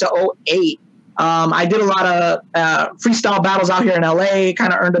 06 to 08, I did a lot of freestyle battles out here in LA.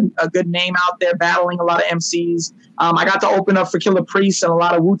 Kind of earned a good name out there, battling a lot of MCs. I got to open up for Killer Priest and a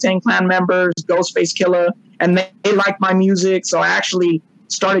lot of Wu-Tang Clan members, Ghostface Killer, and they liked my music. So I actually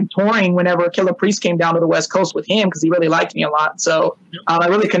started touring whenever Killer Priest came down to the West Coast with him because he really liked me a lot. So I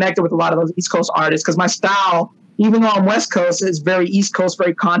really connected with a lot of those East Coast artists because my style, even though I'm West Coast, is very East Coast,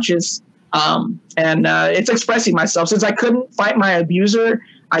 very conscious. And it's expressing myself. Since I couldn't fight my abuser,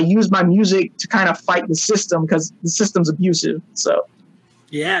 I used my music to kind of fight the system because the system's abusive. So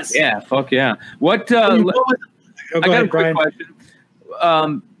Yes. Yeah, fuck yeah. What? Oh, I go got ahead, a quick Brian.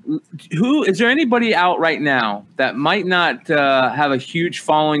 question. Who is there anybody out right now that might not have a huge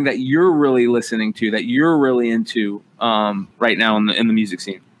following that you're really listening to, that you're really into right now in the music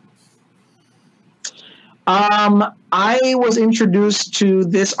scene? I was introduced to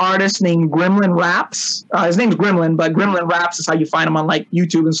this artist named Gremlin Raps. His name's Gremlin, but Gremlin Raps is how you find him on like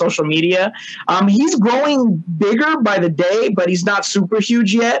YouTube and social media. He's growing bigger by the day, but he's not super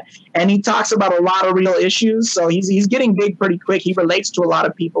huge yet. And he talks about a lot of real issues. So he's getting big pretty quick. He relates to a lot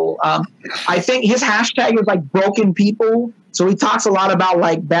of people. I think his hashtag is like broken people. So he talks a lot about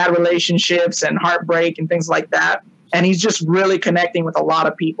like bad relationships and heartbreak and things like that. And he's just really connecting with a lot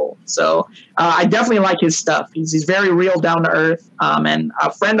of people. So I definitely like his stuff. He's very real, down to earth. And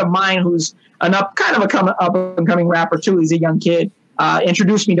a friend of mine who's up and coming rapper too. He's a young kid.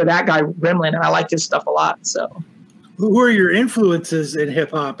 Introduced me to that guy Gremlin, and I liked his stuff a lot. So Who are your influences in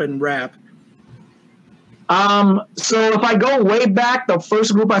hip hop and rap? So if I go way back, the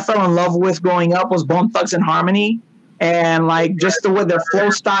first group I fell in love with growing up was Bone Thugs and Harmony, and like just the way their flow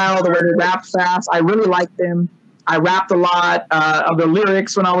style, the way they rap fast. I really liked them. I rapped a lot of the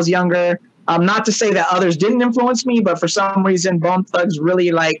lyrics when I was younger. Not to say that others didn't influence me, but for some reason, Bone Thugs really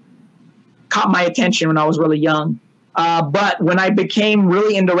like caught my attention when I was really young. But when I became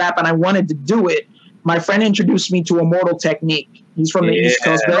really into rap and I wanted to do it, my friend introduced me to Immortal Technique. He's from the East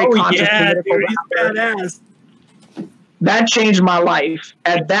Coast, very conscious political dude, he's rapper. badass. That changed my life.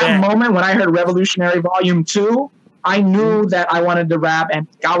 At that moment, when I heard Revolutionary Volume 2, I knew that I wanted to rap, and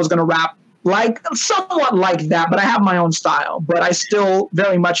I was going to rap like somewhat like that, but I have my own style. But I still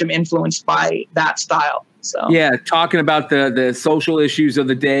very much am influenced by that style. So yeah, talking about the social issues of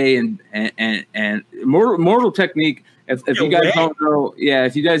the day and Mortal Technique. If you guys don't know,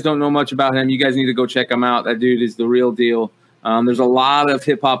 if you guys don't know much about him, you guys need to go check him out. That dude is the real deal. There's a lot of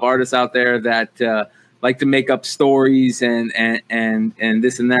hip hop artists out there that like to make up stories and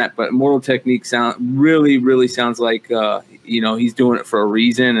this and that. But Immortal Technique really sounds like he's doing it for a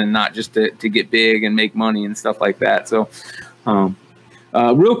reason and not just to get big and make money and stuff like that. So,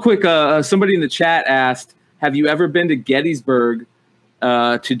 real quick, somebody in the chat asked, "Have you ever been to Gettysburg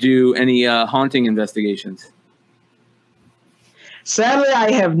to do any haunting investigations?" Sadly,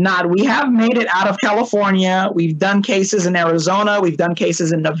 I have not. We have made it out of California. We've done cases in Arizona. We've done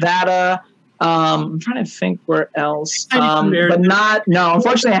cases in Nevada. I'm trying to think where else. But not, no,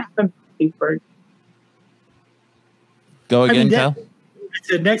 unfortunately, I haven't been to Gettysburg. Go again, Cal. I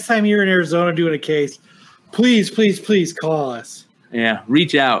said, next time you're in Arizona doing a case, please call us. Yeah,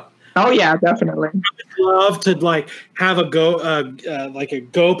 reach out. Oh, yeah, definitely. I would love to have a GoPro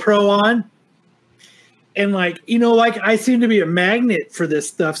on. And I seem to be a magnet for this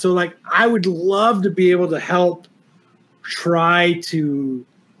stuff. So I would love to be able to help try to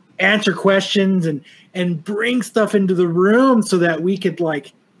answer questions and bring stuff into the room so that we could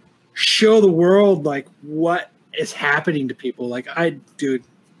show the world what is happening to people.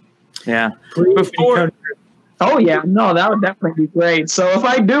 Yeah. Before. Oh, yeah. No, that would definitely be great. So if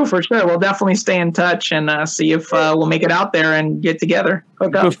I do, for sure, we'll definitely stay in touch and see if we'll make it out there and get together.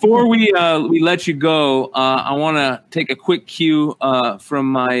 Before we let you go, I want to take a quick cue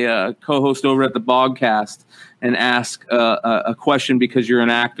from my co-host over at the Bogcast and ask a question because you're an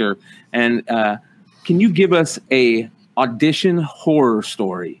actor. And can you give us a audition horror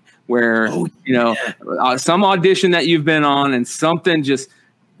story where, some audition that you've been on and something just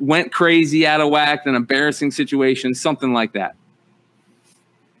went crazy, out of whack, an embarrassing situation, something like that?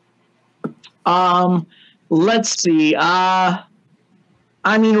 Let's see.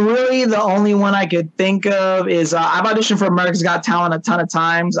 Really, the only one I could think of is I've auditioned for America's Got Talent a ton of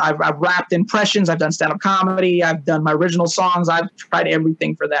times. I've rapped impressions. I've done stand-up comedy. I've done my original songs. I've tried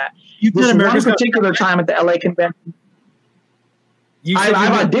everything for that. You've done One particular time at the LA convention,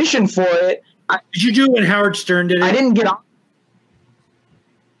 I've auditioned for it. Did you do it when Howard Stern did it? I didn't get on.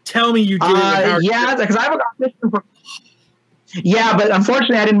 Tell me you did it. Yeah, because I have auditioned for. Yeah, but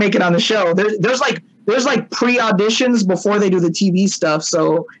unfortunately, I didn't make it on the show. There's pre-auditions before they do the TV stuff,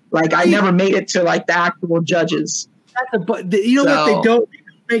 so I never made it to the actual judges. What they don't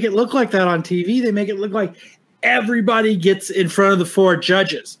make it look like that on TV. They make it look like everybody gets in front of the 4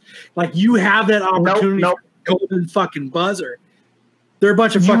 judges. You have that opportunity for golden fucking buzzer. They're a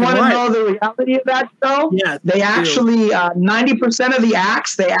bunch of fucking liars. You want to know the reality of that, though? Yeah. They actually, 90% of the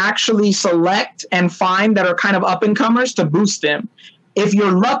acts, they actually select and find that are kind of up-and-comers to boost them. If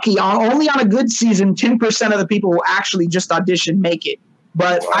you're lucky, only on a good season, 10% of the people who actually just audition make it.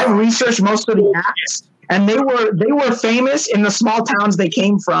 But I researched most of the acts, and they were famous in the small towns they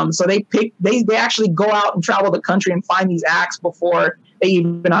came from. So they actually go out and travel the country and find these acts before they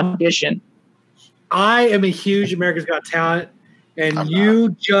even audition. I am a huge America's Got Talent. And I'm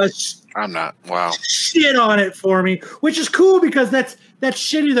not. Wow. Shit on it for me, which is cool because that's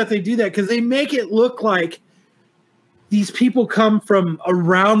shitty that they do that because they make it look like these people come from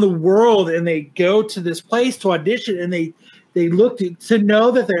around the world and they go to this place to audition and they look to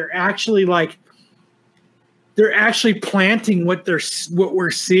know that they're actually planting what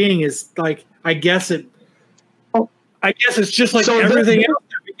we're seeing is I guess it's just everything else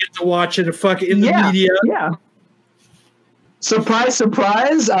that we get to watch in the media. Yeah. Surprise,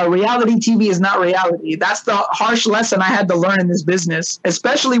 surprise, reality TV is not reality. That's the harsh lesson I had to learn in this business,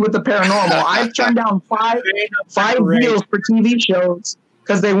 especially with the paranormal. I've turned down five deals for TV shows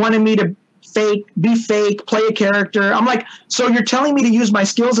because they wanted me to be fake, play a character. I'm like, so you're telling me to use my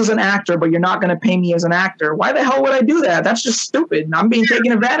skills as an actor, but you're not going to pay me as an actor. Why the hell would I do that? That's just stupid. I'm being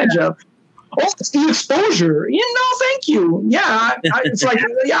taken advantage of. Oh, it's the exposure. Thank you. Yeah, it's I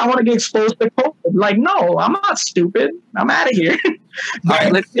want to get exposed to COVID. No, I'm not stupid. I'm out of here.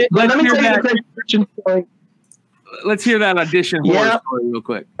 Let me tell you the audition story. Let's hear that audition horror story real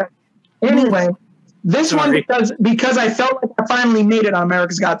quick. Anyway, this one because I felt like I finally made it on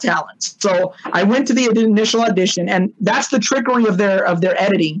America's Got Talent. So I went to the initial audition, and that's the trickery of their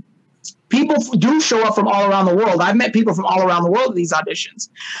editing. People do show up from all around the world. I've met people from all around the world at these auditions,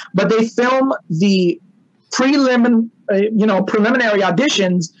 but they film the preliminary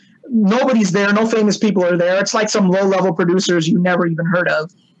auditions. Nobody's there. No famous people are there. It's like some low-level producers you never even heard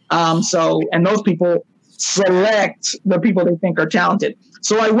of. And those people select the people they think are talented.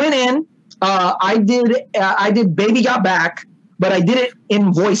 So I went in. I did Baby Got Back, but I did it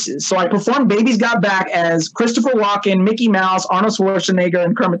in voices. So I performed Baby's Got Back as Christopher Walken, Mickey Mouse, Arnold Schwarzenegger,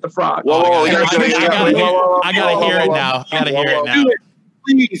 and Kermit the Frog. I gotta hear it now.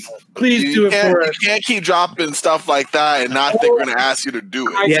 Please do it for us. You can't keep dropping stuff like that and not think we're going to ask you to do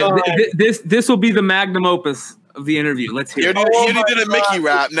it. Yeah, this will be the magnum opus of the interview. Let's hear it. You did a Mickey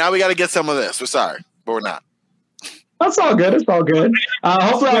rap. Now we got to get some of this. We're sorry, but we're not. That's all good. It's all good.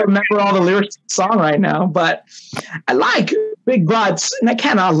 Hopefully, I remember all the lyrics to the song right now. But I like big butts, and I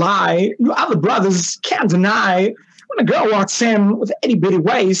cannot lie. You other brothers can't deny. When a girl walks in with an itty bitty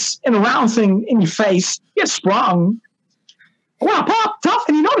waist and a round thing in your face, you're sprung. Wow, pop tough,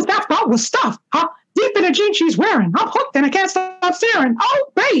 and you notice that butt was stuffed, huh? Deep in the jeans she's wearing. I'm hooked and I can't stop staring.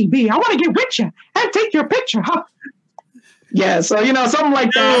 Oh, baby, I want to get with you and take your picture, huh? Yeah, so, something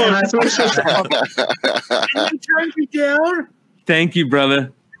like that. And that's what it's just Can you turn me down? Thank you,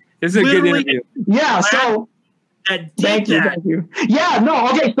 brother. This is a good interview. Yeah, so thank you. Yeah, no,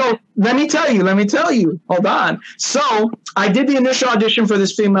 okay, so let me tell you. Hold on. So I did the initial audition for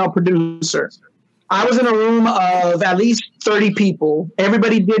this female producer. I was in a room of at least 30 people.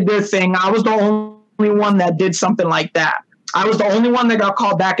 Everybody did their thing. I was the only one that did something like that. I was the only one that got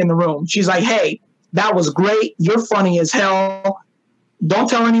called back in the room. She's like, hey, that was great. You're funny as hell. Don't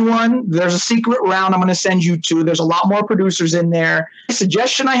tell anyone. There's a secret round I'm going to send you to. There's a lot more producers in there.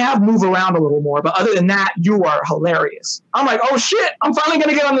 Suggestion I have, move around a little more. But other than that, you are hilarious. I'm like, oh, shit. I'm finally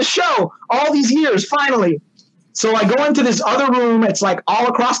going to get on the show. All these years, finally. So I go into this other room. It's like all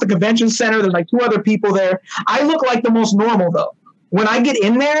across the convention center. There's like 2 other people there. I look like the most normal, though. When I get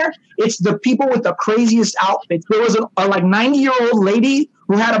in there, it's the people with the craziest outfits. There was a 90-year-old lady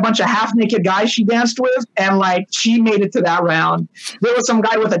who had a bunch of half-naked guys she danced with, and like she made it to that round. There was some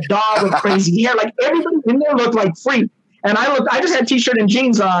guy with a dog with crazy hair. Like everybody in there looked like freak. And I just had t-shirt and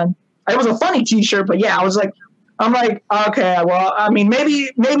jeans on. It was a funny t-shirt, but yeah, I'm like, okay, well, I mean,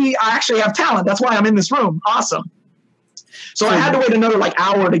 maybe I actually have talent. That's why I'm in this room. Awesome. So I had to wait another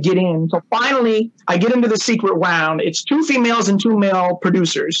hour to get in. So finally, I get into the secret round. It's 2 females and 2 male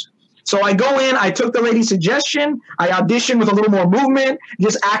producers. So I go in, I took the lady's suggestion, I auditioned with a little more movement,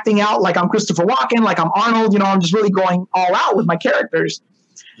 just acting out like I'm Christopher Walken, like I'm Arnold, I'm just really going all out with my characters.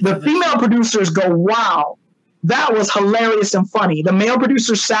 The female producers go, wow, that was hilarious and funny. The male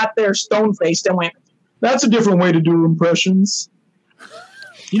producers sat there stone-faced and went, that's a different way to do impressions.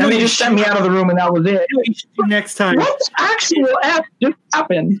 And they just sent me out of the room and that was it. You should do next time. What the actual F just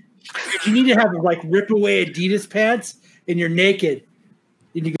happened? You need to have rip away Adidas pants and you're naked.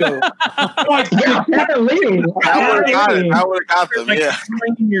 And you go, yeah, apparently. I would have got them, yeah.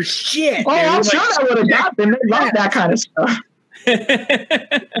 Your shit. Oh, I'm sure I would have got them. They love that kind of stuff.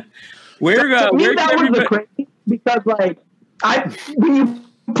 Where that was the crazy because, when you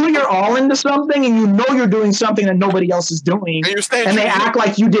put your all into something and you're doing something that nobody else is doing, and they act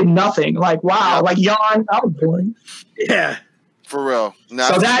like you did nothing. Like, wow, yawn, I was boring. Yeah, for real.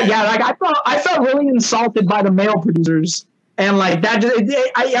 So I felt really insulted by the male producers. And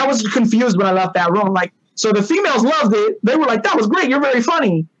I was confused when I left that room. So the females loved it. They were like, that was great. You're very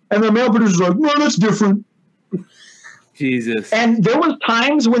funny. And the male producers were like, no, that's different. Jesus. And there was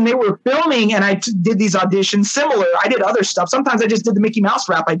times when they were filming and I did these auditions similar. I did other stuff. Sometimes I just did the Mickey Mouse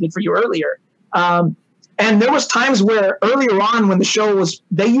rap I did for you earlier. And there was times where earlier on when the show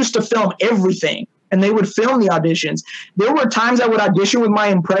they used to film everything. And they would film the auditions. There were times I would audition with my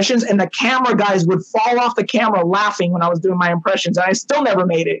impressions, and the camera guys would fall off the camera laughing when I was doing my impressions, and I still never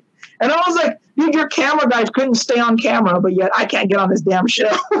made it. And I was like, dude, your camera guys couldn't stay on camera, but yet I can't get on this damn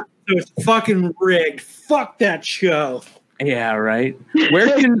show. It's fucking rigged. Fuck that show. Yeah, right.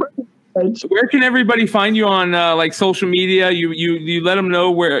 Where can everybody find you on social media? You let them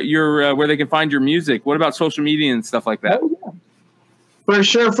know where where they can find your music. What about social media and stuff like that? Oh, yeah. For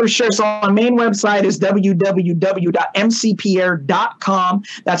sure. So our main website is www.mcpierre.com.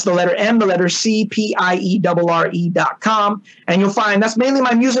 That's the letter M, the letter C, PIERRE.com. And you'll find that's mainly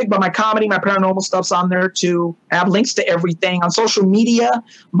my music, but my comedy, my paranormal stuff's on there too. I have links to everything. On social media,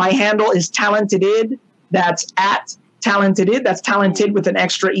 my handle is Talentedid. That's at Talentedid. That's talented with an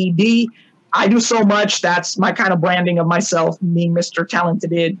extra ED. I do so much. That's my kind of branding of myself, being Mr.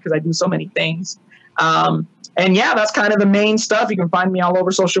 Talentedid, because I do so many things. And yeah, that's kind of the main stuff. You can find me all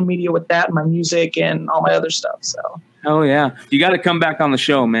over social media with that, my music and all my other stuff. So. Oh yeah, you got to come back on the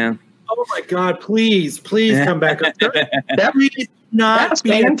show, man. Oh my God, please come back. Definitely not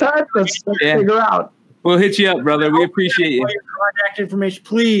stay in touch. Let's figure out. We'll hit you up, brother. We appreciate you. Your contact information,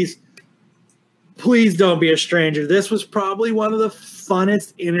 please don't be a stranger. This was probably one of the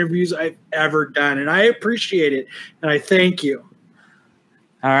funnest interviews I've ever done, and I appreciate it, and I thank you.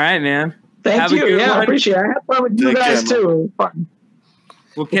 All right, man. Thank you. Yeah, I appreciate it. I had fun with you guys too. Fun.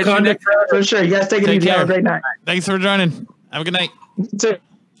 We'll catch you next time. For sure. You guys take it easy. Have a great night. Thanks for joining. Have a good night. You too.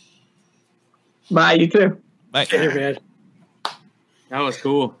 Bye. You too. Bye. Later, man. That was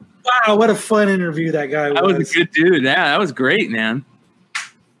cool. Wow, what a fun interview that guy was. That was a good dude. Yeah, that was great, man.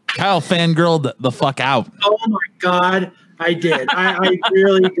 Kyle fangirled the fuck out. Oh my God, I did. I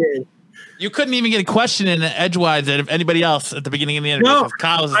really did. You couldn't even get a question in edgewise of anybody else at the beginning of the interview. No, 'cause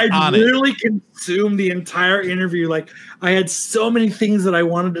Kyle was I on it. literally consumed the entire interview. Like I had so many things that I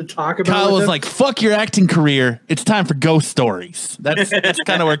wanted to talk about. Kyle with was him. like, "Fuck your acting career. It's time for ghost stories." That's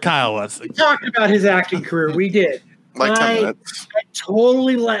kind of where Kyle was. We talked about his acting career. We did. Like 10 I minutes.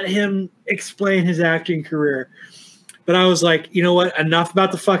 totally let him explain his acting career. But I was like, you know what? Enough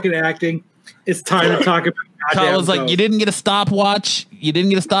about the fucking acting. It's time to talk about Kyle was like, ghosts. "You didn't get a stopwatch. You didn't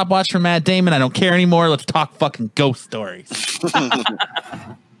get a stopwatch from Matt Damon. I don't care anymore. Let's talk fucking ghost stories."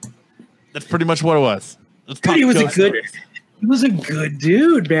 That's pretty much what it was. Let's talk He was a ghost good stories. he was a good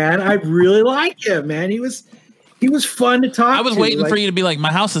dude, man. I really like him, man. He was fun to talk to. I was waiting for you to be like,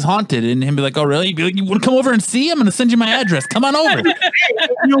 "My house is haunted," and him be like, "Oh, really?" You'd be like, "You want to come over and see? I'm going to send you my address. Come on over."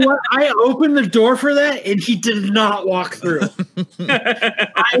 You know what? I opened the door for that, and he did not walk through.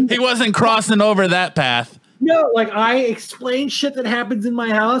 He wasn't crossing over that path. No, like I explained shit that happens in my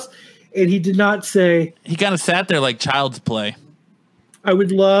house, and he did not say, He kind of sat there like child's play. I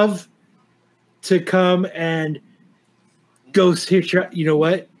would love to come and ghost here. You know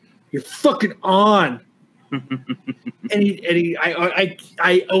what? You're fucking on. I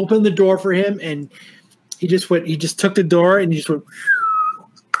opened the door for him, and he just took the door and he just went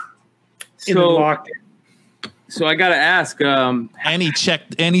and then walked in. So I got to ask, And he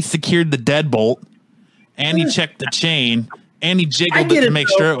secured the deadbolt, and he checked the chain, and he I jiggled get it to it, make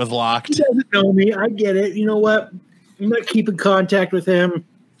though. sure it was He locked. doesn't know me. I get it. You know what? I'm gonna keep in contact with him.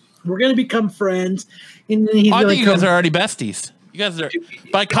 We're gonna become friends, and then he's I gonna think you come. guys are already besties. You guys are,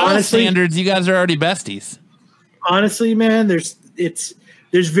 by Kyle's Honestly- standards, you guys are already besties. Honestly, man, there's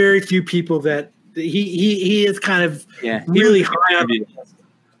very few people that he is kind of yeah, really high up.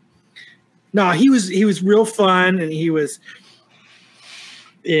 No, he was real fun, and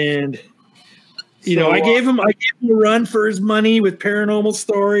you know, I gave him a run for his money with Paranormal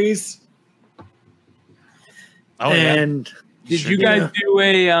Stories. Oh, and Did Sure you did. guys do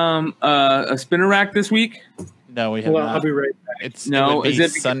a spinner rack this week? no, we have well, not. I'll be right back. It would be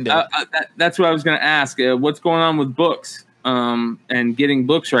Sunday. That's what I was going to ask. What's going on with books and getting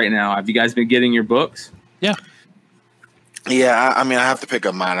books right now? Have you guys been getting your books? Yeah. Yeah, I mean, I have to pick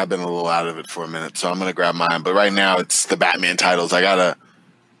up mine. I've been a little out of it for a minute, so I'm going to grab mine. But right now, it's the Batman titles. I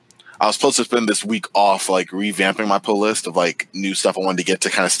was supposed to spend this week off, like, revamping my pull list of, like, new stuff I wanted to get to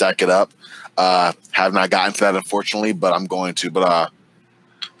kind of stack it up. Have not gotten to that, unfortunately, but I'm going to. But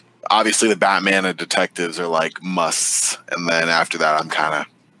obviously, the Batman and Detectives are, like, musts. And then after that, I'm kind of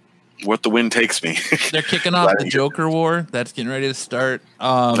what the wind takes me. They're kicking off the Joker War. That's getting ready to start.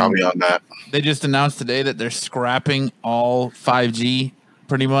 Probably on that. They just announced today that they're scrapping all 5G,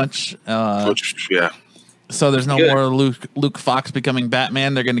 pretty much. Which, yeah. So there's no Good. more Luke Fox becoming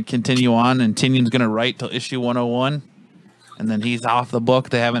Batman. They're going to continue on, and Tynion's going to write till issue 101, and then he's off the book.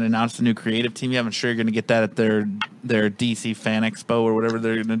 They haven't announced a new creative team yet. I'm sure you're going to get that at their DC Fan Expo or whatever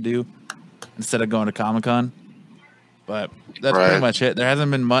they're going to do instead of going to Comic-Con. But that's Right. pretty much it. There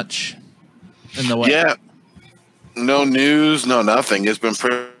hasn't been much in the way. Yeah. No news, no nothing. It's been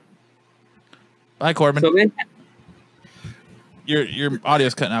pretty. Bye, Corbin. So they, Your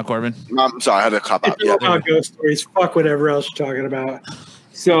audio's cutting out, Corbin. I'm sorry, I had to cop out. It's all about ghost stories. Fuck whatever else you're talking about.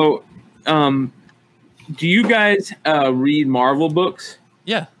 so do you guys read Marvel books?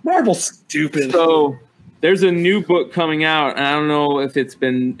 Yeah. Marvel's stupid. So there's a new book coming out, and I don't know if it's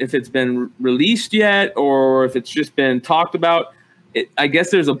been released yet or if it's just been talked about. I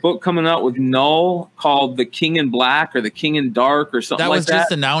guess there's a book coming out with Null called The King in Black or The King in Dark or something That like was that.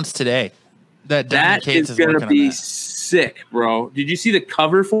 just announced today. That Donny That Cates is going working to be on that. sick, bro. Did you see the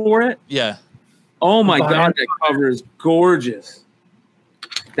cover for it? Yeah. Oh my Fire. God, that cover is gorgeous.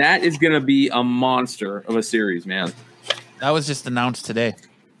 That is going to be a monster of a series, man. That was just announced today.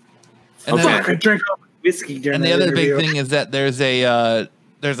 And Okay. Fuck, I drank all my whiskey during And the that other big interview. thing is that there's a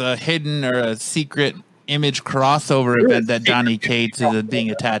hidden or a secret image crossover event that Donny Cates is being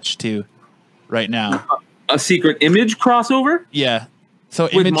attached to right now. A secret image crossover Yeah. So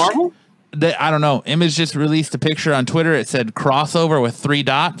with Image, Marvel? I don't know. Image just released a picture on Twitter. It said crossover with 3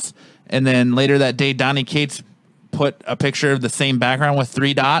 dots, and then later that day, Donny Cates put a picture of the same background with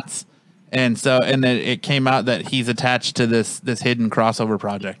 3 dots, and then it came out that he's attached to this hidden crossover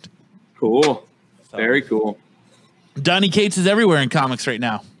project. Cool. Very cool. Donny Cates is everywhere in comics right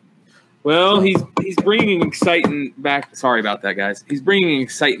now. Well, he's bringing exciting back. Sorry about that, guys. He's bringing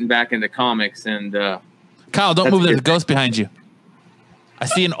exciting back into comics, and Kyle, don't That's move. There's a good. ghost behind you. I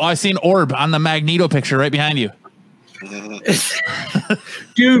see an orb on the Magneto picture right behind you.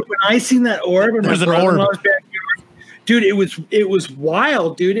 Dude, when I seen that orb in my There's an orb. brother-in-law's backyard, dude, it was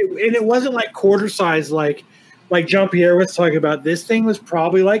wild, dude. And it wasn't like quarter size like Jean-Pierre was talking about. This thing was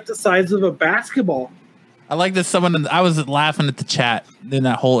probably like the size of a basketball. I like this. I was laughing at the chat in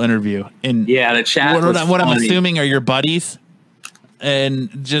that whole interview. And Yeah, the chat. what was I'm funny. assuming are your buddies, and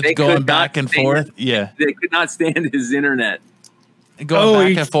just They going could back not and stand- forth. Yeah, They could not stand his internet. going back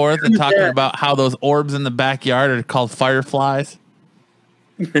he's and forth and true talking that. about how those orbs in the backyard are called fireflies.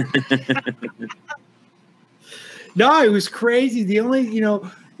 No, it was crazy. The only,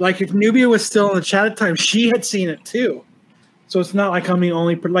 like if Nubia was still in the chat at the time, she had seen it too. So it's not like I'm the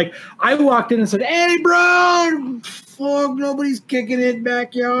only, like I walked in and said, "Hey, bro, fuck, nobody's kicking it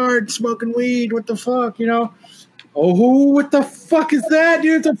backyard, smoking weed. What the fuck, Oh, what the fuck is that,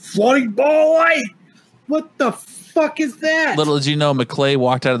 dude? It's a floating ball light. What the fuck is that? Little did you know, McClay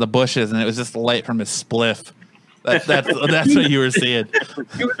walked out of the bushes, and it was just the light from his spliff. That's what you were seeing.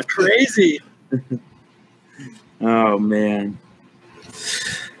 It was crazy. Oh man.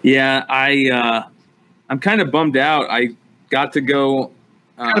 Yeah, I'm kind of bummed out. I got to go.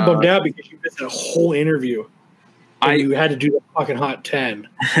 Kind of bummed out because you missed a whole interview. And you had to do the fucking hot 10.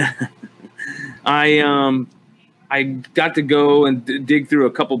 I got to go and dig through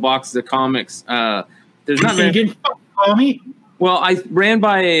a couple boxes of comics. There's not You many. didn't fucking call me? Well, I ran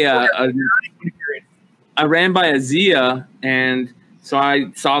by a Zia, and so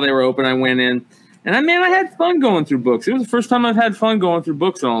I saw they were open. I went in, and I had fun going through books. It was the first time I've had fun going through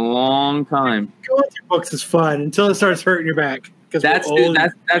books in a long time. Going through books is fun until it starts hurting your back. That's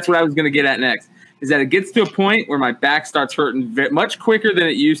what I was going to get at next. Is that it gets to a point where my back starts hurting much quicker than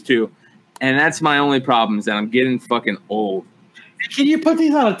it used to, and that's my only problem. Is that I'm getting fucking old. Can you put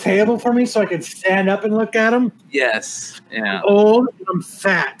these on a table for me so I can stand up and look at them? Yes. Yeah. I'm old and I'm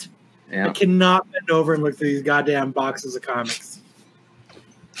fat. I Yeah. cannot bend over and look through these goddamn boxes of comics.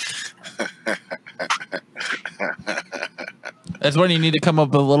 That's when you need to come up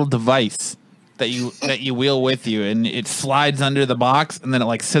with a little device that you wheel with you, and it slides under the box, and then it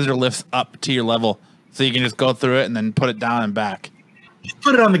like scissor lifts up to your level, so you can just go through it and then put it down and back. Just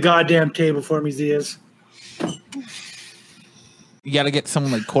put it on the goddamn table for me, Zias. You got to get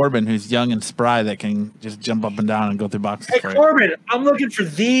someone like Corbin, who's young and spry, that can just jump up and down and go through boxes. Hey, for you. Corbin, I'm looking for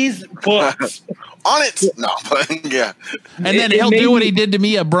these books. On it. No, but yeah. And then It he'll made do what me- he did to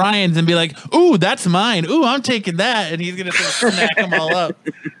me at Brian's and be like, "Ooh, that's mine. Ooh, I'm taking that," and he's gonna sort of snack them all up.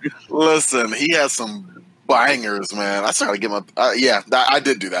 Listen, he has some bangers, man. I still gotta get my. I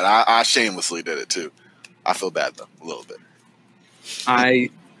did do that. I shamelessly did it too. I feel bad though, a little bit. I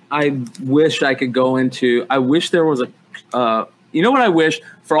wish I could go into. I wish there was a. You know what I wish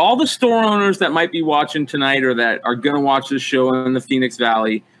for all the store owners that might be watching tonight or that are going to watch this show in the Phoenix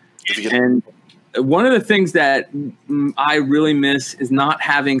Valley. If you get, And one of the things that I really miss is not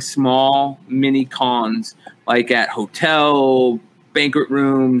having small mini cons like at hotel banquet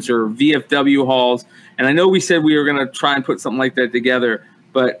rooms or VFW halls. And I know we said we were going to try and put something like that together,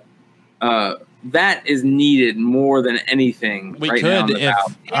 but that is needed more than anything. We right now could in the if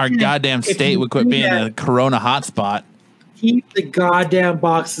Valley. our goddamn state would quit being a Corona hotspot. Keep the goddamn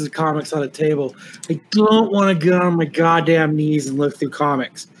boxes of comics on a table. I don't want to get on my goddamn knees and look through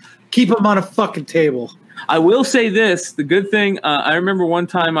comics. Keep them on a fucking table. I will say this: the good thing. I remember one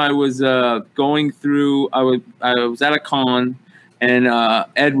time I was going through. I was at a con, and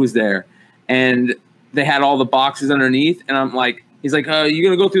Ed was there, and they had all the boxes underneath, and I'm like, he's like, "You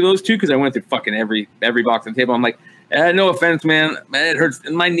gonna go through those too?" Because I went through fucking every box on the table. I'm like, no offense, man. It hurts.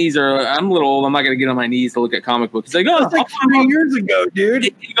 My knees are. I'm a little old. I'm not gonna get on my knees to look at comic books. He's like, "Oh, That's like 3 years ago,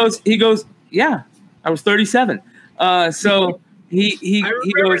 dude. He goes, yeah, I was 37. So he I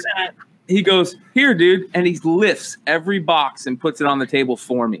goes, remember that. he goes, here, dude, and he lifts every box and puts it on the table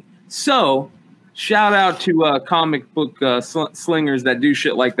for me. So shout out to comic book slingers that do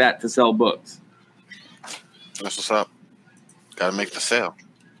shit like that to sell books. that's what's up. Got to make the sale.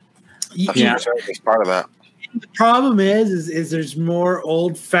 Yeah. Yeah. It's part of that. The problem is there's more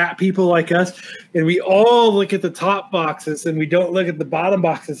old fat people like us, and we all look at the top boxes and we don't look at the bottom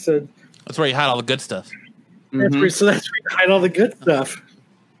boxes. So That's where you hide all the good stuff. that's Mhm. where you hide all the good stuff.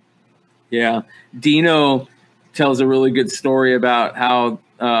 Yeah, Dino tells a really good story about how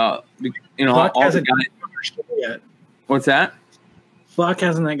Fuck all the hasn't guys. come on our show yet. What's that? Fuck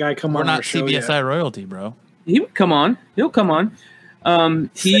hasn't that guy come We're on our not show CBSI yet? royalty, bro. He would come on. He'll come on.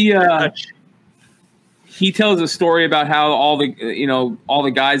 He tells a story about how all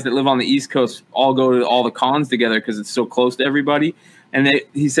the guys that live on the East Coast all go to all the cons together because it's so close to everybody. And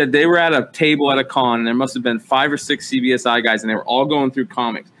he said they were at a table at a con, and there must have been 5 or 6 CBSI guys, and they were all going through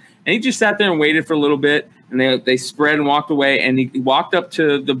comics. And he just sat there and waited for a little bit, and they spread and walked away. And he walked up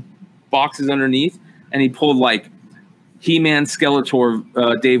to the boxes underneath, and he pulled like He-Man,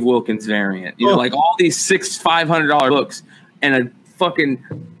 Skeletor, Dave Wilkins variant. You know, like all these $500 books, and a fucking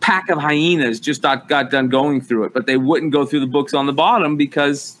pack of hyenas just got done going through it, but they wouldn't go through the books on the bottom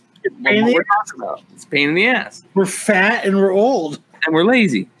because it's pain in the ass. We're fat and we're old and we're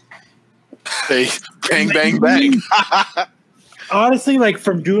lazy. Hey, bang, bang, bang. Honestly, like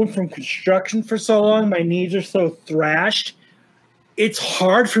from construction for so long, my knees are so thrashed. It's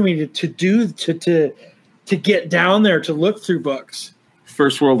hard for me to get down there to look through books.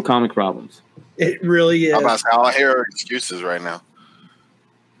 First world comic problems. It really is. I'm about to say, I hear excuses right now.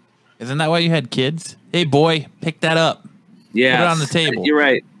 Isn't that why you had kids? Hey, boy, pick that up. Yeah, put it on the table.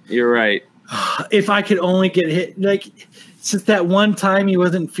 You're right. If I could only get hit, like since that one time he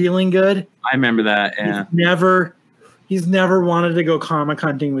wasn't feeling good. I remember that. Yeah, he's never wanted to go comic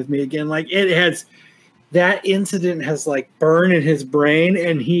hunting with me again. Like that incident has like burned in his brain,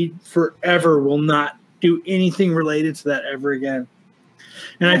 and he forever will not do anything related to that ever again.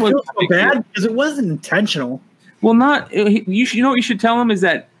 And I feel so bad because it wasn't intentional. Well, you know what you should tell him is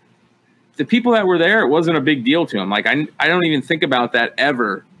that the people that were there, it wasn't a big deal to him. Like I don't even think about that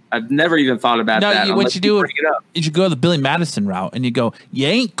ever. I've never even thought about that. What you do, you should go the Billy Madison route, and you go, you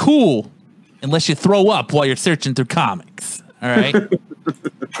ain't cool unless you throw up while you're searching through comics. All right.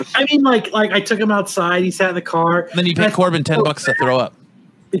 I mean, like I took him outside. He sat in the car. And then you pay Corbin $10 to throw up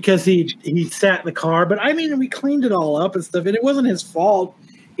because he sat in the car. But I mean, we cleaned it all up and stuff, and it wasn't his fault.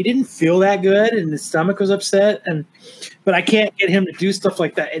 He didn't feel that good, and his stomach was upset. But I can't get him to do stuff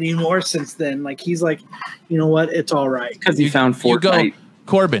like that anymore since then. Like he's like, you know what? It's all right because he found Fortnite. You go,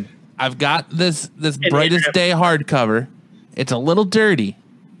 Corbin, I've got this Brightest Day hardcover. It's a little dirty.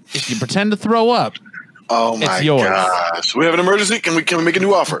 If you pretend to throw up, oh my it's yours. gosh, we have an emergency. Can we make a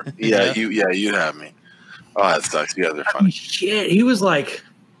new offer? Yeah, you have me. Oh, that sucks. Yeah, they're funny. Shit, he was like,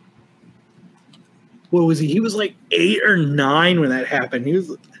 what was he? He was like 8 or 9 when that happened. He was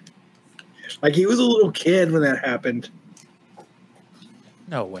a little kid when that happened.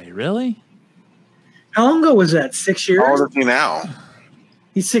 No way, really? How long ago was that? 6 years? How old is he now?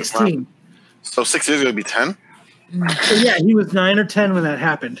 He's 16. Wow. So 6 years ago would be 10? So yeah, he was 9 or 10 when that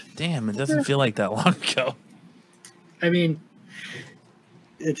happened. Damn, it doesn't feel like that long ago. I mean,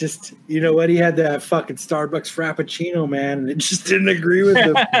 it just, you know what? He had that fucking Starbucks Frappuccino, man, and it just didn't agree with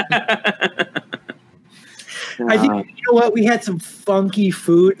him. I think, you know what? We had some funky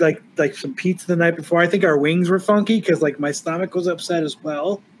food, like some pizza the night before. I think our wings were funky because, like, my stomach was upset as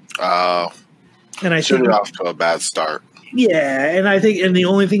well. Oh. And I should have off to a bad start. Yeah, and I think, and the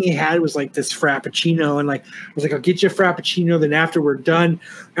only thing he had was like this Frappuccino, and like I was like, I'll get you a Frappuccino. Then after we're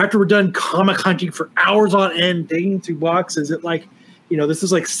done comic hunting for hours on end, digging through boxes at like, you know, this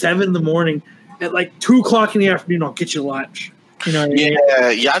is like 7 a.m. At like 2:00 in the afternoon, I'll get you lunch. You know what I mean?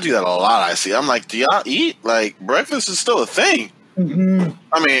 Yeah, I do that a lot. I see. I'm like, do y'all eat? Like breakfast is still a thing. Mm-hmm.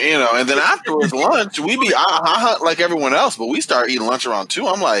 I mean, you know, and then afterwards lunch, we be I hunt like everyone else, but we start eating lunch around 2.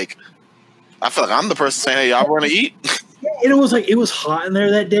 I'm like, I feel like I'm the person saying, "Hey, y'all want to eat?" And it was hot in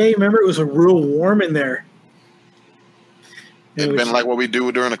there that day. Remember, it was real warm in there. It's been like what we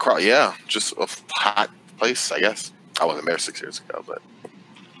do during the crowd. Yeah, just a hot place, I guess. I wasn't there 6 years ago, but.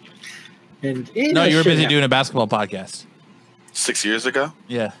 No, you were busy doing a basketball podcast. 6 years ago?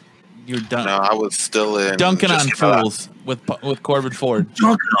 Yeah, you were done. No, I was still in dunking on fools with Corbin Ford.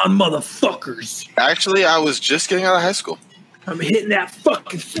 Dunking on motherfuckers. Actually, I was just getting out of high school. I'm hitting that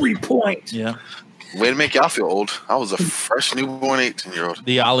fucking 3-point. Yeah. Way to make y'all feel old. I was a fresh newborn 18-year-old.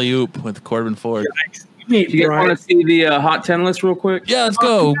 The alley-oop with Corbin Ford. You guys want to see the Hot 10 list real quick? Yeah, let's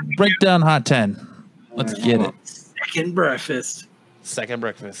go. Break down Hot 10. Let's get it. Second breakfast.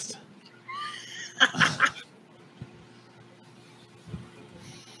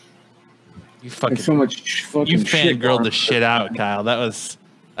 You fucking so much fucking you shit fangirled the shit out, Kyle. That was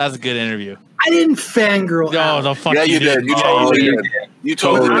a good interview. I didn't fangirl. No, the fuck. Yeah, you did. You totally did. You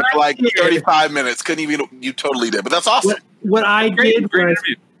totally did for like 35 minutes. Couldn't even. You totally did. But that's awesome. What I did was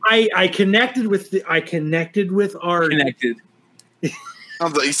I connected with our connected.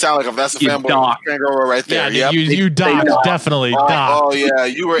 You sound like if that's a fangirl right there. Yeah, yep. you docked, definitely docked. Oh yeah,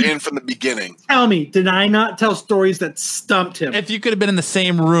 you were in from the beginning. Tell me, did I not tell stories that stumped him? If you could have been in the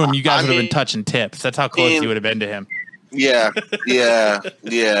same room, you guys would have been touching tips. That's how close you would have been to him. Yeah.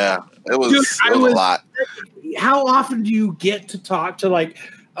 It was a lot. How often do you get to talk to like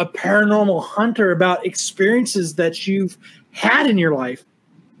a paranormal hunter about experiences that you've had in your life?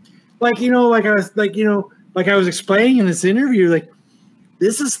 Like, you know, like I was explaining in this interview, like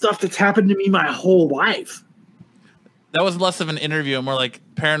this is stuff that's happened to me my whole life. That was less of an interview and more like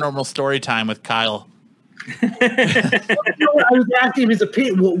paranormal story time with Kyle. I was asking him his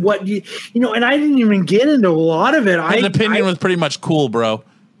opinion. What do you know? And I didn't even get into a lot of it. His opinion was pretty much cool, bro.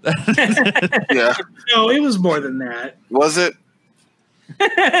 Yeah. No, it was more than that. Was it?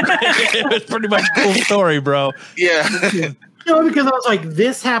 It was pretty much a cool story, bro. Yeah. No, because I was like,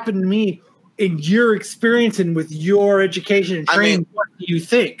 this happened to me in your experience and with your education and training. What do you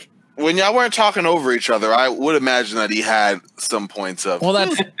think? When y'all weren't talking over each other, I would imagine that he had some points of. Well,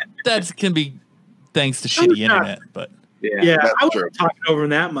 that's can be thanks to shitty internet, but Yeah, that's I true. wasn't talking over him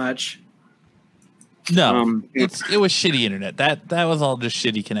that much. no, it was shitty internet. That was all just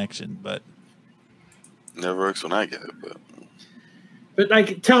shitty connection, but Never works when I get it, but. But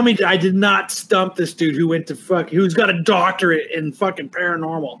like, tell me, I did not stump this dude who went to who's got a doctorate in fucking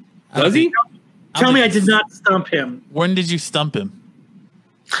paranormal. Does he? Tell me, I did not stump him. When did you stump him?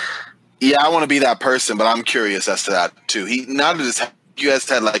 Yeah, I want to be that person, but I'm curious as to that too. You guys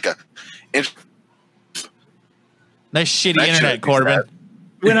had like a. Nice shitty That internet, should be Corbin.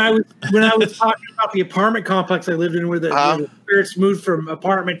 When I was talking about the apartment complex I lived in, where the spirits moved from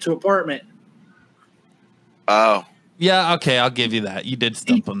apartment to apartment. Oh. Yeah, okay, I'll give you that. You did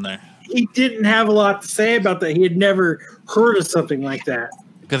stump him there. He didn't have a lot to say about that. He had never heard of something like that.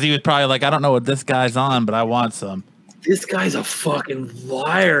 Because he was probably like, I don't know what this guy's on, but I want some. This guy's a fucking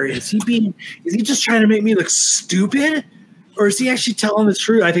liar. Is he just trying to make me look stupid? Or is he actually telling the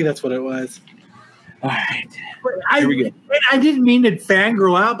truth? I think that's what it was. All right. Here we go. I didn't mean to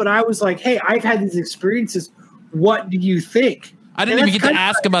fangirl out, but I was like, hey, I've had these experiences. What do you think? I didn't even get to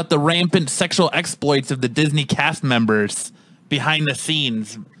ask about the rampant sexual exploits of the Disney cast members behind the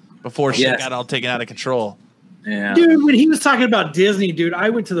scenes before shit got all taken out of control. Yeah. Dude, when he was talking about Disney, dude, I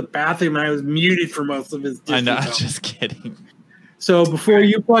went to the bathroom and I was muted for most of his Disney. I know, talk. just kidding. So before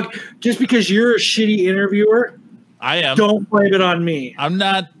you fuck, just because you're a shitty interviewer, I am. don't blame it on me. I'm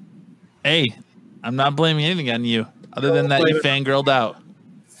not. Hey, I'm not blaming anything on you other than that you fangirled out.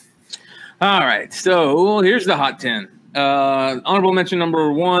 All right. So here's the hot 10. Honorable mention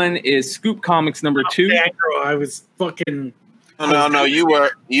number 1 is Scoop Comics number 2. I was fucking. No, you were.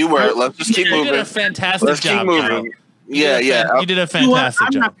 Let's just keep You moving. did a fantastic Let's job. keep moving. Yeah. You did a fantastic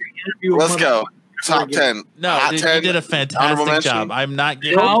I'm job. not gonna interview a Let's go. motherfucker Top again. 10. No, Hot dude, 10. you did a Honorable fantastic mention. job. I'm not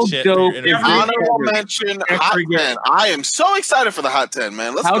giving How you shit. for dope your is interview. Honorable mention. Hot 10. I am so excited for the Hot 10,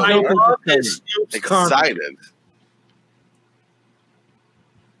 man. Let's How go. I dope is love the this Snoop's comment. Excited.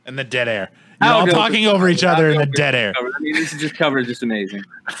 And the dead air. You're How all dope talking is- over each how other in dope the is dead this air. cover? I mean, this is just cover is just amazing.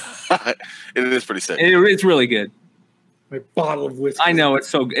 It is pretty sick. It's really good. My bottle of whiskey. I know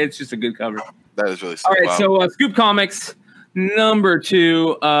it's just a good cover. That is really sick. All right, Wow. so Scoop Comics number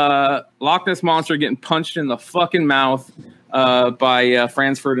 2, Loch Ness Monster getting punched in the fucking mouth by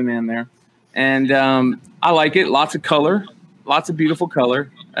Franz Ferdinand there, and I like it. Lots of color, lots of beautiful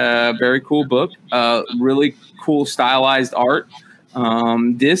color. Very cool book. Really cool stylized art.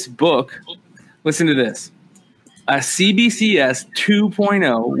 This book, listen to this: a CBCS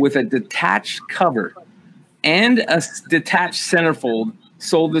 2.0 with a detached cover and a detached centerfold.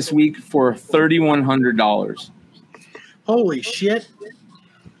 Sold this week for $3,100. Holy shit!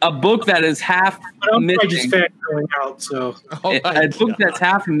 A book that is half I just missing. fat going out. So Oh my A book God. that's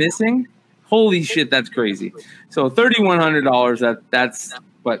half missing. Holy shit, that's crazy. So $3,100. That's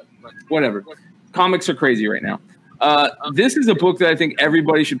but whatever. Comics are crazy right now. This is a book that I think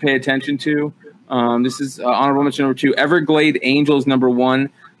everybody should pay attention to. This is honorable mention number 2. Everglade Angels number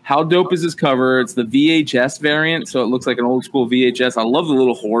 1. How dope is this cover? It's the VHS variant, so it looks like an old school VHS. I love the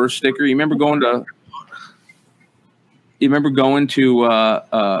little horror sticker. You remember going to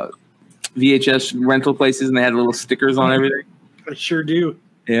VHS rental places and they had little stickers on everything? I sure do.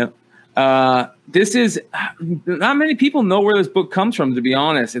 Yeah. This is not many people know where this book comes from, to be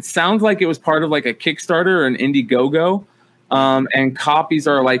honest. It sounds like it was part of like a Kickstarter or an Indiegogo. And copies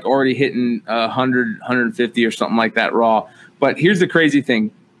are like already hitting 100, 150 or something like that raw. But here's the crazy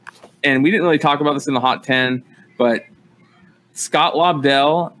thing. And we didn't really talk about this in the Hot 10, but Scott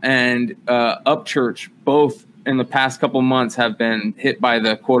Lobdell and Upchurch both in the past couple months have been hit by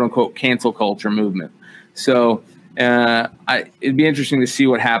the quote unquote cancel culture movement. So it'd be interesting to see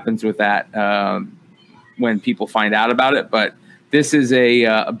what happens with that when people find out about it. But this is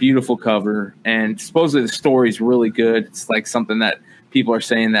a beautiful cover, and supposedly the story's really good. It's like something that people are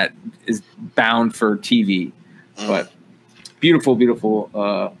saying that is bound for TV, but beautiful, beautiful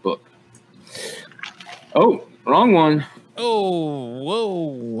book. Oh, wrong one. Oh,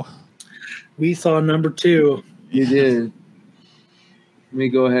 whoa. We saw number 2. You did. Let me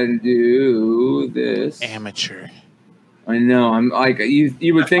go ahead and do this. Amateur. I know. I'm like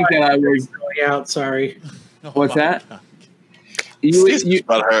you would think that I was. Going out. Sorry. What's that? Steve's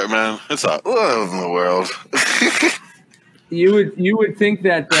about hurt, man. It's all in the world. You would think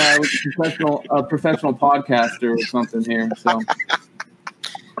that was a professional podcaster or something here. So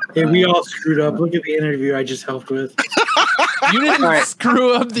Hey, we all screwed up. Look at the interview I just helped with. You didn't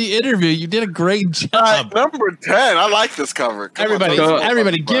screw up the interview. You did a great job. All right, number 10. I like this cover. Come on,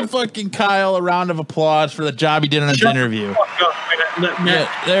 Everybody, give fucking Kyle a round of applause for the job he did on his interview. Yeah,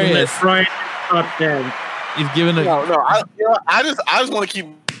 there he is. Brian, top 10. He's given a. No. I just want to keep.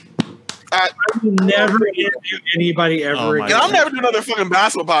 I will never interview anybody ever Oh my again. I'm never doing another fucking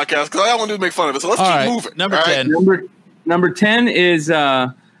basketball podcast because all I want to do is make fun of it. So let's All keep right, moving. number all right? 10. number 10 is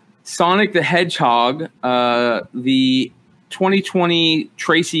Sonic the Hedgehog, the 2020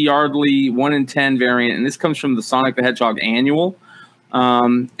 Tracy Yardley 1 in 10 variant, and this comes from the Sonic the Hedgehog annual.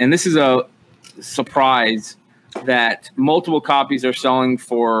 And this is a surprise that multiple copies are selling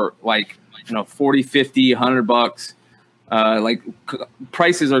for like 40, 50, $100.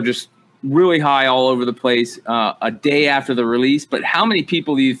 Prices are just really high all over the place a day after the release. But how many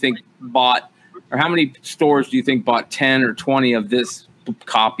people do you think bought, or how many stores do you think bought 10 or 20 of this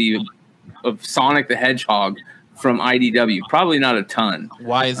copy of Sonic the Hedgehog from IDW? Probably not a ton.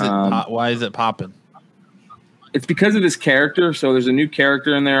 Why is it popping? It's because of this character. So there's a new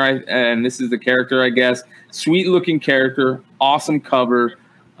character in there, and this is the character, I guess. Sweet looking character, awesome cover.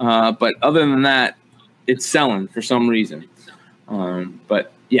 But other than that, it's selling for some reason.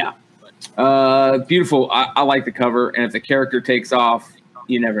 But yeah, beautiful. I like the cover, and if the character takes off,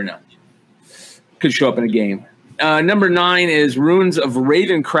 you never know. Could show up in a game. Number 9 is Ruins of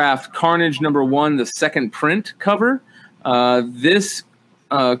Ravencraft Carnage #1, the second print cover. This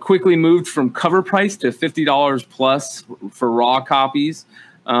quickly moved from cover price to $50 plus for raw copies.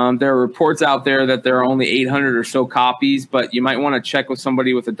 There are reports out there that there are only 800 or so copies, but you might want to check with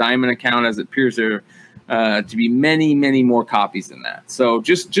somebody with a Diamond account, as it appears there to be many, many more copies than that. So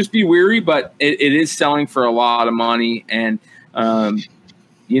just be wary, but it is selling for a lot of money, and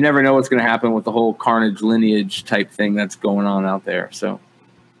you never know what's going to happen with the whole Carnage lineage type thing that's going on out there. So,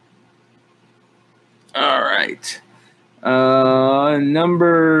 all right.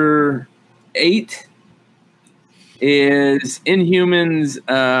 Number 8 is Inhumans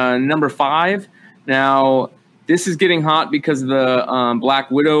number 5. Now, this is getting hot because of the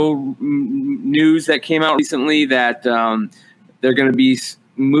Black Widow news that came out recently that they're going to be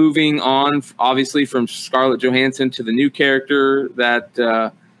moving on, obviously, from Scarlett Johansson to the new character, that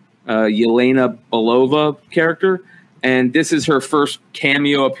Yelena Belova character. And this is her first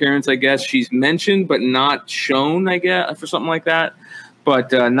cameo appearance, I guess. She's mentioned but not shown, I guess, for something like that.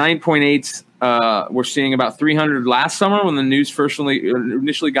 But 9.8s, we're seeing about 300 last summer when the news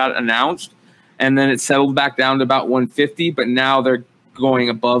initially got announced. And then it settled back down to about 150, but now they're going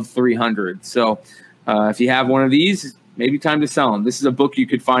above 300. So if you have one of these, maybe time to sell them. This is a book you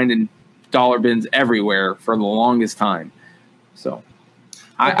could find in dollar bins everywhere for the longest time. So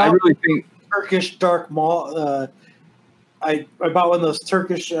I really think Turkish Dark Maul. I bought one of those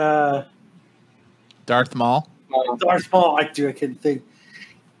Turkish Darth Maul. Darth Maul. I couldn't think.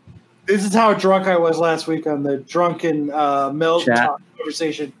 This is how drunk I was last week on the drunken milk talk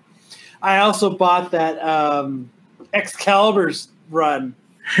conversation. I also bought that Excalibur's run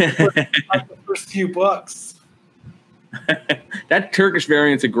for like the first few books. that Turkish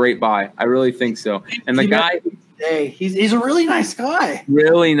variant's a great buy. I really think so. And the guy, he's a really nice guy.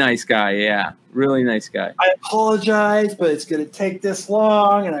 Really nice guy, yeah. Really nice guy. I apologize, but it's going to take this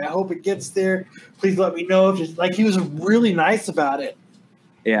long, and I hope it gets there. Please let me know. He was really nice about it.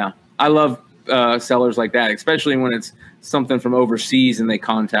 Yeah, I love sellers like that, especially when it's something from overseas and they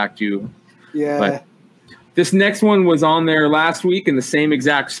contact you. Yeah. But this next one was on there last week in the same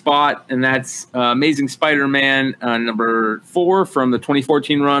exact spot, and that's Amazing Spider-Man number 4 from the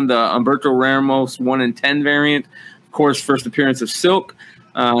 2014 run, the Humberto Ramos 1 in 10 variant. Of course, first appearance of Silk.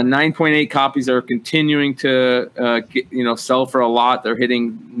 9.8 copies are continuing to sell for a lot. They're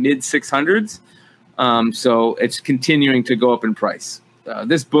hitting mid 600s, so it's continuing to go up in price.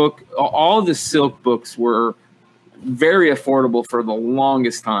 This book, all the Silk books were very affordable for the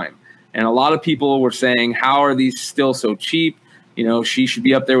longest time. And a lot of people were saying, how are these still so cheap? She should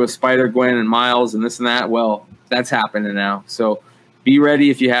be up there with Spider-Gwen and Miles and this and that. Well, that's happening now. So be ready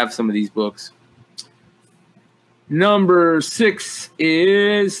if you have some of these books. Number 6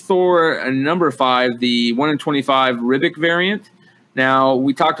 is Thor number 5, the 1 in 25 Ribic variant. Now,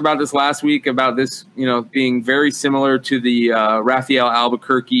 we talked about this last week about this, being very similar to the Raphael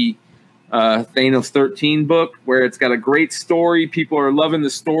Albuquerque Thanos 13 book, where it's got a great story. People are loving the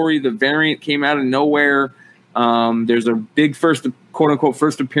story. The variant came out of nowhere. There's a big quote unquote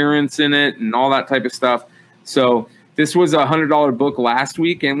first appearance in it and all that type of stuff. So This was a $100 book last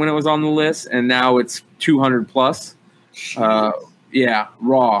week, and when it was on the list, and now it's 200 plus. Yeah,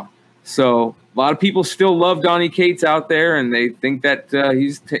 raw. So a lot of people still love Donnie Cates out there, and they think that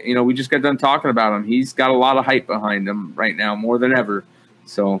we just got done talking about him. He's got a lot of hype behind him right now, more than ever.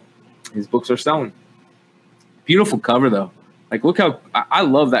 So his books are selling. Beautiful cover, though. Like, look how I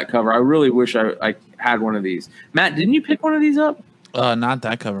love that cover. I really wish I had one of these. Matt, didn't you pick one of these up? Not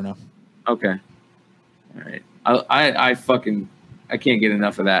that cover, no. Okay. All right. I can't get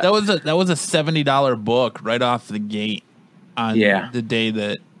enough of that. That was a $70 book right off the gate on the day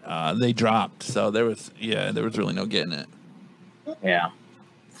that they dropped. So there was really no getting it. Yeah.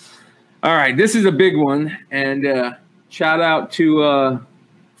 All right, this is a big one, and shout out to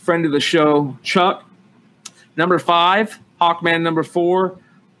friend of the show, Chuck. Number 5, Hawkman number 4.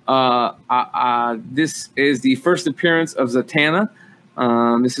 This is the first appearance of Zatanna.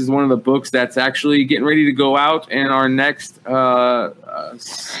 This is one of the books that's actually getting ready to go out in our next CGC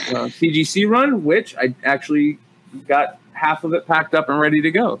run, which I actually got half of it packed up and ready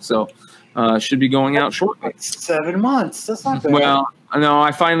to go. So should be going out shortly. 7 months. That's not bad. Well, no,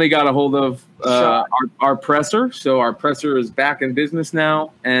 I finally got a hold of our presser. So our presser is back in business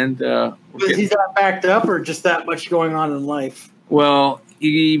now. And he's not backed up or just that much going on in life? Well,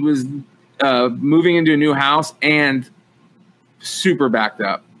 he was moving into a new house and super backed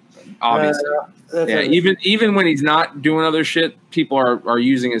up, obviously. Even when he's not doing other shit, people are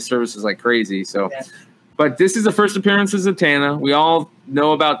using his services like crazy. So, But this is the first appearance of Zatanna. We all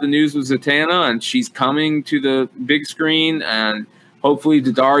know about the news with Zatanna, and she's coming to the big screen, and hopefully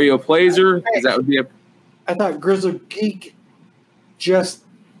Daddario plays her, because that would be I thought Grizzled Geek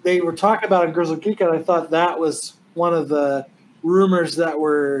they were talking about it in Grizzled Geek, and I thought that was one of the rumors that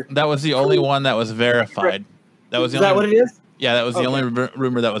were. That was the only one that was verified. That was that what it is? Yeah, that was the only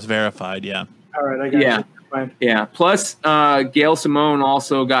rumor that was verified. Yeah. All right, I got it. Fine. Yeah. Plus, Gail Simone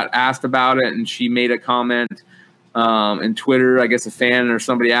also got asked about it, and she made a comment in Twitter. I guess a fan or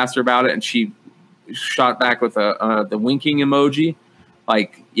somebody asked her about it, and she shot back with the winking emoji.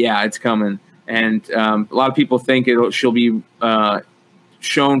 Like, yeah, it's coming. And a lot of people think she'll be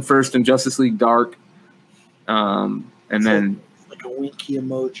shown first in Justice League Dark, and then like a winky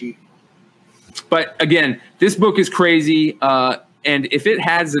emoji. But again, this book is crazy, and if it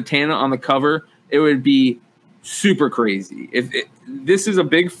had Zatanna on the cover, it would be super crazy. This is a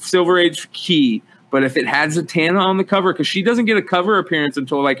big Silver Age key, but if it had Zatanna on the cover, because she doesn't get a cover appearance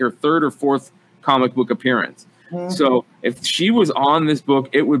until like her 3rd or 4th comic book appearance. Mm-hmm. So if she was on this book,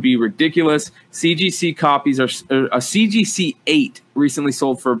 it would be ridiculous. CGC copies a CGC 8 recently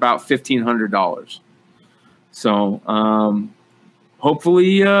sold for about $1,500. So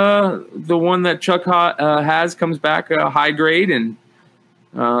hopefully the one that Chuck has comes back high grade and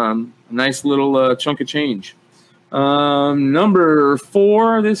a nice little chunk of change. Number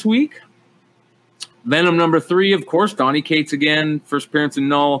 4 this week, Venom number 3, of course, Donnie Cates again, first appearance in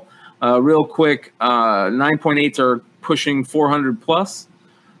Null. Real quick, 9.8s are pushing 400 plus,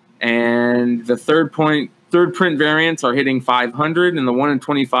 and the third print variants are hitting 500, and the 1 in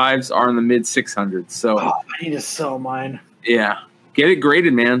 25s are in the mid 600s. So I need to sell mine. Yeah, get it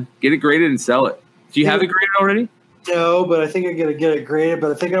graded, man. Get it graded and sell it. Do you have it graded already? No, but I think I'm gonna get it graded.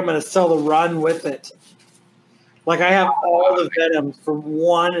 But I think I'm gonna sell the run with it. Like I have all the Venoms from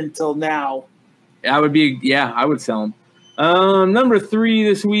 1 until now. I would sell them. Number 3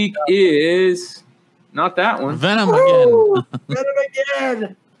 this week is not that one. Venom again. Venom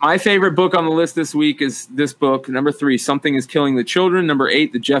again. My favorite book on the list this week is this book. Number 3, Something is Killing the Children. Number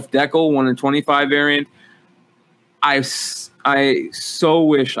 8, the Jeff Deckel 1 in 25 variant. I so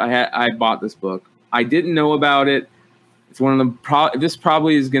wish I bought this book. I didn't know about it. It's one of the. This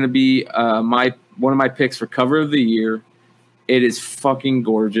probably is going to be one of my picks for cover of the year. It is fucking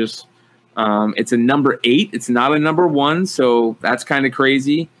gorgeous. It's a number 8. It's not a number 1, so that's kind of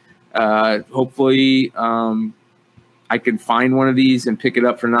crazy. Hopefully, I can find one of these and pick it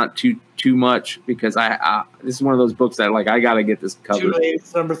up for not too much, because this is one of those books that I got to get this covered. Too late.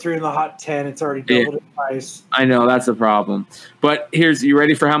 It's number 3 in the hot 10. It's already doubled in price. I know, that's a problem. But you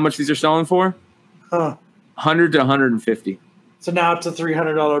ready for how much these are selling for? Huh. 100 to 150. So now it's a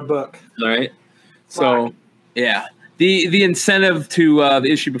 $300 book. All right. So yeah. The incentive to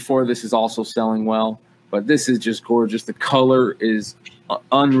the issue before this is also selling well, but this is just gorgeous. The color is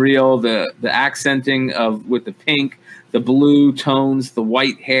unreal. The accenting with the pink, the blue tones, the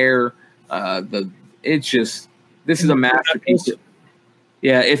white hair. This is a masterpiece.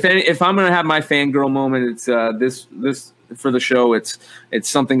 Yeah. If I'm gonna have my fangirl moment, it's this for the show. It's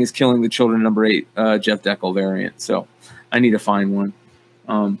Something is Killing the Children number 8 Jeff Deckel variant. So I need to find one.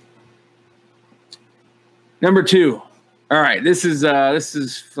 Number 2. All right, this is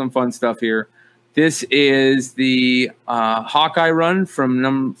some fun stuff here. This is the Hawkeye run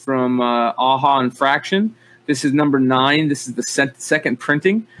from Aha and Fraction. This is number 9. This is the second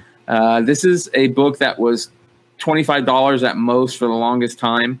printing. This is a book that was $25 at most for the longest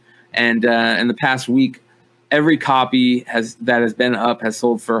time, and in the past week, every copy that has been up has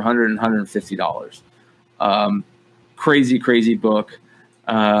sold for $100 and $150. Crazy book.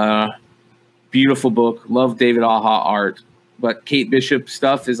 Beautiful book. Love David Aha art, but Kate Bishop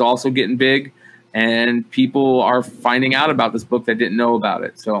stuff is also getting big, and people are finding out about this book that didn't know about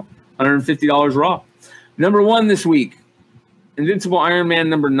it. So $150 raw. Number 1 this week, Invincible Iron Man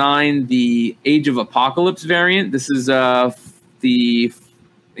number 9, the Age of Apocalypse variant. This is the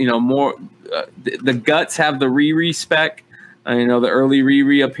Guts have the Riri spec. The early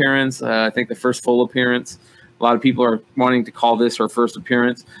Riri appearance. I think the first full appearance. A lot of people are wanting to call this her first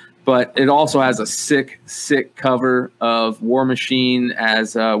appearance, but it also has a sick cover of War Machine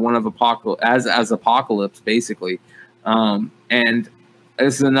as one of Apocalypse, basically. And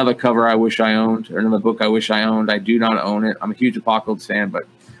this is another cover I wish I owned, or another book I wish I owned. I do not own it. I'm a huge Apocalypse fan, but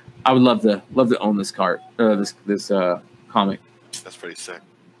I would love to own this this comic. That's pretty sick.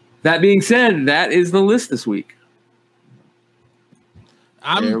 That being said, that is the list this week.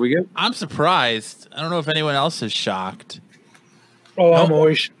 There we go. I'm surprised. I don't know if anyone else is shocked. Oh, I'm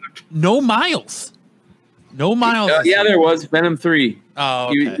always shocked. No Miles. No Miles. Yeah, there was Venom 3. Oh,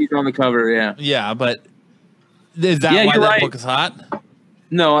 okay. He's on the cover. Yeah. Yeah, but is that why that book is hot?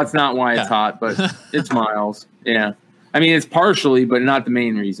 No, that's not why it's hot, but it's Miles. Yeah. I mean, it's partially, but not the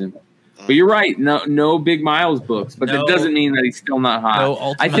main reason. But you're right. No big Miles books, but that doesn't mean that he's still not hot. No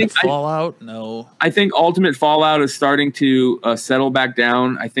Ultimate Fallout. No. I think Ultimate Fallout is starting to settle back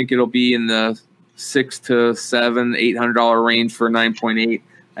down. I think it'll be in the $600 to $800 range for 9.8.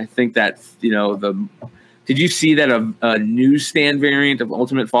 I think that Did you see that a newsstand variant of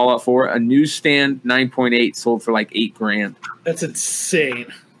Ultimate Fallout 4, a newsstand 9.8 sold for like $8,000? That's insane.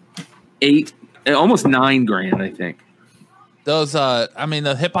 Almost $9,000, I think. Those,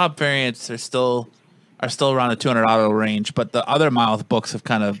 the hip hop variants are still around the $200 range, but the other Miles books have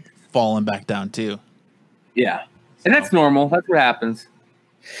kind of fallen back down too. Yeah, and that's normal. That's what happens.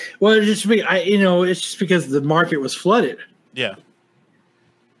 Well, it's just because the market was flooded. Yeah.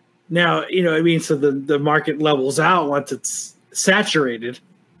 Now, so the market levels out once it's saturated.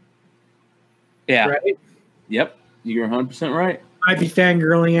 Yeah. Right? Yep. You're 100% right. Might be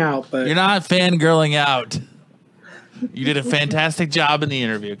fangirling out, but you're not fangirling out. You did a fantastic job in the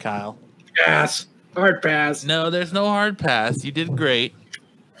interview, Kyle. Pass. Hard pass. No, there's no hard pass. You did great.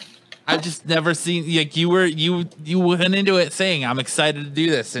 I've just never seen you went into it saying I'm excited to do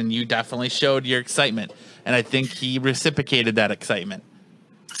this, and you definitely showed your excitement. And I think he reciprocated that excitement.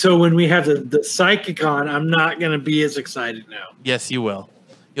 So when we have the psychic on, I'm not going to be as excited now. Yes, you will.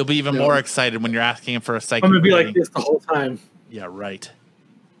 You'll be even more excited when you're asking him for a psychic. I'm going to be like this the whole time. Yeah, right.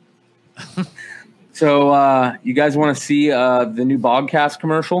 So you guys want to see the new Bogcast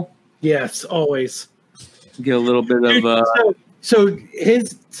commercial? Yes, always. Get a little bit of So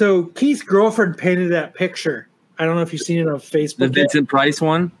Keith's girlfriend painted that picture. I don't know if you've seen it on Facebook. The Vincent Price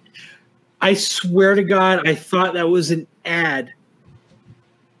one? I swear to God, I thought that was an ad.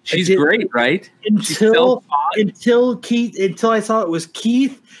 She's great, right? Until I saw it was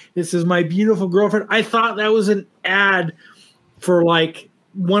Keith. This is my beautiful girlfriend. I thought that was an ad for like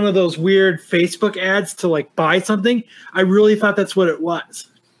one of those weird Facebook ads to like buy something. I really thought that's what it was.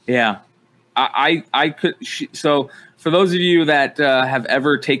 Yeah, I could. So for those of you that have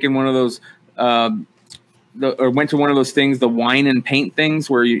ever taken one of those or went to one of those things, the wine and paint things,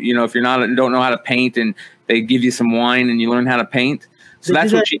 where if you're don't know how to paint and they give you some wine and you learn how to paint. So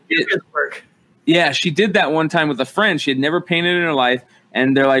that's what she did. Yeah, she did that one time with a friend. She had never painted in her life.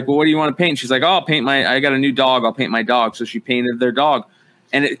 And they're like, well, what do you want to paint? She's like, oh, I'll paint I got a new dog. I'll paint my dog. So she painted their dog.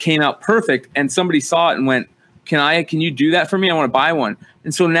 And it came out perfect. And somebody saw it and went, can you do that for me? I want to buy one.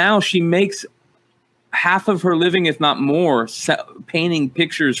 And so now she makes half of her living, if not more, painting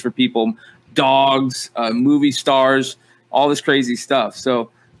pictures for people, dogs, movie stars, all this crazy stuff. So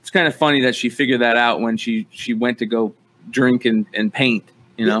it's kind of funny that she figured that out when she went to go drink and paint,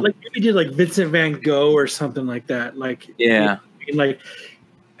 like maybe did like Vincent Van Gogh or something like that. Like, yeah. And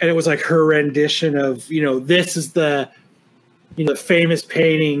it was like her rendition of, this is the, famous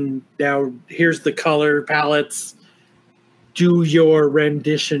painting. Now here's the color palettes. Do your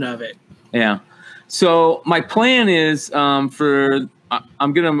rendition of it. Yeah. So my plan is I'm going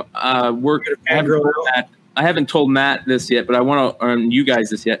to work. I haven't told Matt this yet, but I want to, you guys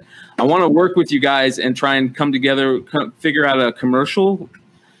this yet. I want to work with you guys and try and come together, figure out a commercial,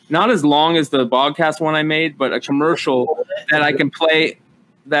 not as long as the Bogcast one I made, but a commercial that I can play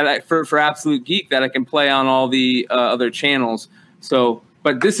for Absolute Geek that I can play on all the other channels. So,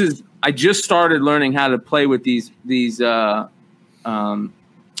 but I just started learning how to play with these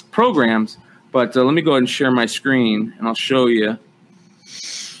programs. But let me go ahead and share my screen, and I'll show you.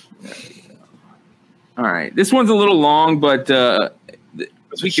 All right, this one's a little long, but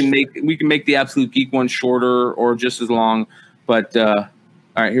we can make the Absolute Geek one shorter or just as long. But all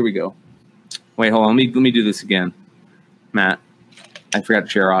right, here we go. Wait, hold on. Let me do this again, Matt. I forgot to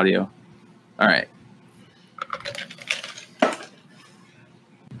share audio. All right.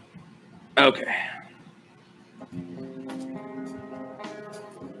 Okay.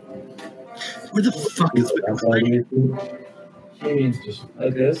 Where the fuck is it? Just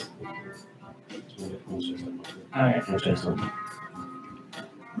like this. All right.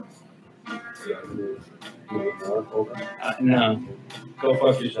 No. Go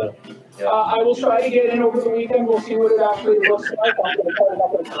fuck yourself. I will try to get in over the weekend. We'll see what it actually looks like. I'm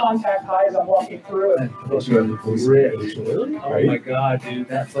going to contact high as I'm walking through it. Oh my god, dude,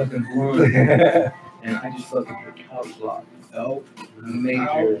 that fucking wound. And I just fucking put couch lock. Oh,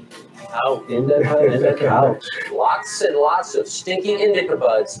 major. Out in the couch. Lots and lots of stinky indica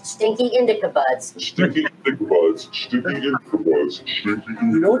buds. Stinky indica buds. Sticky indica buds. Sticky indica buds. Sticky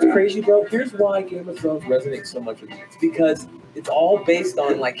You know what's crazy, bro? Here's why Game of Thrones resonates so much with me. It's because it's all based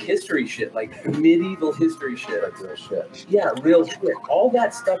on like history shit, like medieval history shit. Like real shit. Yeah, real shit. All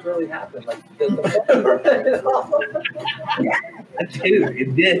that stuff really happened. Like Dude,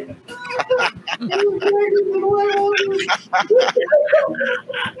 it did.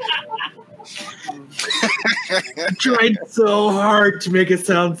 I tried so hard to make it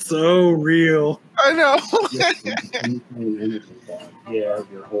sound so real. I know. Yeah,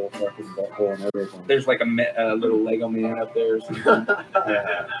 your whole fucking butthole and everything. There's like a little Lego man up there or something.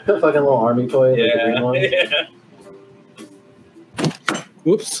 Yeah. fucking little army toy. Yeah. Like the green one. Yeah.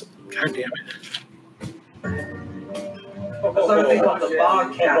 Whoops. God damn it. That's what I think about the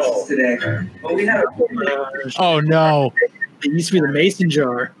podcasts today. But we had Oh no! It used to be the mason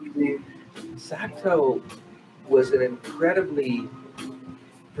jar. Sacto was an incredibly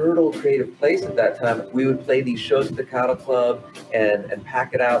fertile creative place at that time. We would play these shows at the Cattle Club and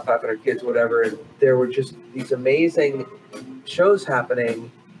pack it out, 500 kids, whatever. And there were just these amazing shows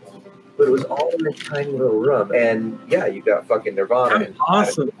happening, but it was all in this tiny little room. And yeah, you got fucking Nirvana and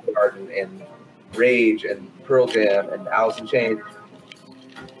Awesome. and Rage and Pearl Jam and Alice in Chains.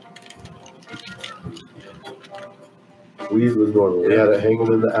 Weed was normal. We had to hang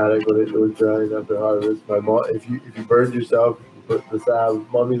them in the attic when it was drying after harvest. My mom, if you burned yourself, you put the salve,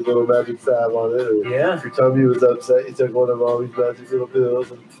 mommy's little magic salve on it. Or if your tummy was upset, you took one of mommy's magic little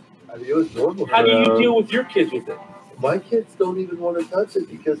pills. And I mean, it was normal. How do you deal with your kids with it? My kids don't even want to touch it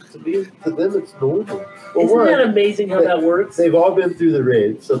because to them it's normal. Well, Isn't that amazing how that works? They've all been through the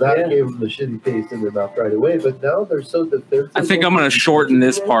raid, so that gave them the shitty taste in their mouth right away. But now they're so defensive. I think I'm going to shorten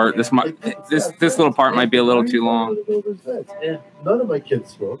this part. This little part might be a little too long. Yeah. None of my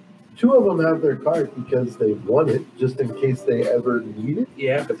kids smoke. 2 of them have their card because they want it, just in case they ever need it.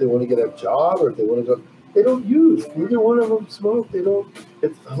 Yeah. If they want to get a job or if they want to go, they don't use. Neither one of them smoke. They don't.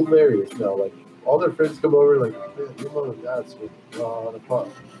 It's hilarious now. Like all their friends come over, like, man, your mom and dad smoke on a pot.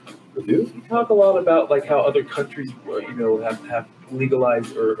 They do. You talk a lot about like how other countries, have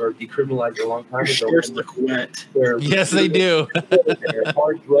legalized or decriminalized a long time ago. Yes, they do. Their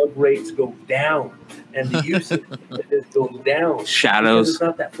hard drug rates go down, and the use of it goes down. Shadows. Because it's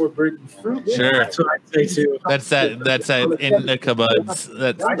not that forbidden fruit. Sure. That's what I'd say too. That's that indica buds.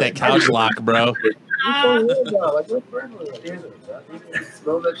 That's that couch lock, bro. Smell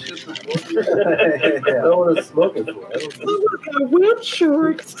that shit before. I don't want to smoke it for. I don't Wind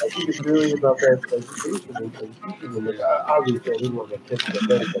shorts. I think it's really about that education and teaching them. Obviously, I didn't want to catch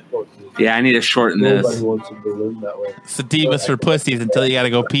the Yeah, I need to shorten Nobody this. wants them to learn that way. Sativas for pussies until you got to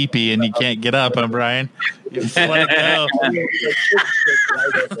go pee pee and you can't get up, huh, Brian? You just let it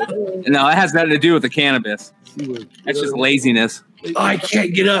go. No, it has nothing to do with the cannabis. That's just laziness. I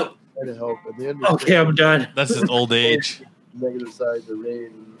can't get up. To help. And Okay, I'm done. That's just old age. Negative side, the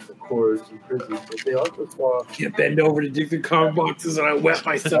raid and the courts and prisons, but they also fall. Can't bend over to dig the car boxes and I wet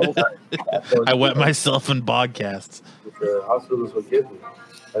myself. I wet myself in podcasts. The hospitals will give me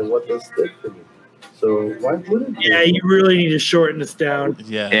and what they stick to me. So why wouldn't Yeah, you really need to shorten this down.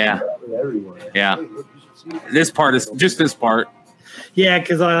 Yeah. Everyone. Yeah. This part is just this part. Yeah,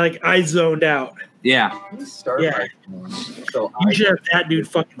 because I zoned out. Yeah. Yeah. You should have that dude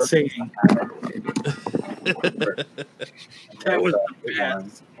fucking singing. That was the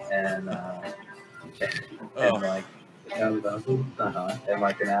best. And Oh. like And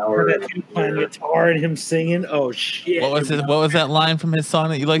like an Or hour. that dude playing guitar and him singing. Oh shit! What was that line from his song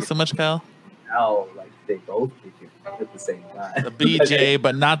that you like so much, Kyle? Now, like they both kick it at the same time. The BJ,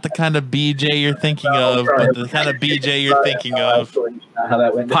 but not the kind of BJ you're thinking of, but the kind of BJ you're thinking of. How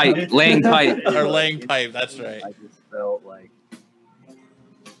that went down. Pipe, laying pipe. Or laying pipe, that's right. I just felt like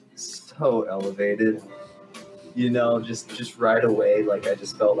so elevated, just right away. Like I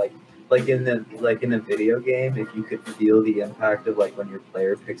just felt like in a video game, if you could feel the impact of like when your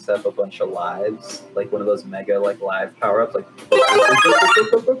player picks up a bunch of lives, like one of those mega like live power ups, like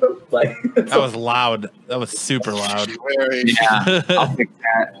that was loud. That was super loud. Yeah,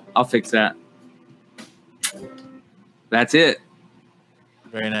 I'll fix that. That's it.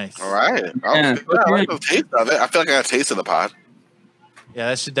 Very nice. All right. I like the taste of it. I feel like I got a taste of the pod. Yeah,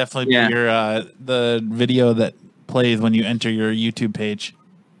 that should definitely be your the video that plays when you enter your YouTube page.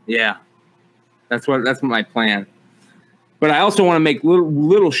 Yeah, that's my plan. But I also want to make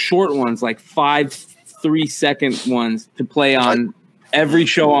little short ones, like 5 3-second ones to play on every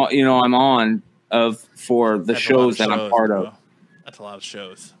show I'm on for the shows that I'm part of. That's a lot of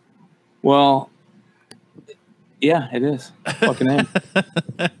shows. Well, yeah, it is. Fucking A.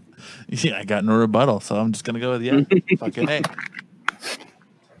 Yeah, I got no rebuttal, so I'm just gonna go with yeah. Fucking A.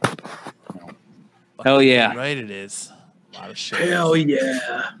 Hell yeah! Right, it is. A lot of shows. Hell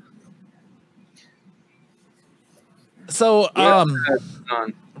yeah! So,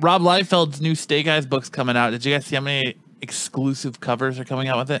 Rob Liefeld's new Steak Eyes book's coming out. Did you guys see how many exclusive covers are coming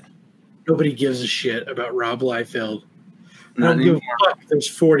out with it? Nobody gives a shit about Rob Liefeld. I don't give a fuck. There's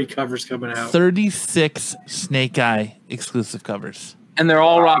 40 covers coming out. 36 Snake Eye exclusive covers. And they're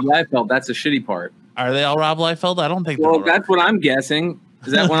all Rob Liefeld. That's the shitty part. Are they all Rob Liefeld? I don't think they're all that's what I'm guessing.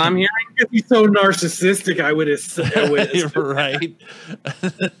 Is that what I'm hearing? He's so narcissistic, I would assume. Right.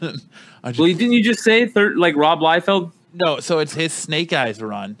 Well, didn't you just say like Rob Liefeld? No, so it's his Snake Eyes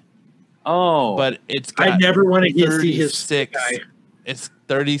run. Oh. But it's got I never want to see his Snake Eye. It's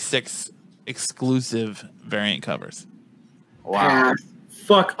 36 exclusive variant covers. Wow.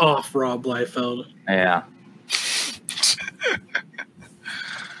 Fuck off, Rob Liefeld. Yeah.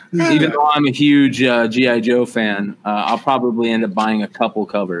 Even though I'm a huge G.I. Joe fan, I'll probably end up buying a couple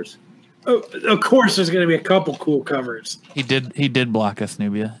covers. Oh, of course, there's going to be a couple cool covers. He did block us,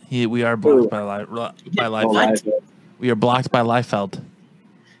 Nubia. We are blocked by Liefeld. We are blocked by Liefeld.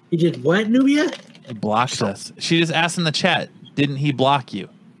 He did what, Nubia? He blocked us. She just asked in the chat, didn't he block you?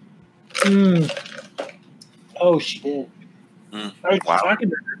 Oh, she did. I was talking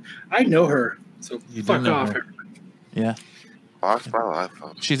to her. I know her, so You do fuck know off. her. Yeah. Blocked by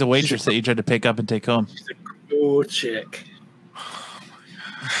Liefeld. She's a waitress that you tried to pick up and take home. Cool chick.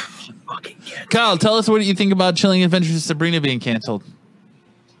 Kyle, tell us what you think about Chilling Adventures of Sabrina being canceled.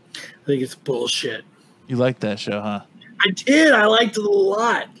 I think it's bullshit. You liked that show, huh? I did. I liked it a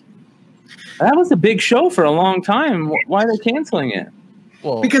lot. That was a big show for a long time. Why are they canceling it?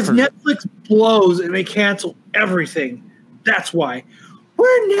 Well, Because Netflix blows and they cancel everything. That's why.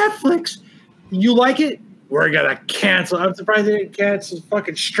 We're Netflix. You like it? We're gonna cancel. I'm surprised they didn't cancel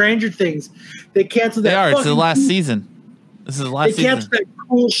fucking Stranger Things. They canceled that. They are. It's the last fucking- season. This is the last They season. canceled that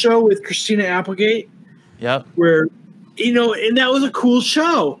cool show with Christina Applegate. Yep. Where, and that was a cool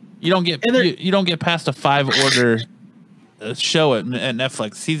show. You don't get you don't get past a 5-order show at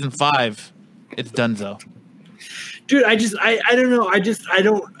Netflix. Season 5, it's donezo. Dude, I don't know.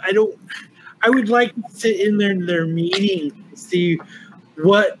 I would like to sit in their meeting to see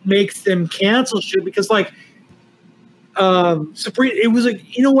what makes them cancel shit, because like Sabrina, it was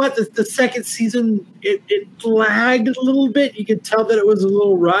like, you know what, the second season it lagged a little bit. You could tell that it was a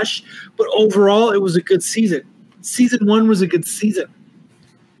little rushed, but overall it was a good season. Season 1 was a good season.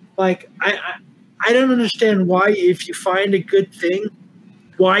 Like I don't understand why, if you find a good thing,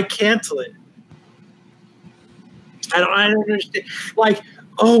 why cancel it? I don't understand. Like,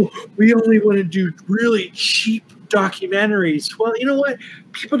 oh, we only want to do really cheap documentaries. Well, you know what?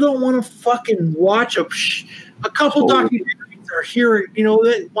 People don't want to fucking watch a couple documentaries are here,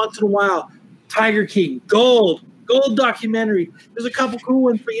 once in a while. Tiger King, Gold documentary. There's a couple cool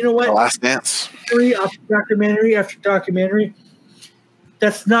ones, but you know what? The Last Dance. Documentary after documentary.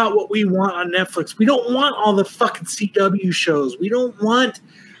 That's not what we want on Netflix. We don't want all the fucking CW shows. We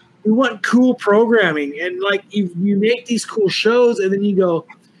want cool programming. And like you make these cool shows and then you go,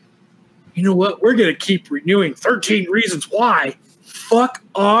 you know what? We're going to keep renewing 13 Reasons Why. Fuck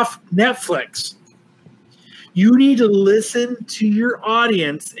off, Netflix. You need to listen to your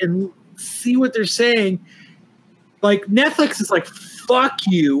audience and see what they're saying. Like, Netflix is like, fuck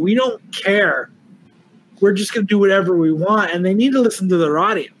you. We don't care. We're just going to do whatever we want. And they need to listen to their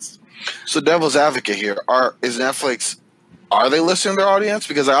audience. So, devil's advocate here: is Netflix are they listening to their audience?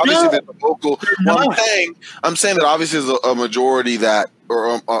 Because obviously No, there's a vocal. Well, I'm saying that obviously there's a majority that,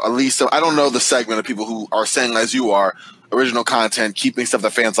 or at least I don't know the segment of people who are saying, as you are, original content, keeping stuff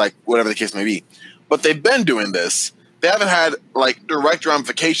that fans like, whatever the case may be. But they've been doing this. They haven't had like direct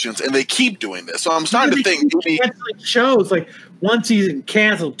ramifications, and they keep doing this. So I'm starting to think canceling shows like one season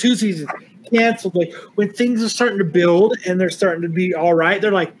canceled, 2 seasons canceled. Like when things are starting to build and they're starting to be all right,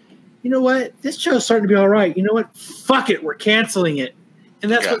 they're like, you know what? This show's starting to be all right. You know what? Fuck it, we're canceling it.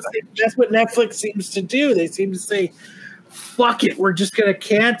 And that's what Netflix seems to do. They seem to say, fuck it, we're just gonna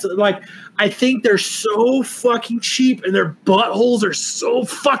cancel. Like I think they're so fucking cheap and their buttholes are so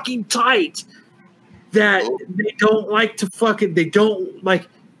fucking tight that they don't like to fucking, they don't like,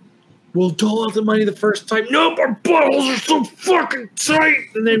 we'll dole out the money the first time. Nope, our buttholes are so fucking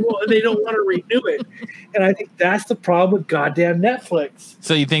tight, and they don't want to renew it. And I think that's the problem with goddamn Netflix.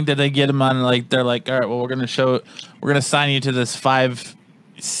 So you think that they get them on, like, they're like, all right, well, we're going to sign you to this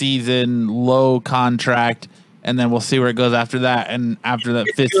 5-season low contract, and then we'll see where it goes after that. And after that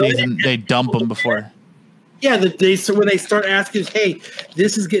 5th season, they dump them before. Yeah, so when they start asking, hey,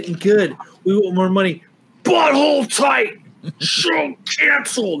 this is getting good, we want more money, butthole tight, show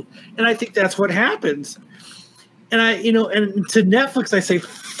canceled. And I think that's what happens. And and to Netflix, I say,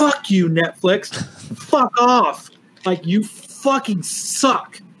 fuck you, Netflix. Fuck off. Like, you fucking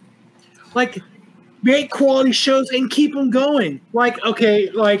suck. Like, make quality shows and keep them going. Like, okay,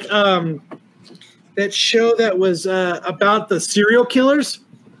 like that show that was about the serial killers,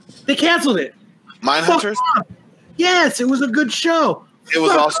 they canceled it. Mindhunters? Yes, it was a good show. It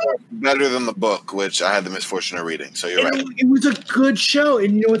was also better than the book, which I had the misfortune of reading. So you're right. It was a good show.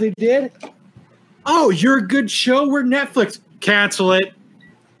 And you know what they did? Oh, you're a good show? We're Netflix. Cancel it.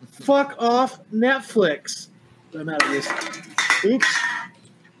 Fuck off, Netflix. I'm out of this. Oops.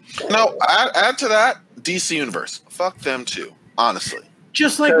 No, add to that, DC Universe. Fuck them too, honestly.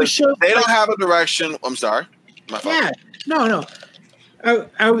 Just like with shows. They don't have a direction. I'm sorry. My fault. Yeah. No.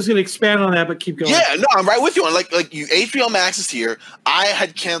 I was going to expand on that, but keep going. Yeah, no, I'm right with you. And like you, HBO Max is here. I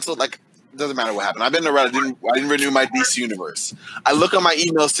had canceled. Like, doesn't matter what happened. I've been around. I didn't renew my DC Universe. I look at my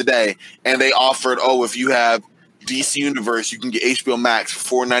emails today, and they offered, if you have DC Universe, you can get HBO Max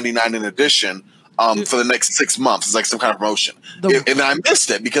for $4.99 in addition for the next 6 months. It's like some kind of promotion. And I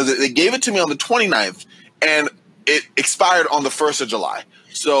missed it because they gave it to me on the 29th, and it expired on the 1st of July.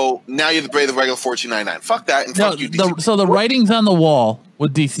 So now you have to pay the regular $14.99. Fuck that, and fuck you, DC. So the writing's on the wall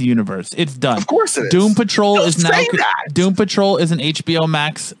with DC Universe. It's done. Of course it is. Doom Patrol is now. That. Doom Patrol is an HBO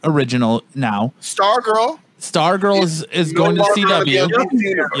Max original now. Stargirl is going to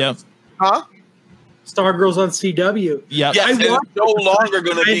CW. Yep. Huh? Stargirl's on CW. Yeah. Yes, it's no longer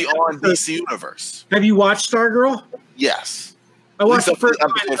going to be on DC Universe. Have you watched Stargirl? Yes. I watched the first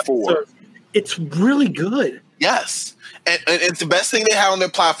episode 4. It's really good. Yes. And it's the best thing they have on their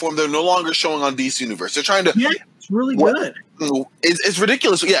platform. They're no longer showing on DC Universe. They're trying to. Yeah, it's really good. It's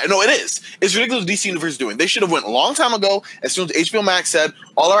ridiculous. Yeah, no, it is. It's ridiculous what DC Universe is doing. They should have went a long time ago. As soon as HBO Max said,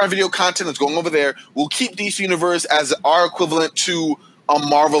 all our video content is going over there. We'll keep DC Universe as our equivalent to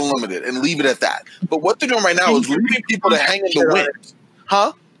Marvel Unlimited and leave it at that. But what they're doing right now is leaving people to hang in the wind.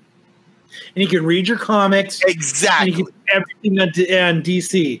 Huh? And you can read your comics. Exactly. And you can everything on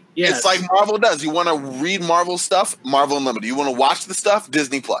DC. Yes. It's like Marvel does. You want to read Marvel stuff? Marvel Unlimited. You want to watch the stuff?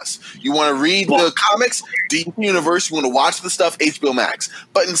 Disney Plus. You want to read the comics? DC Universe. You want to watch the stuff? HBO Max.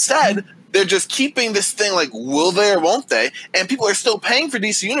 But instead, they're just keeping this thing like, will they or won't they? And people are still paying for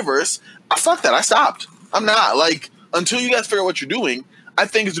DC Universe. Fuck that. I stopped. I'm not. Like, until you guys figure out what you're doing, I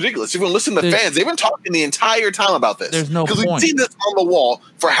think it's ridiculous. If you listen to fans, they've been talking the entire time about this. There's no point. Because we've seen this on the wall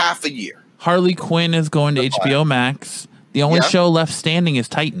for half a year. Harley Quinn is going to HBO Max. The only show left standing is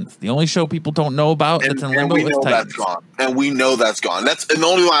Titans. The only show people don't know about that's in limbo is Titans. That's gone. And we know that's gone. And the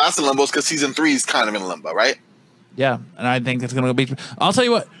only why that's in limbo is because season 3 is kind of in limbo, right? Yeah, and I think it's going to be. I'll tell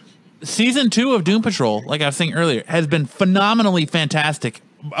you what. Season 2 of Doom Patrol, like I was saying earlier, has been phenomenally fantastic,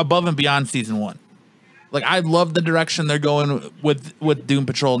 above and beyond season 1. Like, I love the direction they're going with Doom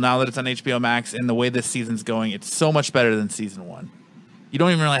Patrol now that it's on HBO Max, and the way this season's going. It's so much better than season 1. You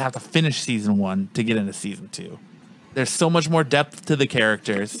don't even really have to finish season 1 to get into season 2. There's so much more depth to the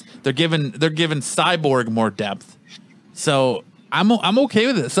characters. They're giving Cyborg more depth. So I'm okay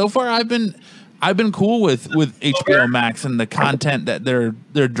with it. So far, I've been cool with HBO Max and the content that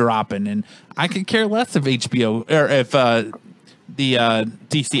they're dropping, and I could care less if HBO or if the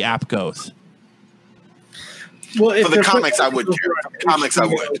DC app goes. Well, for the comics, I would care. For the comics, I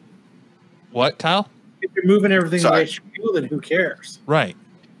would. What, Kyle? If you're moving everything to HBO, then who cares? Right.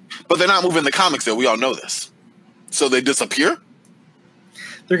 But they're not moving the comics, though. We all know this. So they disappear?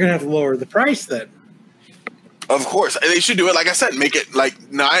 They're going to have to lower the price then. Of course, they should do it. Like I said, make it like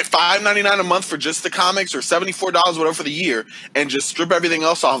 $5.99 a month for just the comics, or $74 whatever for the year, and just strip everything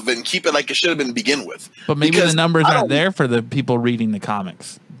else off of it and keep it like it should have been to begin with. But maybe the numbers aren't there for the people reading the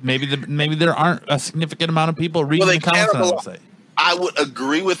comics. Maybe there aren't a significant amount of people reading the comics on the website. I would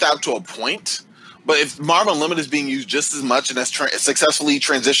agree with that to a point, but if Marvel Unlimited is being used just as much and has successfully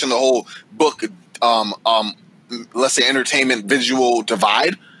transitioned the whole book, let's say entertainment visual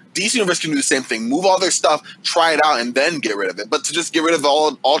divide, DC Universe can do the same thing. Move all their stuff, try it out, and then get rid of it. But to just get rid of it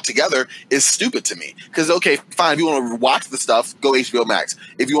all altogether is stupid to me. Because, okay, fine, if you want to watch the stuff, go HBO Max.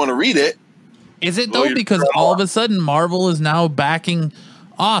 If you want to read it... Is it, though? Because all of a sudden, Marvel is now backing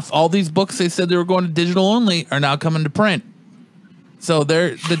off. All these books they said they were going to digital only are now coming to print. So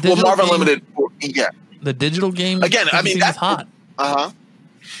they're... Marvel Unlimited, yeah. The digital game again, I mean, that's hot. Uh-huh.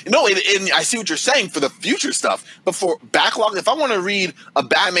 No, and I see what you're saying for the future stuff. But for backlog, if I want to read a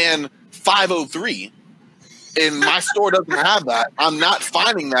Batman 503 and my store doesn't have that, I'm not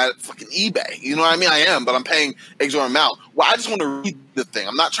finding that at fucking eBay. You know what I mean? I am, but I'm paying exorbitant amount. Well, I just want to read the thing.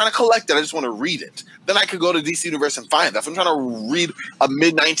 I'm not trying to collect it. I just want to read it. Then I could go to DC Universe and find that. If I'm trying to read a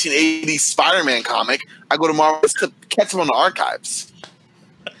mid-1980s Spider-Man comic, I go to Marvel to catch them on the archives.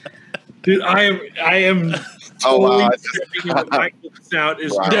 Dude, I am. Oh wow! Dude,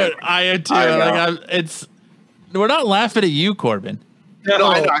 I am too. We're not laughing at you, Corbin. No,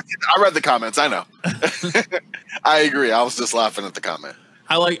 I know. I read the comments. I know. I agree. I was just laughing at the comment.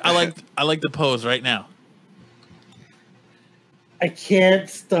 I like the pose right now. I can't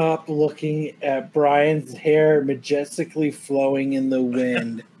stop looking at Brian's hair majestically flowing in the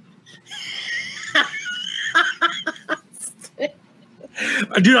wind.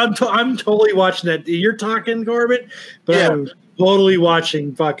 Dude, I'm totally watching that. You're talking, Corbin, but yeah. I'm totally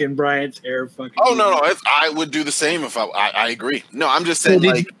watching fucking Brian's hair. Fucking. Oh no! I would do the same if I agree. No, I'm just saying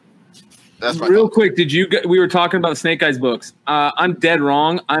that's my real quick. We were talking about the Snake Eyes books. I'm dead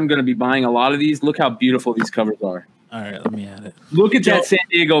wrong. I'm going to be buying a lot of these. Look how beautiful these covers are. All right, let me add it. Look at that San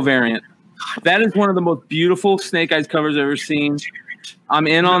Diego variant. That is one of the most beautiful Snake Eyes covers I've ever seen. I'm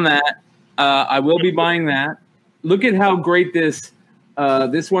in on that. I will be buying that. Look at how great this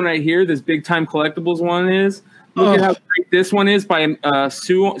one right here, this Big Time Collectibles one is. Look at how great this one is by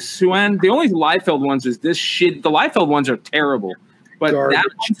Suan. The only Liefeld ones is this shit. The Liefeld ones are terrible, but that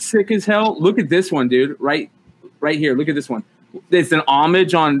one's sick as hell. Look at this one, dude. Right here. Look at this one. It's an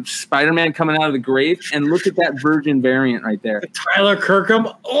homage on Spider-Man coming out of the grave, and look at that Virgin variant right there. Tyler Kirkham.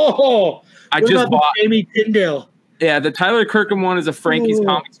 Oh, I just bought Jamie Tyndale. Yeah, the Tyler Kirkham one is a Frankie's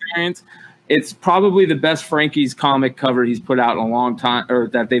Comics variant. It's probably the best Frankie's comic cover he's put out in a long time, or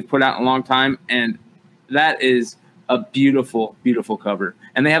that they've put out in a long time, and that is a beautiful, beautiful cover.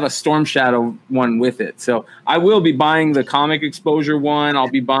 And they have a Storm Shadow one with it. So I will be buying the comic exposure one. I'll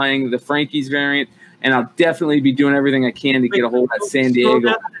be buying the Frankie's variant, and I'll definitely be doing everything I can to get a hold of that San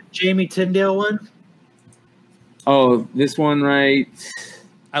Diego. Jamie Tyndale one? Oh, this one, right?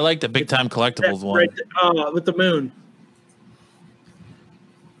 I like the Big Time Collectibles one. Right, with the moon.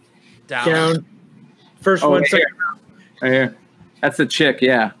 Down. First one, second. Right here. That's the chick,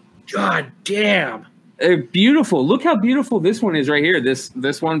 yeah. God damn. Beautiful. Look how beautiful this one is right here.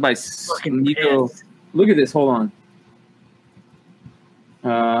 This one by Nico. Look at this. Hold on.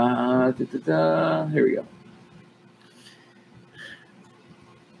 Here we go.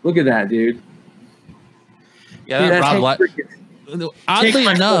 Look at that, dude. Yeah, oddly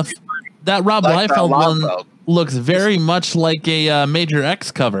enough, that Rob Liefeld one looks very much like a Major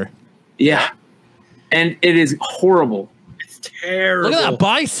X cover. Yeah. And it is horrible. It's terrible. Look at that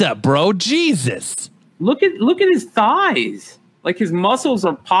bicep, bro. Jesus. Look at his thighs. Like his muscles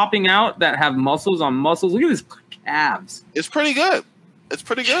are popping out that have muscles on muscles. Look at his calves. It's pretty good. It's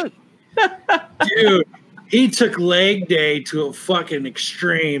pretty good. Dude, he took leg day to a fucking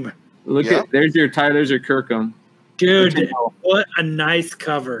extreme. Look at there's your Kirkham. Dude, what a nice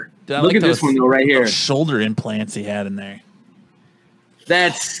cover. Dude, look at this one though, right here. Shoulder implants he had in there.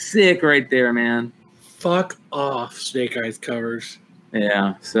 That's sick right there, man. Fuck off, Snake Eyes covers.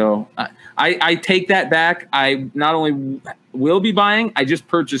 Yeah, so I take that back. I not only will be buying, I just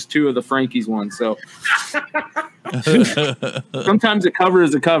purchased 2 of the Frankie's ones. So sometimes a cover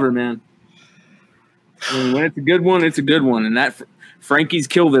is a cover, man. I mean, when it's a good one, it's a good one. And that Frankie's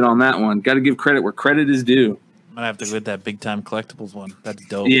killed it on that one. Got to give credit where credit is due. I'm going to have to go with that Big Time Collectibles one. That's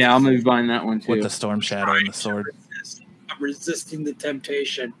dope. Yeah, I'm going to be buying that one too. With the Storm Shadow and the sword. I'm resisting the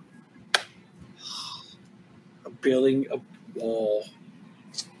temptation. I'm building a wall.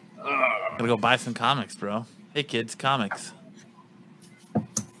 Gotta go buy some comics, bro. Hey, kids, comics.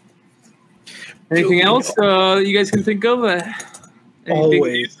 Anything else you guys can think of?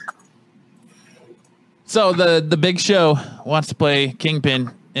 Always. So the Big Show wants to play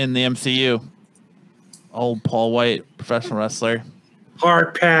Kingpin in the MCU. Old Paul White, professional wrestler.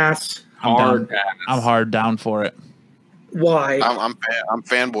 Hard pass. I'm hard down for it. Why? I'm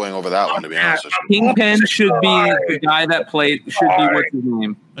fanboying over that one, to be honest with you. Kingpin should be the guy that played. Should be what's his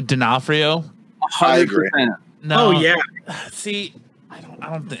name? D'Onofrio. 100%. No. Oh yeah. See, I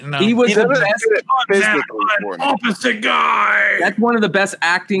don't think. No. He was He the doesn't best. do it physically for me. Opposite guy. That's one of the best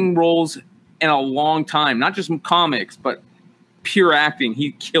acting roles in a long time. Not just in comics, but pure acting.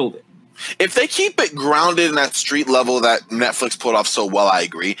 He killed it. If they keep it grounded in that street level that Netflix pulled off so well, I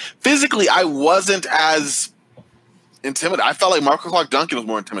agree. Physically, I wasn't as intimidated. I felt like Marco Clark Duncan was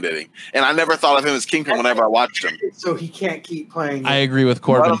more intimidating, and I never thought of him as Kingpin whenever I watched him. So he can't keep playing. I agree with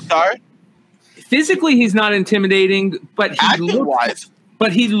Corbin. I'm sorry. Physically, he's not intimidating, but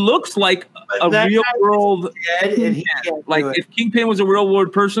he looks like a real world. And he Like if Kingpin was a real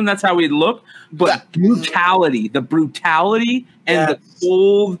world person, that's how he'd look. But the brutality, and the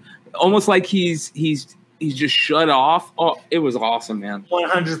cold, almost like he's just shut off. Oh, it was awesome, man.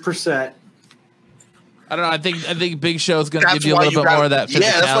 100%. I don't know. I think Big Show's going to give you a little bit more of that physicality.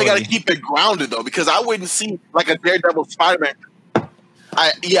 Yeah, that's why you got to keep it grounded, though, because I wouldn't see like a Daredevil Spider-Man.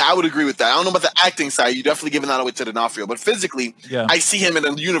 I would agree with that. I don't know about the acting side. You're definitely giving that away to D'Onofrio. But physically, I see him in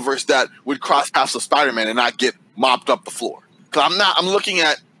a universe that would cross paths with Spider-Man and not get mopped up the floor. Because I'm looking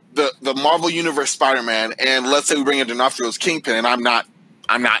at the Marvel Universe Spider-Man, and let's say we bring in D'Onofrio as Kingpin, and I'm not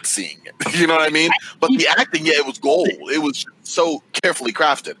seeing it. You know what I mean? But the acting, it was gold. It was so carefully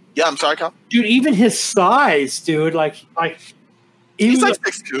crafted. Yeah, I'm sorry, Kyle. Dude, even his size, dude, he's like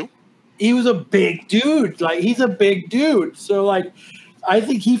 6'2". He was a big dude. Like he's a big dude. So like, I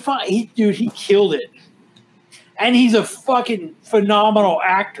think he killed it, and he's a fucking phenomenal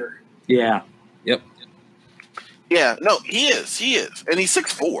actor. Yeah. Yep. Yeah. No, he is, and he's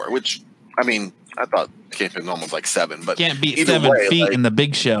 6'4", which I mean, I thought Kingpin's almost like 7, but can't beat 7 feet in the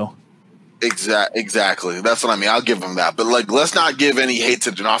Big Show. Exactly. That's what I mean. I'll give him that. But like, let's not give any hate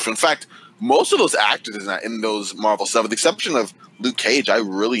to D'Onofrio. In fact, most of those actors in those Marvel stuff, with the exception of Luke Cage, I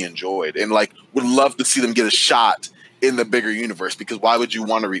really enjoyed and like would love to see them get a shot in the bigger universe. Because why would you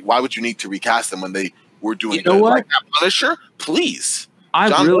need to recast them when they were doing you know what? Like that Punisher? Please. I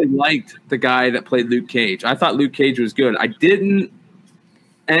really liked the guy that played Luke Cage. I thought Luke Cage was good. I didn't,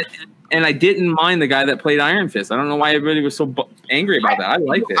 and I didn't mind the guy that played Iron Fist. I don't know why everybody was so angry about that. I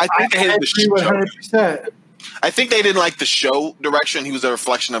liked it. I think they hated the show. 100%. I think they didn't like the show direction. He was a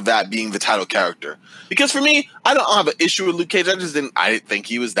reflection of that being the title character. Because for me, I don't have an issue with Luke Cage. I didn't think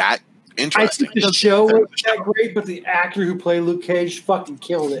he was that interesting. I think the show wasn't that great, but the actor who played Luke Cage fucking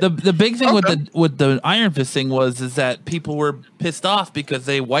killed it. The big thing with the Iron Fist thing is that people were pissed off because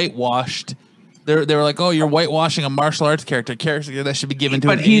they whitewashed. They were like, "Oh, you're whitewashing a martial arts character that should be given to."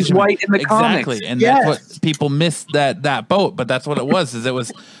 But an he's Asian. white in the exactly, comics. and that's what people missed that boat. But that's what it was. It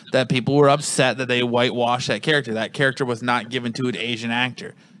was that people were upset that they whitewashed that character. That character was not given to an Asian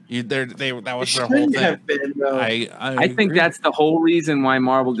actor. That was their whole thing. I think that's the whole reason why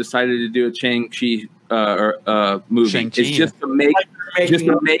Marvel decided to do a Shang-Chi movie. Shang-Chi, it's just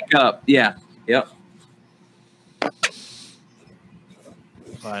to make up. Yeah. Yep.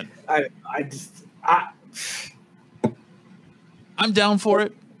 But I'm down for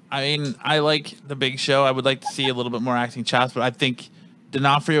it. I mean, I like the Big Show. I would like to see a little bit more acting chops, but I think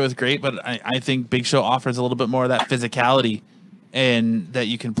D'Onofrio is great. But I think Big Show offers a little bit more of that physicality and that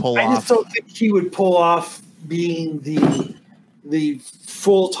you can pull off. I just don't think he would pull off being the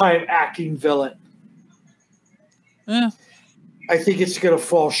full-time acting villain. Yeah. I think it's going to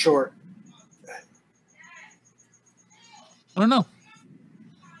fall short. I don't know.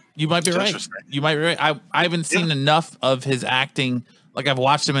 You might be right. You might be right. I haven't seen enough of his acting. Like I've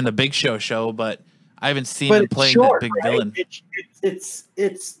watched him in the Big Show, but I haven't seen him playing that big villain.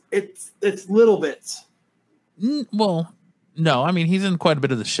 It's little bits. Well, no, I mean he's in quite a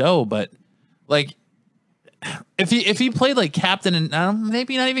bit of the show, but like if he played like Captain and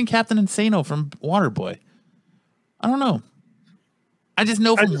maybe not even Captain Insano from Waterboy, I don't know. I just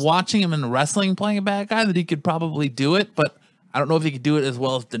know from watching him in wrestling playing a bad guy that he could probably do it, but I don't know if he could do it as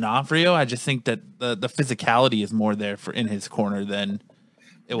well as D'Onofrio. I just think that the physicality is more there in his corner than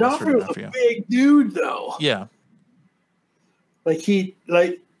it was for D'Onofrio. A big dude, though. Yeah,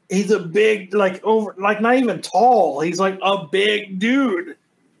 he's a big not even tall. He's like a big dude.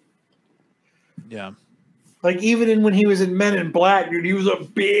 Yeah, like even when he was in Men in Black, dude, he was a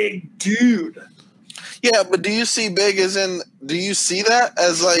big dude. Yeah, but do you see that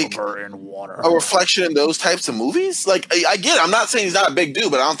as like a reflection in those types of movies? Like, I get it. I'm not saying he's not a big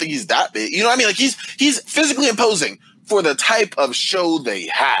dude, but I don't think he's that big. You know what I mean? Like he's physically imposing for the type of show they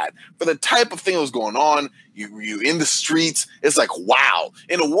had, for the type of thing that was going on. You in the streets. It's like, wow.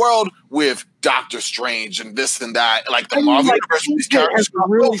 In a world with Doctor Strange and this and that, like the Marvel Universe, these characters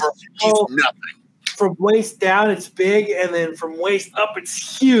really over, he's nothing. From waist down, it's big, and then from waist up,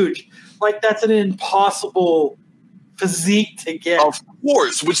 it's huge. Like, that's an impossible physique to get. Of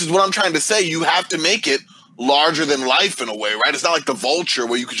course, which is what I'm trying to say. You have to make it larger than life in a way, right? It's not like the Vulture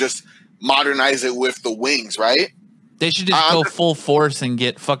where you could just modernize it with the wings, right? They should just go full force and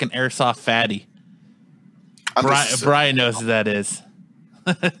get fucking Airsoft Fatty. Brian knows who that is.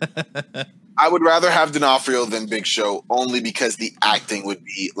 I would rather have D'Onofrio than Big Show, only because the acting would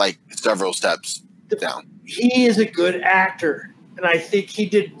be like several steps down. He is a good actor, and I think he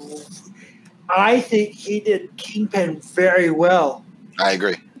did Kingpin very well. I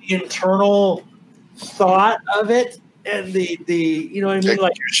agree. The internal thought of it, and the you know what I mean?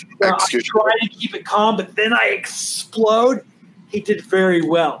 Like, I try to keep it calm, but then I explode. He did very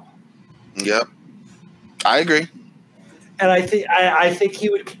well. Yep. I agree. And I think he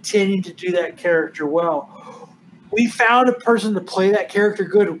would continue to do that character well. We found a person to play that character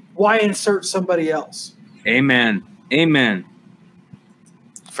good. Why insert somebody else? Amen.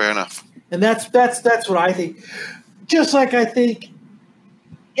 Fair enough. And that's what I think. Just like I think,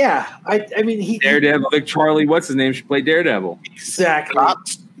 yeah. I mean, he Daredevil. Like Charlie, what's his name? Should play Daredevil. Exactly.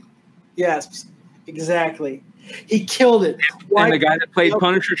 Yes, exactly. He killed it. And the guy that played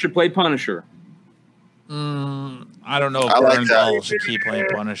Punisher should play Punisher. I don't know if Bernthal should keep playing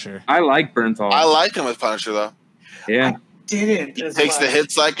Punisher. I like Bernthal. I like him as Punisher, though. Yeah. Didn't. He takes the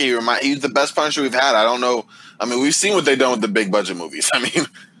hits like he's the best Punisher we've had. I don't know. I mean, we've seen what they've done with the big budget movies. I mean,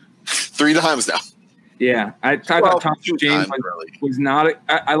 3 times now. Yeah. I thought Thomas Jane was not.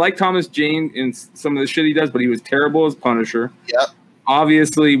 I like Thomas Jane in some of the shit he does, but he was terrible as Punisher. Yep.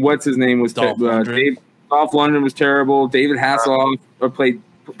 Obviously, what's his name was Dolph Lundgren. Dolph Lundgren was terrible. David Hasselhoff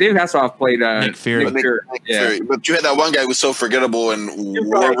played Nick Fury. But you had that one guy who was so forgettable in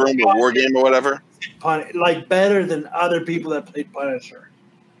War Room or War Game or whatever. Like better than other people that played Punisher.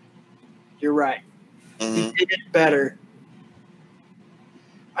 You're right. Mm-hmm. He did it better.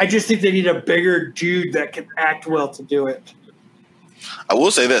 I just think they need a bigger dude that can act well to do it. I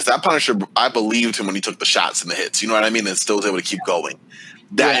will say this: that Punisher, I believed him when he took the shots and the hits. You know what I mean? And still was able to keep going.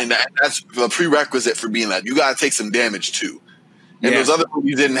 That's the prerequisite for being that. You got to take some damage too. And those other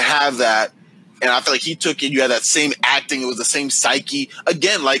movies didn't have that. And I feel like he took it. You had that same acting. It was the same psyche.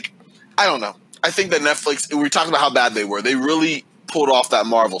 Again, like, I don't know. I think that Netflix, we were talking about how bad they were. They really pulled off that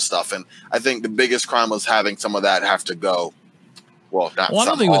Marvel stuff. And I think the biggest crime was having some of that have to go. Well, not one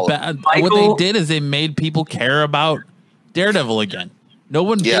some. thing was bad. What they did is they made people care about Daredevil again. No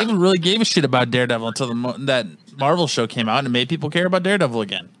one even really gave a shit about Daredevil until that Marvel show came out and made people care about Daredevil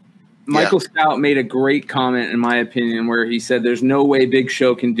again. Michael Stout made a great comment, in my opinion, where he said there's no way Big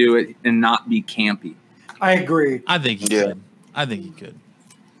Show can do it and not be campy. I agree. I think he could.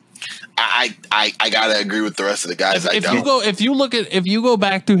 I gotta agree with the rest of the guys. If you go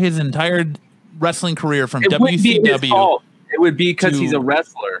back to his entire wrestling career from WCW, wouldn't be his fault. It would be because he's a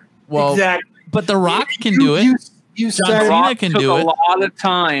wrestler. Well, exactly. But The Rock can do it. John Cena can do it. A lot of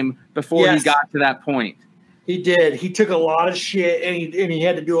time before he got to that point. He did. He took a lot of shit, and he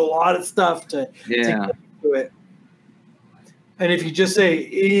had to do a lot of stuff to get to it. And if you just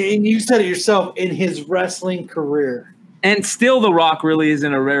say, and you said it yourself, in his wrestling career. And still, The Rock really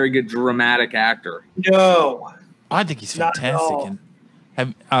isn't a very good dramatic actor. No. I think he's fantastic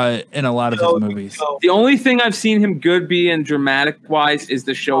in a lot of his movies. No. The only thing I've seen him good be in dramatic-wise is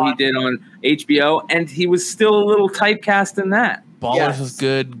the show he did on HBO, and he was still a little typecast in that. Ballers was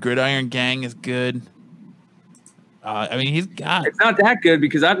good. Gridiron Gang is good. I mean, he's got. It's not that good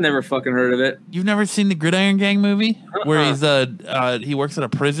because I've never fucking heard of it. You've never seen the Gridiron Gang movie where he's he works at a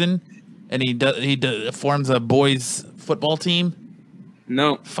prison and he forms a boys football team?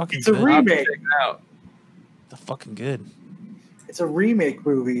 No, fucking. It's a remake. It's fucking good. It's a remake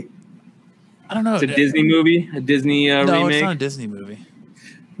movie. I don't know. It's a Disney movie. A Disney remake. No, it's not a Disney movie.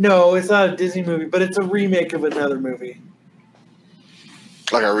 No, it's not a Disney movie, but it's a remake of another movie.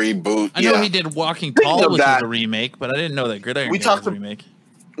 Like a reboot. I know he did Walking Tall, which is a remake, but I didn't know that Gridiron Gang was a remake.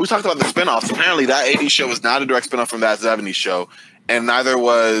 We talked about the spinoffs. Apparently, that 80s show was not a direct spinoff from that 70s show, and neither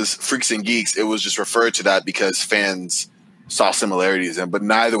was Freaks and Geeks. It was just referred to that because fans saw similarities in, but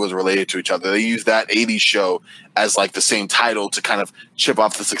neither was related to each other. They used that 80s show as like the same title to kind of chip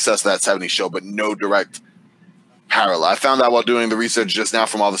off the success of that 70s show, but no direct parallel. I found out while doing the research just now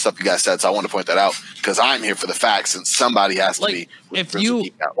from all the stuff you guys said, so I want to point that out because I'm here for the facts, and somebody has to be. If you,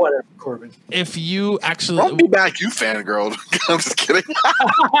 whatever, Corbin. If you actually don't be back, you fangirl. I'm just kidding.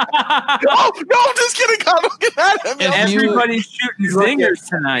 Oh no, I'm just kidding. Don't get at him. Everybody's shooting zingers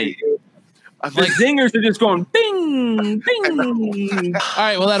tonight. The zingers are just going bing, bing. All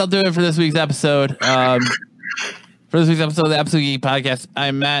right, well that'll do it for this week's episode. For this week's episode of the Absolute Geek Podcast,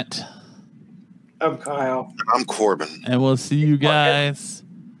 I'm Matt. I'm Kyle. I'm Corbin. And we'll see you guys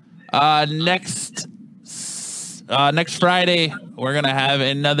next Friday. We're gonna have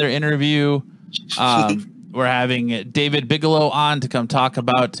another interview. We're having David Bigelow on to come talk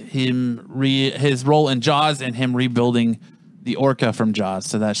about his role in Jaws and him rebuilding the orca from Jaws.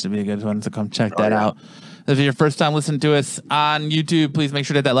 So that should be a good one. So come check that out. If it's your first time listening to us on YouTube, please make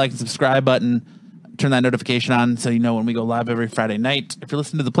sure to hit that like and subscribe button. Turn that notification on so you know when we go live every Friday night. If you're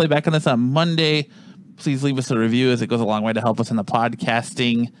listening to the playback on this on Monday, please leave us a review as it goes a long way to help us in the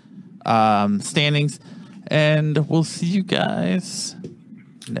podcasting standings. And we'll see you guys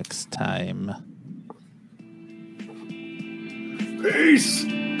next time. Peace.